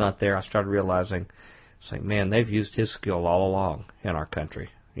something that's not there. I started realizing, it's like, man, they've used his skill all along in our country,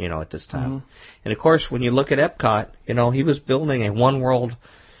 at this time. And, of course, when you look at Epcot, he was building a one world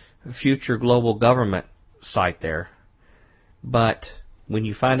future global government site there. But when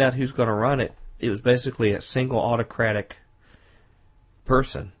you find out who's going to run it, it was basically a single autocratic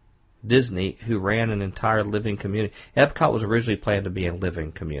person, Disney, who ran an entire living community. Epcot was originally planned to be a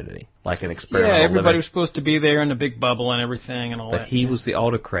living community, like an experimental Yeah, everybody living. was supposed to be there in a big bubble and everything and all that. But he was the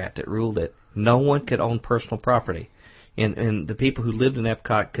autocrat that ruled it. No one could own personal property. And the people who lived in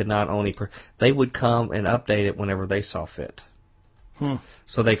Epcot could not own they would come and update it whenever they saw fit.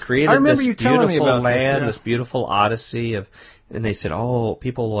 So they created this beautiful land, this beautiful odyssey and they said,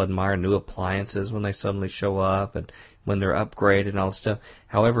 people will admire new appliances when they suddenly show up and when they're upgraded and all this stuff.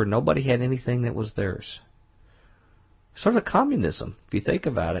 However, nobody had anything that was theirs. Sort of communism, if you think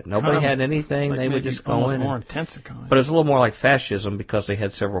about it. Nobody had anything. Like they would just go in. More intense economy. But it was a little more like fascism because they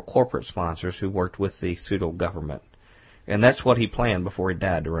had several corporate sponsors who worked with the pseudo-government. And that's what he planned before he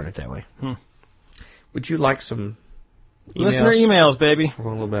died, to run it that way. Would you like some emails? Listener emails, baby. We're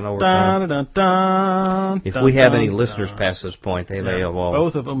a little bit over time. If we have any listeners past this point, they may have all...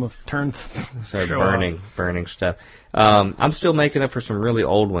 Both of them have turned... burning stuff. I'm still making up for some really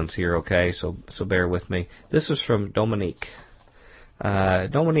old ones here, okay? So bear with me. This is from Dominique.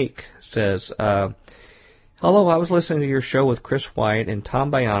 Dominique says... Hello, I was listening to your show with Chris White, and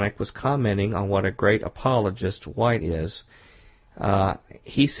Tom Bionic was commenting on what a great apologist White is.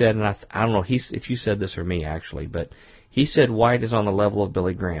 He said, and I don't know if you said this or me, actually, but he said White is on the level of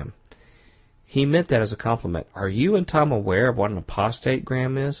Billy Graham. He meant that as a compliment. Are you and Tom aware of what an apostate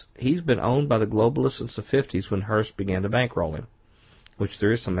Graham is? He's been owned by the globalists since the 50s when Hearst began to bankroll him, which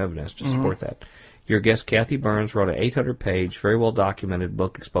there is some evidence to support that. Your guest, Kathy Burns, wrote an 800-page, very well-documented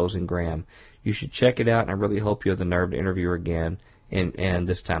book exposing Graham. You should check it out, and I really hope you have the nerve to interview her again, and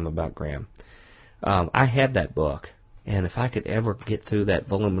this time about Graham. I had that book, and if I could ever get through that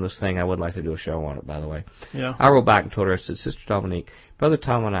voluminous thing, I would like to do a show on it, by the way. Yeah. I wrote back and told her, I said, Sister Dominique, Brother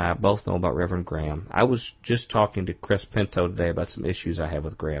Tom and I both know about Reverend Graham. I was just talking to Chris Pinto today about some issues I have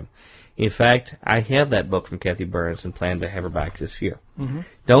with Graham. In fact, I have that book from Kathy Burns and plan to have her back this year.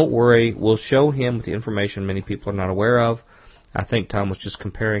 Don't worry, we'll show him with the information many people are not aware of. I think Tom was just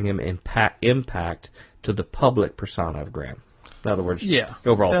comparing him impact to the public persona of Graham. In other words, the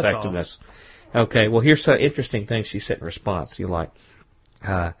overall effectiveness. All. Okay, well, here's some interesting things she said in response. She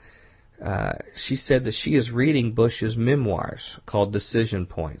said that she is reading Bush's memoirs called Decision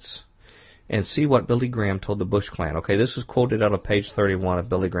Points and see what Billy Graham told the Bush clan. Okay, this is quoted out of page 31 of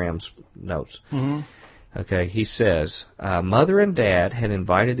Billy Graham's notes. Okay, he says, Mother and Dad had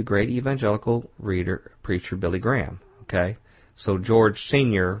invited the great evangelical preacher Billy Graham. Okay, so George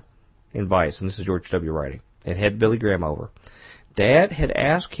Sr. invites, and this is George W. writing, and had Billy Graham over. Dad had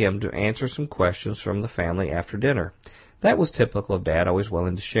asked him to answer some questions from the family after dinner. That was typical of Dad, always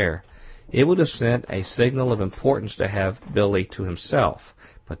willing to share. It would have sent a signal of importance to have Billy to himself,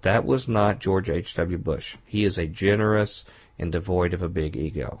 but that was not George H.W. Bush. He is a generous and devoid of a big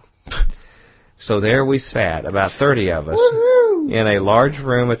ego. So there we sat, about 30 of us, in a large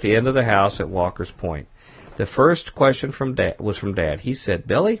room at the end of the house at Walker's Point. The first question was from Dad. He said,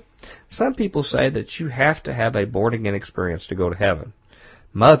 Billy, some people say that you have to have a born-again experience to go to heaven.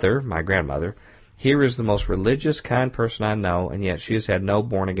 Mother, my grandmother, here is the most religious, kind person I know, and yet she has had no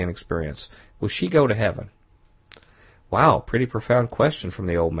born-again experience. Will she go to heaven? Wow, pretty profound question from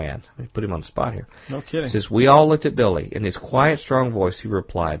the old man. Let me put him on the spot here. No kidding. He says, we all looked at Billy. In his quiet, strong voice, he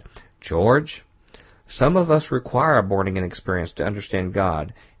replied, George, some of us require a born-again experience to understand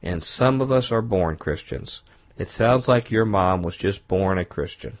God, and some of us are born Christians. It sounds like your mom was just born a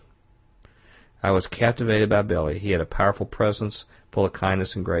Christian. I was captivated by Billy. He had a powerful presence, full of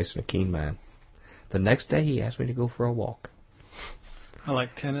kindness and grace, and a keen mind. The next day, he asked me to go for a walk. I like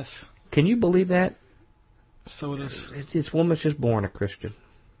tennis. Can you believe that? So it is. This woman's just born a Christian.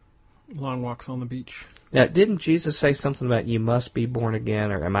 Long walks on the beach. Now, didn't Jesus say something about you must be born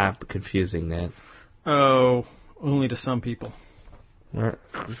again, or am I confusing that? Oh, only to some people.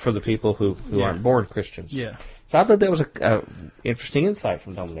 For the people who aren't born Christians. Yeah. So I thought that was an interesting insight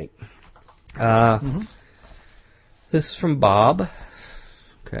from Dominique. This is from Bob.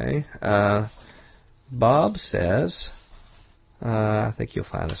 Okay. Bob says, I think you'll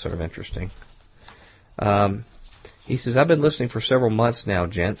find this sort of interesting. He says, I've been listening for several months now,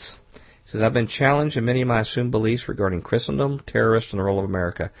 gents. He says, I've been challenged in many of my assumed beliefs regarding Christendom, terrorists, and the role of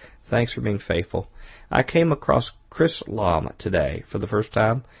America. Thanks for being faithful. I came across Chrislam today for the first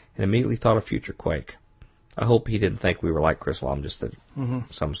time and immediately thought of future Quake. I hope he didn't think we were like Chrislam, just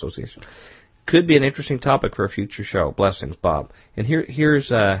some association. Could be an interesting topic for a future show. Blessings, Bob. And here's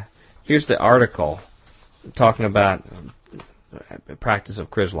the article talking about practice of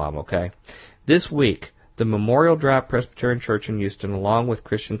Chrislam, okay? This week, the Memorial Drive Presbyterian Church in Houston, along with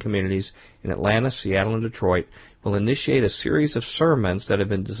Christian communities in Atlanta, Seattle, and Detroit, will initiate a series of sermons that have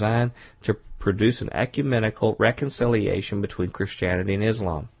been designed to produce an ecumenical reconciliation between Christianity and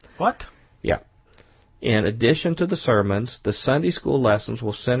Islam. What? Yeah. In addition to the sermons, the Sunday school lessons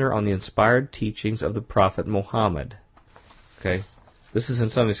will center on the inspired teachings of the Prophet Muhammad. Okay? This is in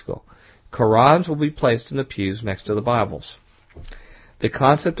Sunday school. Qurans will be placed in the pews next to the Bibles. The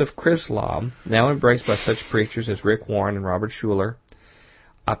concept of Chrislam, now embraced by such preachers as Rick Warren and Robert Schuller,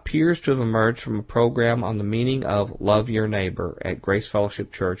 appears to have emerged from a program on the meaning of love your neighbor at Grace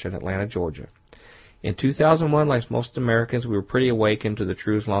Fellowship Church in Atlanta, Georgia. In 2001, like most Americans, we were pretty awakened to the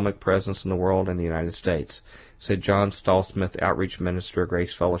true Islamic presence in the world and the United States, said John Stallsmith, outreach minister at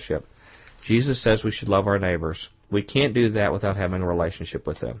Grace Fellowship. Jesus says we should love our neighbors. We can't do that without having a relationship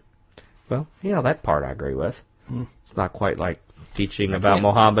with them. Well, that part I agree with. It's not quite like teaching about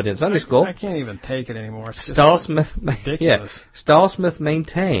Muhammad in Sunday school. I can't even take it anymore. It's ridiculous. Stallsmith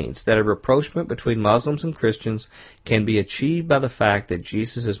maintains that a rapprochement between Muslims and Christians can be achieved by the fact that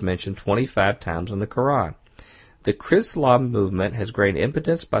Jesus is mentioned 25 times in the Quran. The Chrislam movement has gained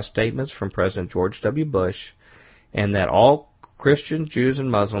impotence by statements from President George W. Bush, and that all Christians, Jews, and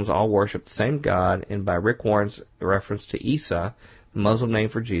Muslims all worship the same God, and by Rick Warren's reference to Isa, the Muslim name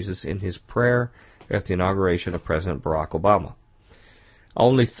for Jesus, in his prayer at the inauguration of President Barack Obama.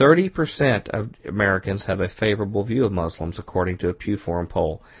 Only 30% of Americans have a favorable view of Muslims, according to a Pew Forum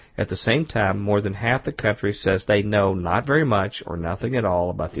poll. At the same time, more than half the country says they know not very much or nothing at all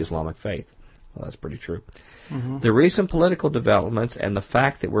about the Islamic faith. Well, that's pretty true. The recent political developments and the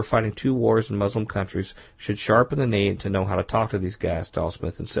fact that we're fighting two wars in Muslim countries should sharpen the need to know how to talk to these guys,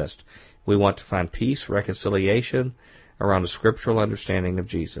 Stallsmith insists. We want to find peace, reconciliation around a scriptural understanding of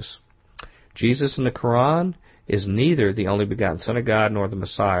Jesus. Jesus in the Quran is neither the only begotten Son of God nor the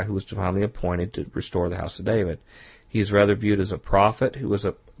Messiah who was divinely appointed to restore the house of David. He is rather viewed as a prophet who was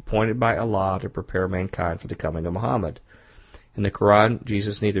appointed by Allah to prepare mankind for the coming of Muhammad. In the Quran,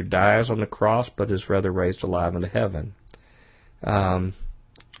 Jesus neither dies on the cross but is rather raised alive into heaven. And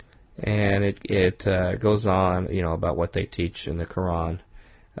it goes on, about what they teach in the Quran.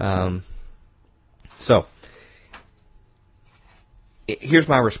 So, here's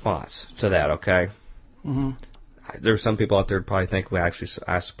my response to that, okay? There are some people out there who probably think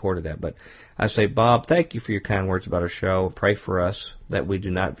I supported that, but I say, Bob, thank you for your kind words about our show. Pray for us that we do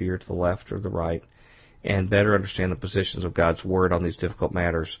not veer to the left or the right, and better understand the positions of God's Word on these difficult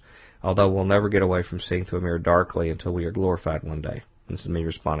matters, although we'll never get away from seeing through a mirror darkly until we are glorified one day. This is me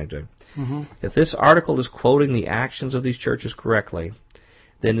responding to him. Mm-hmm. If this article is quoting the actions of these churches correctly,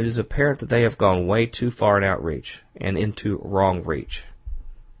 then it is apparent that they have gone way too far in outreach and into wrong reach.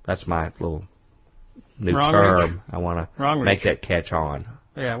 That's my little new wrong term. Reach? I want to Wrong make reach. that catch on.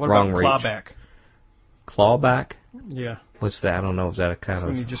 Yeah, what wrong about reach. clawback? Clawback? Yeah. What's that? I don't know. Is that a kind It's of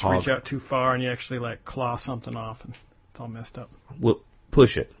when you just hog? reach out too far and you actually like claw something off and it's all messed up. We'll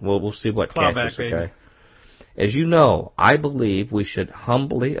push it. We'll see what Clawback, catches, okay? baby. As you know, I believe we should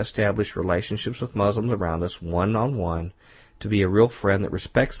humbly establish relationships with Muslims around us one-on-one to be a real friend that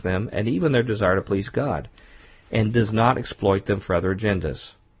respects them and even their desire to please God and does not exploit them for other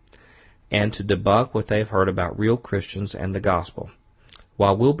agendas, and to debunk what they've heard about real Christians and the gospel,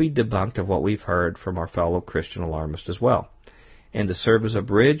 while we'll be debunked of what we've heard from our fellow Christian alarmists as well, and to serve as a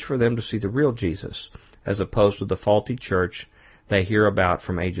bridge for them to see the real Jesus, as opposed to the faulty church they hear about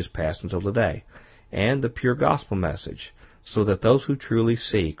from ages past until today, and the pure gospel message, so that those who truly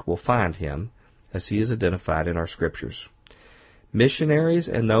seek will find him, as he is identified in our scriptures. Missionaries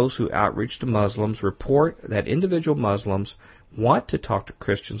and those who outreach to Muslims report that individual Muslims want to talk to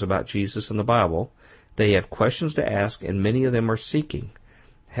Christians about Jesus and the Bible. They have questions to ask, and many of them are seeking.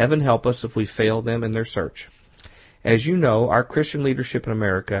 Heaven help us if we fail them in their search. As you know, our Christian leadership in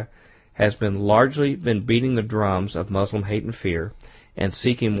America has largely been beating the drums of Muslim hate and fear and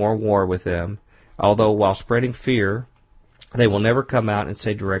seeking more war with them, although while spreading fear, they will never come out and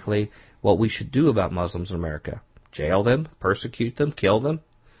say directly what we should do about Muslims in America. Jail them, persecute them, kill them.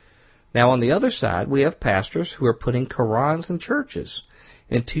 Now on the other side, we have pastors who are putting Qurans in churches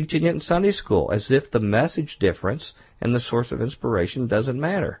and teaching it in Sunday school as if the message difference and the source of inspiration doesn't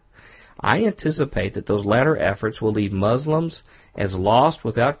matter. I anticipate that those latter efforts will leave Muslims as lost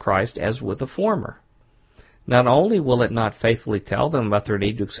without Christ as with the former. Not only will it not faithfully tell them about their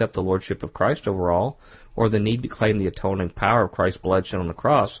need to accept the lordship of Christ over all, or the need to claim the atoning power of Christ's blood shed on the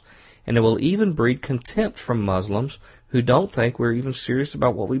cross, and it will even breed contempt from Muslims who don't think we're even serious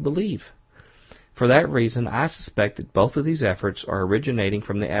about what we believe. For that reason, I suspect that both of these efforts are originating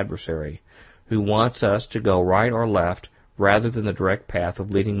from the adversary, who wants us to go right or left rather than the direct path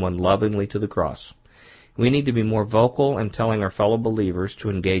of leading one lovingly to the cross. We need to be more vocal in telling our fellow believers to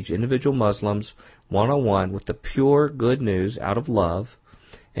engage individual Muslims one-on-one with the pure good news out of love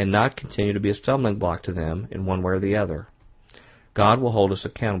and not continue to be a stumbling block to them in one way or the other. God will hold us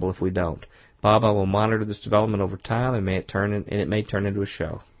accountable if we don't. Bob, I will monitor this development over time, and it may turn into a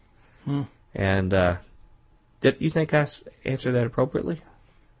show. And did you think I answered that appropriately?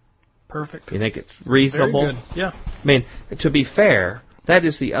 Perfect. You think it's reasonable? Very good. Yeah. I mean, to be fair, that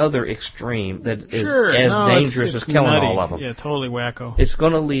is the other extreme that is as dangerous as killing nutty. all of them. Yeah, totally wacko. It's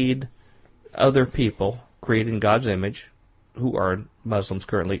going to lead other people created in God's image, who are Muslims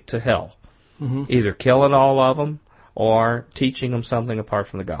currently, to hell. Mm-hmm. Either killing all of them or teaching them something apart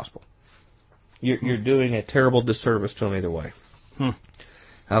from the gospel. You're doing a terrible disservice to them either way.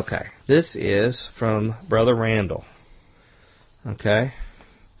 Okay, this is from Brother Randall. Okay,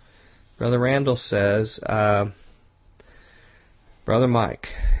 Brother Randall says, Brother Mike,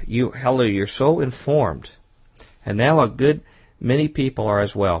 you're so informed, and now a good many people are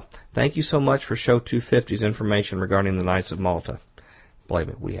as well. Thank you so much for Show 250's information regarding the Knights of Malta. Believe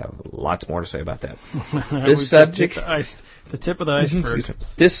me, we have lots more to say about that. This subject, the tip of the iceberg.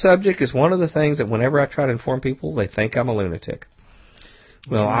 This subject is one of the things that whenever I try to inform people, they think I'm a lunatic.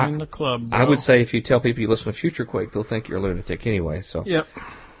 Well, Join the club, bro. I would say if you tell people you listen to Future Quake, they'll think you're a lunatic anyway. So, yep.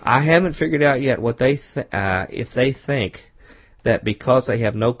 I haven't figured out yet what they if they think that because they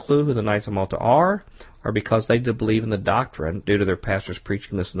have no clue who the Knights of Malta are, or because they believe in the doctrine due to their pastors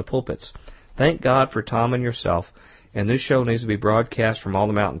preaching this in the pulpits. Thank God for Tom and yourself. And this show needs to be broadcast from all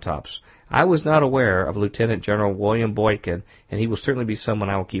the mountaintops. I was not aware of Lieutenant General William Boykin, and he will certainly be someone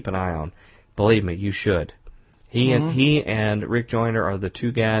I will keep an eye on. Believe me, you should. He and Rick Joyner are the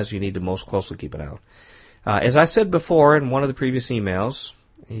two guys you need to most closely keep an eye on. As I said before in one of the previous emails,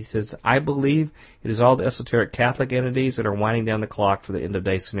 he says, I believe it is all the esoteric Catholic entities that are winding down the clock for the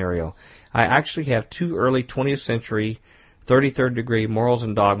end-of-day scenario. I actually have two early 20th century 33rd degree Morals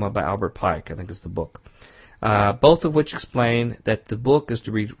and Dogma by Albert Pike, I think is the book. Both of which explain that the book is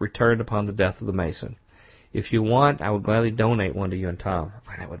to be returned upon the death of the Mason. If you want, I would gladly donate one to you and Tom.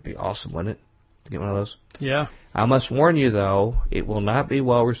 That would be awesome, wouldn't it? To get one of those? Yeah. I must warn you, though, it will not be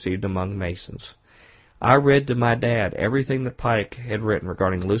well received among Masons. I read to my dad everything that Pike had written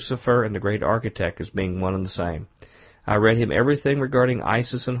regarding Lucifer and the great architect as being one and the same. I read him everything regarding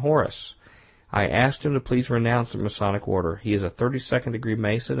Isis and Horus. I asked him to please renounce the Masonic order. He is a 32nd degree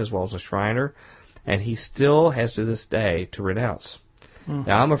Mason as well as a Shriner, and he still has to this day to renounce.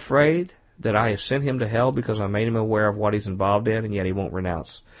 Now, I'm afraid that I have sent him to hell because I made him aware of what he's involved in, and yet he won't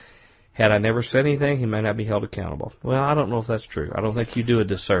renounce. Had I never said anything, he may not be held accountable. Well, I don't know if that's true. I don't think you do a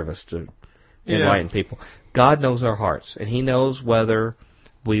disservice to enlighten people. God knows our hearts, and he knows whether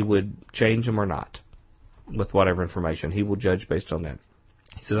we would change them or not with whatever information. He will judge based on that.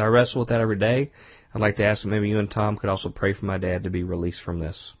 He says, I wrestle with that every day. I'd like to ask maybe you and Tom could also pray for my dad to be released from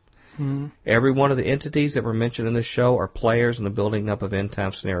this. Every one of the entities that were mentioned in this show are players in the building up of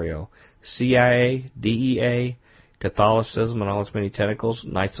end-time scenario. CIA, DEA, Catholicism and all its many tentacles,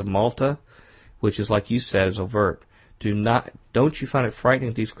 Knights of Malta, which is, like you said, is overt. Don't you find it frightening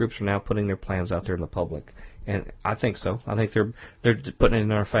that these groups are now putting their plans out there in the public? And I think so. I think they're putting it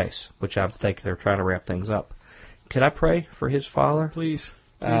in our face, which I think they're trying to wrap things up. Can I pray for his father? Please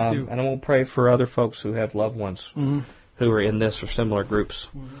do. And I will pray for other folks who have loved ones who are in this or similar groups.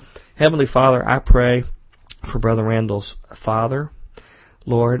 Heavenly Father, I pray for Brother Randall's father,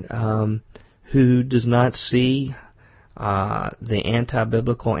 Lord, who does not see the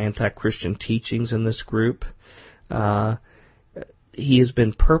anti-biblical, anti-Christian teachings in this group. He has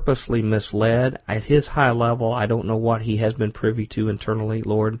been purposely misled. At his high level, I don't know what he has been privy to internally,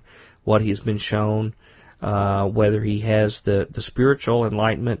 Lord, what he has been shown, whether he has the spiritual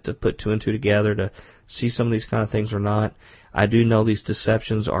enlightenment to put two and two together to see some of these kind of things or not. I do know these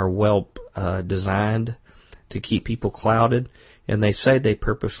deceptions are well designed to keep people clouded, and they say they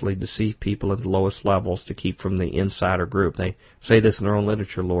purposely deceive people at the lowest levels to keep from the insider group. They say this in their own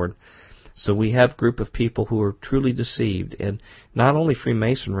literature, Lord. So we have a group of people who are truly deceived, and not only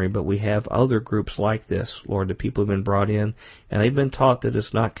Freemasonry, but we have other groups like this, Lord, that people have been brought in, and they've been taught that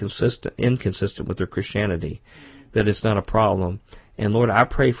it's not inconsistent with their Christianity, that it's not a problem. And Lord, I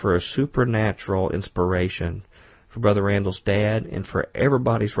pray for a supernatural inspiration for Brother Randall's dad and for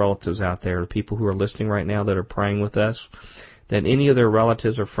everybody's relatives out there, the people who are listening right now that are praying with us, that any of their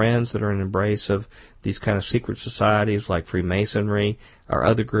relatives or friends that are in embrace of these kind of secret societies like Freemasonry or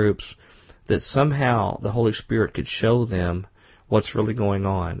other groups, that somehow the Holy Spirit could show them what's really going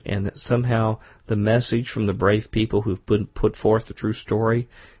on, and that somehow the message from the brave people who've put forth the true story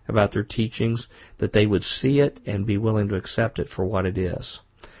about their teachings, that they would see it and be willing to accept it for what it is,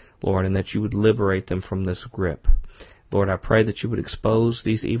 Lord, and that you would liberate them from this grip. Lord, I pray that you would expose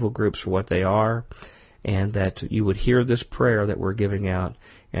these evil groups for what they are, and that you would hear this prayer that we're giving out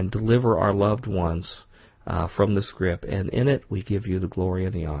and deliver our loved ones from this grip. And in it, we give you the glory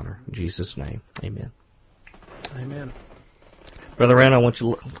and the honor. In Jesus' name, amen. Amen. Brother Rand, I want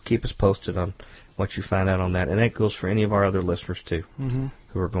you to keep us posted on what you find out on that. And that goes for any of our other listeners, too,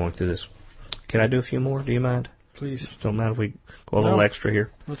 who are going through this. Can I do a few more? Do you mind? Please. Don't mind if we go a little extra here?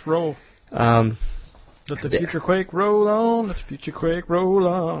 Let's roll. Let the future Quake roll on. Let the future Quake roll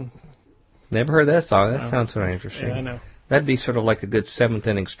on. Never heard that song. That sounds sort of interesting. Yeah, I know. That'd be sort of like a good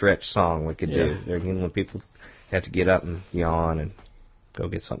seventh-inning stretch song we could do. When people have to get up and yawn and go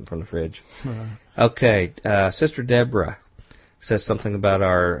get something from the fridge. Okay, Sister Deborah says something about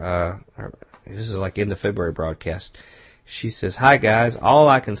our this is like end of February broadcast. She says, "Hi guys, all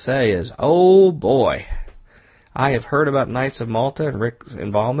I can say is, oh boy, I have heard about Knights of Malta and Rick's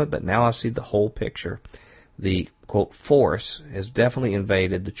involvement, but now I see the whole picture. The, quote, force has definitely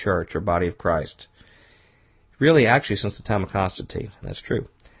invaded the church or body of Christ. Really, actually, since the time of Constantine. That's true.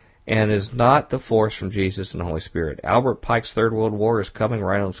 And is not the force from Jesus and the Holy Spirit. Albert Pike's Third World War is coming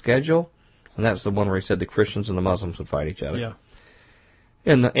right on schedule, and that's the one where he said the Christians and the Muslims would fight each other. Yeah.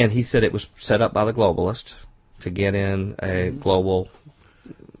 And he said it was set up by the globalist to get in a global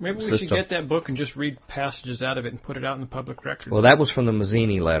Maybe we system. should get that book and just read passages out of it and put it out in the public record. Well, that was from the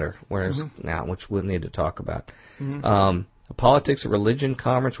Mazzini letter, now, which we'll need to talk about. The Politics of Religion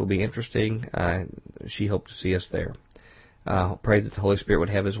conference will be interesting. She hoped to see us there. Pray that the Holy Spirit would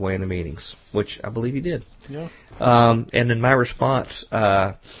have his way in the meetings, which I believe he did. Yeah. And in my response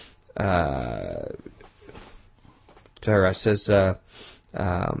to her, I says,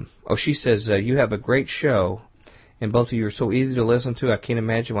 she says, you have a great show, and both of you are so easy to listen to, I can't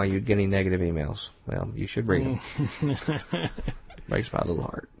imagine why you'd get any negative emails. Well, you should read them. Breaks my little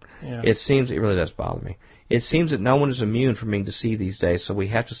heart. Yeah. It really does bother me. It seems that no one is immune from being deceived these days, so we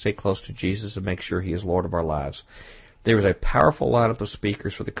have to stay close to Jesus and make sure he is Lord of our lives. There is a powerful lineup of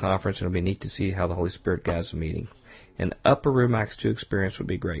speakers for the conference, and it'll be neat to see how the Holy Spirit guides the meeting. An Upper Room Acts 2 experience would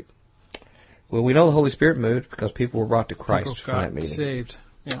be great. Well, we know the Holy Spirit moved because people were brought to Christ from that meeting. Saved.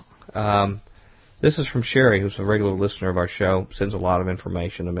 Yeah. This is from Sherry, who's a regular listener of our show, sends a lot of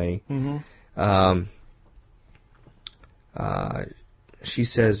information to me. She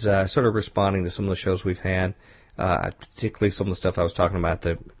says, sort of responding to some of the shows we've had, particularly some of the stuff I was talking about,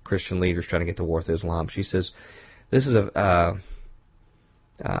 the Christian leaders trying to get the war with Islam. She says, this is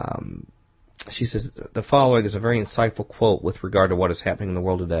she says, the following is a very insightful quote with regard to what is happening in the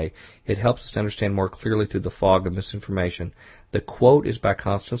world today. It helps us to understand more clearly through the fog of misinformation. The quote is by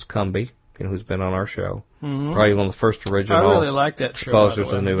Constance Cumby, who's been on our show. Probably one of the first original I really like that show, exposers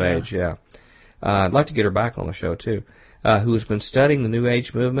of the New Age. Yeah. I'd like to get her back on the show, too. Who has been studying the New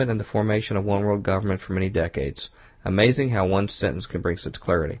Age movement and the formation of one world government for many decades. Amazing how one sentence can bring such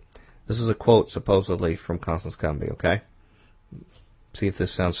clarity. This is a quote supposedly from Constance Cumby, okay? See if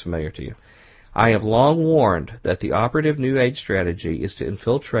this sounds familiar to you. I have long warned that the operative New Age strategy is to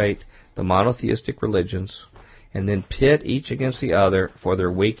infiltrate the monotheistic religions and then pit each against the other for their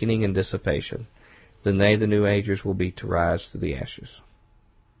weakening and dissipation. Then they, the New Agers, will be to rise to the ashes.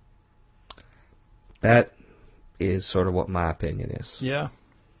 That is sort of what my opinion is. Yeah.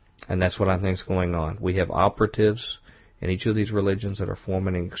 And that's what I think is going on. We have operatives in each of these religions that are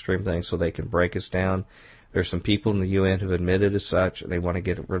forming extreme things so they can break us down. There's some people in the UN who have admitted as such, and they want to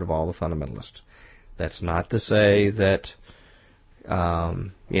get rid of all the fundamentalists. That's not to say that,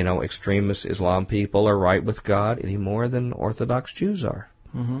 extremist Islam people are right with God any more than Orthodox Jews are.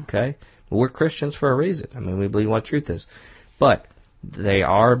 Okay? Well, we're Christians for a reason. I mean, we believe what truth is. But they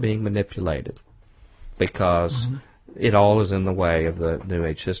are being manipulated because it all is in the way of the New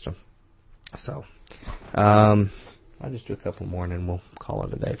Age system. So, I'll just do a couple more and then we'll call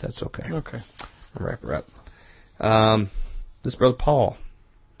it a day if that's okay. Okay. I'll wrap her up. This is Brother Paul.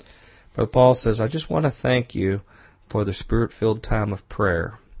 Brother Paul says, I just want to thank you for the spirit-filled time of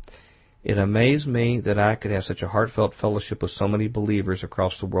prayer. It amazed me that I could have such a heartfelt fellowship with so many believers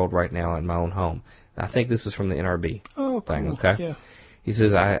across the world right now in my own home. I think this is from the NRB thing, cool. okay? Yeah. He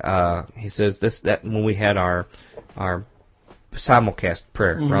says, that when we had our simulcast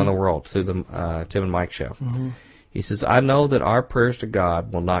prayer around the world through the Tim and Mike show. He says, I know that our prayers to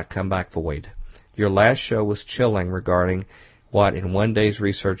God will not come back void. Your last show was chilling regarding what in one day's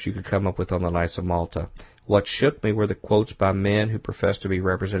research you could come up with on the Knights of Malta. What shook me were the quotes by men who profess to be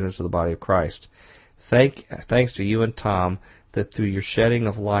representatives of the body of Christ. Thanks to you and Tom that through your shedding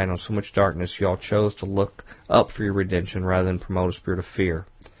of light on so much darkness, you all chose to look up for your redemption rather than promote a spirit of fear.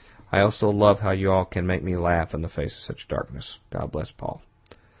 I also love how you all can make me laugh in the face of such darkness. God bless Paul.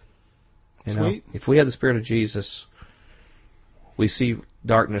 Sweet. If we have the Spirit of Jesus, we see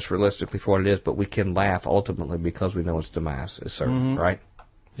darkness realistically for what it is, but we can laugh ultimately because we know its demise is certain, right?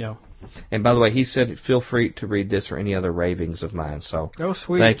 Yeah. And by the way, he said, feel free to read this or any other ravings of mine. So,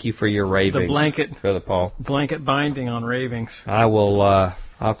 sweet. Thank you for your ravings, Brother Paul. Blanket binding on ravings. I will.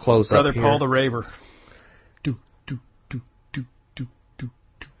 I'll close Brother up here. Paul the Raver.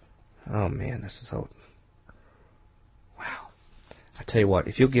 Oh man, this is so. Wow. I tell you what,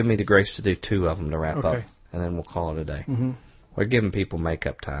 if you'll give me the grace to do 2 of them to wrap up, and then we'll call it a day. We're giving people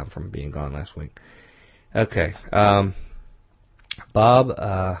makeup time from being gone last week. Okay. Bob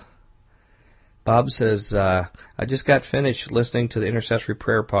says, I just got finished listening to the Intercessory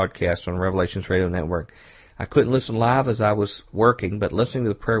Prayer podcast on Revelations Radio Network. I couldn't listen live as I was working, but listening to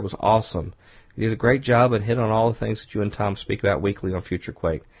the prayer was awesome. You did a great job and hit on all the things that you and Tom speak about weekly on Future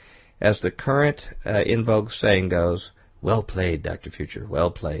Quake. As the current in vogue saying goes, well played, Dr. Future,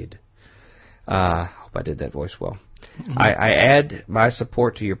 well played. I hope I did that voice well. I add my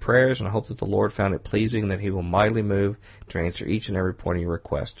support to your prayers, and I hope that the Lord found it pleasing that He will mightily move to answer each and every point of your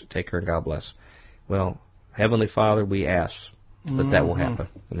request. Take care and God bless. Well, Heavenly Father, we ask that will happen,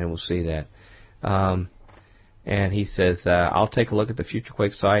 and then we'll see that. And he says, I'll take a look at the Future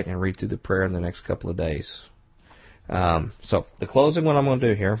Quake site and read through the prayer in the next couple of days. So the closing one I'm going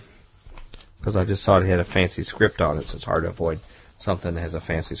to do here, because I just saw it had a fancy script on it, so it's hard to avoid something that has a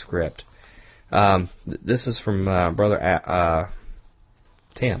fancy script. This is from Brother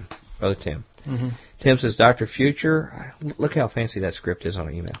Tim. Brother Tim. Tim says, Dr. Future, look how fancy that script is on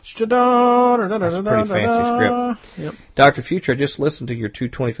an email. That's a pretty fancy script. Yep. Dr. Future, I just listened to your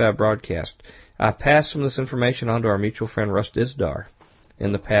 225 broadcast. I passed some of this information on to our mutual friend Russ Dizdar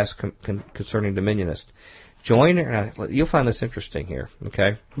in the past concerning Dominionist. Joyner, you'll find this interesting here,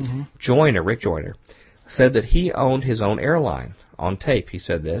 okay? Joyner, Rick Joyner, said that he owned his own airline. On tape, he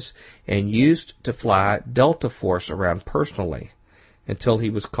said this, and used to fly Delta Force around personally until he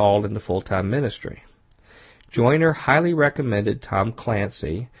was called into full-time ministry. Joyner highly recommended Tom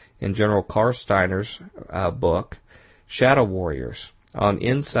Clancy in General Carl Steiner's book, Shadow Warriors, on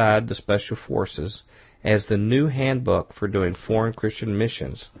Inside the Special Forces as the new handbook for doing foreign Christian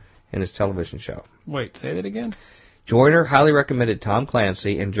missions in his television show. Wait, say that again? Joyner highly recommended Tom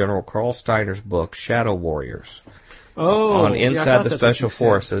Clancy in General Carl Steiner's book, Shadow Warriors, on Inside the Special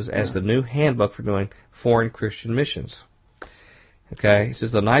Forces Forces as the new handbook for doing foreign Christian missions. Okay, he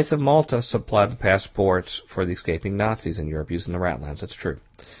says the Knights of Malta supplied the passports for the escaping Nazis in Europe using the Ratlines. That's true.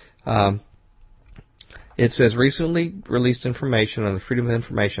 It says recently released information on the Freedom of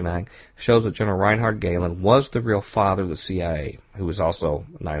Information Act shows that General Reinhard Gehlen was the real father of the CIA, who was also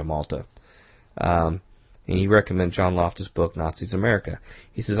a Knight of Malta. And he recommends John Loftus' book, Nazis America.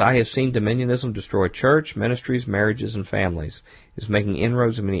 He says, I have seen dominionism destroy church, ministries, marriages, and families. It's making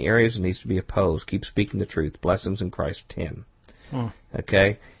inroads in many areas and needs to be opposed. Keep speaking the truth. Blessings in Christ, Tim.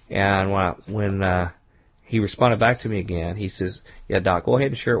 Okay? And when he responded back to me again, he says, yeah, Doc, go ahead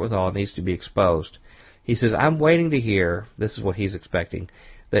and share it with all. It needs to be exposed. He says, I'm waiting to hear, this is what he's expecting,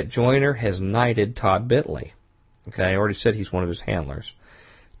 that Joyner has knighted Todd Bentley. Okay, I already said he's one of his handlers.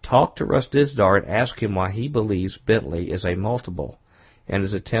 Talk to Russ Dizdar and ask him why he believes Bentley is a multiple and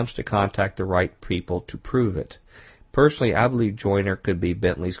his attempts to contact the right people to prove it. Personally, I believe Joyner could be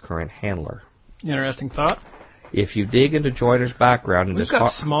Bentley's current handler. Interesting thought. If you dig into Joyner's background... We've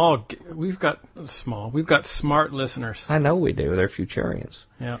got smart listeners. I know we do. They're Futurians.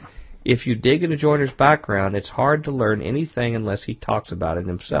 Yeah. If you dig into Joyner's background, it's hard to learn anything unless he talks about it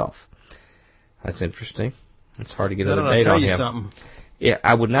himself. That's interesting. It's hard to get another date on him. Something. Yeah,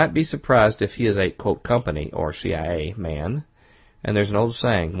 I would not be surprised if he is a, quote, company or CIA man. And there's an old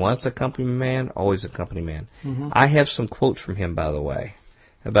saying, once a company man, always a company man. Mm-hmm. I have some quotes from him, by the way,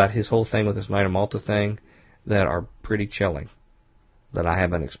 about his whole thing with this Knight of Malta thing that are pretty chilling, that I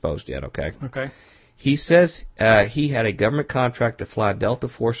haven't exposed yet, okay? Okay. He says he had a government contract to fly Delta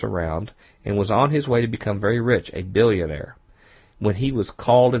Force around and was on his way to become very rich, a billionaire, when he was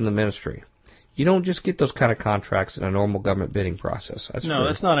called in the ministry. You don't just get those kind of contracts in a normal government bidding process. That's true.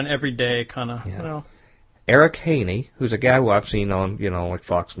 That's not an everyday kind of, Eric Haney, who's a guy who I've seen on, like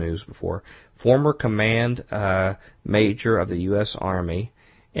Fox News before, former command major of the U.S. Army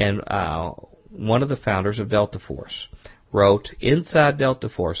and one of the founders of Delta Force, wrote Inside Delta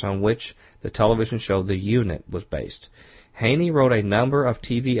Force, on which the television show The Unit was based. Haney wrote a number of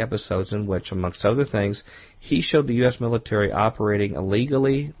TV episodes in which, amongst other things, he showed the U.S. military operating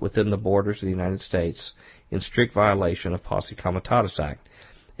illegally within the borders of the United States in strict violation of Posse Comitatus Act,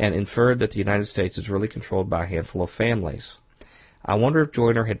 and inferred that the United States is really controlled by a handful of families. I wonder if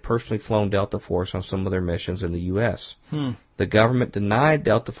Joyner had personally flown Delta Force on some of their missions in the U.S. The government denied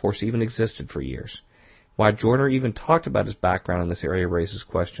Delta Force even existed for years. Why Joyner even talked about his background in this area raises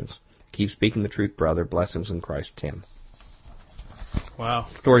questions. Keep speaking the truth, brother. Blessings in Christ, Tim. Wow.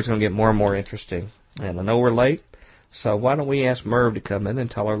 The story's going to get more and more interesting. And I know we're late, so why don't we ask Merv to come in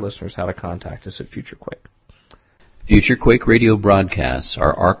and tell our listeners how to contact us at Future Quake. Future Quake radio broadcasts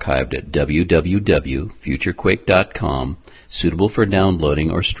are archived at www.futurequake.com, suitable for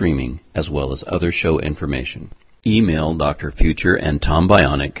downloading or streaming, as well as other show information. Email Dr. Future and Tom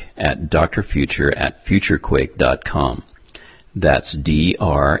Bionic at drfuture@futurequake.com. That's DRFUTURE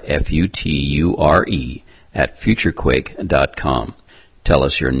at futurequake.com. Tell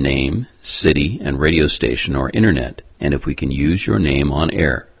us your name, city, and radio station or internet, and if we can use your name on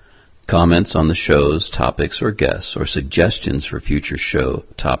air. Comments on the shows, topics, or guests, or suggestions for future show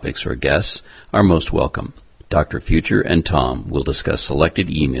topics or guests are most welcome. Dr. Future and Tom will discuss selected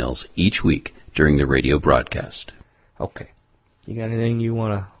emails each week during the radio broadcast. Okay. You got anything you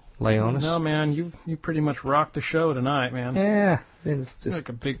want to lay on us? No, man. You pretty much rocked the show tonight, man. Yeah. It's just like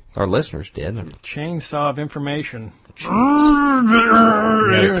a big... Our listeners did. Chainsaw of information.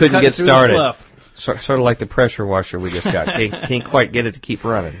 Yeah, couldn't get started. Sort of like the pressure washer we just got. Can't quite get it to keep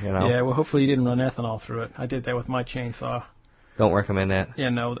running, Yeah, well, hopefully you didn't run ethanol through it. I did that with my chainsaw. Don't recommend that. Yeah,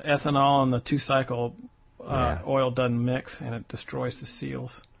 no, the ethanol and the two-cycle oil doesn't mix, and it destroys the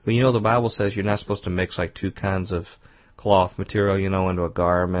seals. Well, the Bible says you're not supposed to mix like two kinds of cloth material, into a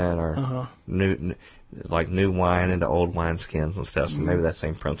garment, or new wine into old wineskins and stuff. So maybe that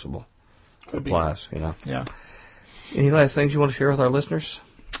same principle applies, Yeah. Any last things you want to share with our listeners?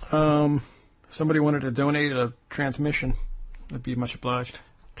 Somebody wanted to donate a transmission. I'd be much obliged.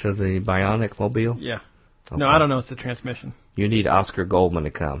 To the Bionic Mobile? Yeah. Okay. No, I don't know. It's the transmission. You need Oscar Goldman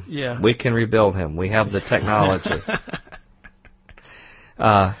to come. Yeah. We can rebuild him. We have the technology.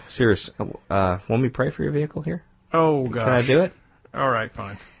 Serious. Want me to pray for your vehicle here? Oh, gosh. Can I do it? All right,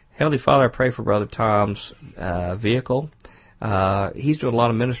 fine. Heavenly Father, I pray for Brother Tom's vehicle. He's doing a lot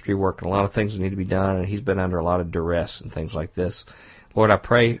of ministry work and a lot of things that need to be done, and he's been under a lot of duress and things like this. Lord, I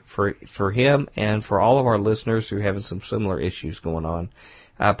pray for him and for all of our listeners who are having some similar issues going on.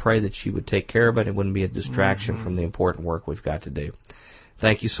 I pray that you would take care of it. It wouldn't be a distraction from the important work we've got to do.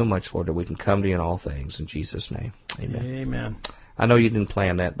 Thank you so much, Lord, that we can come to you in all things. In Jesus' name, amen. Amen. I know you didn't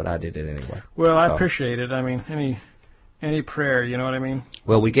plan that, but I did it anyway. Well, I appreciate it. I mean, Any prayer, you know what I mean?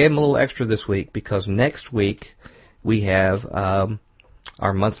 Well, we gave them a little extra this week because next week we have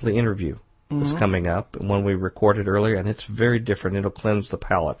our monthly interview that's coming up, one we recorded earlier, and it's very different. It'll cleanse the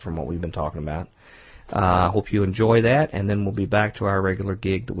palate from what we've been talking about. I hope you enjoy that, and then we'll be back to our regular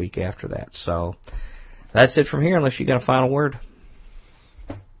gig the week after that. So that's it from here, unless you got a final word.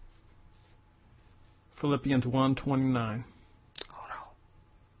 Philippians 1:29. Oh, no.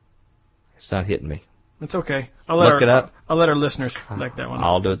 It's not hitting me. It's okay. Look it up. I'll let our listeners like that one.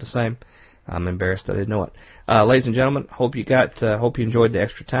 I'll do it the same. I'm embarrassed I didn't know it. Ladies and gentlemen, hope you enjoyed the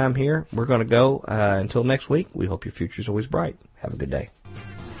extra time here. We're going to go until next week. We hope your future's always bright. Have a good day.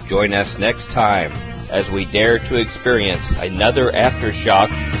 Join us next time as we dare to experience another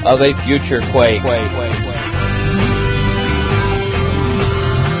aftershock of a future Quake.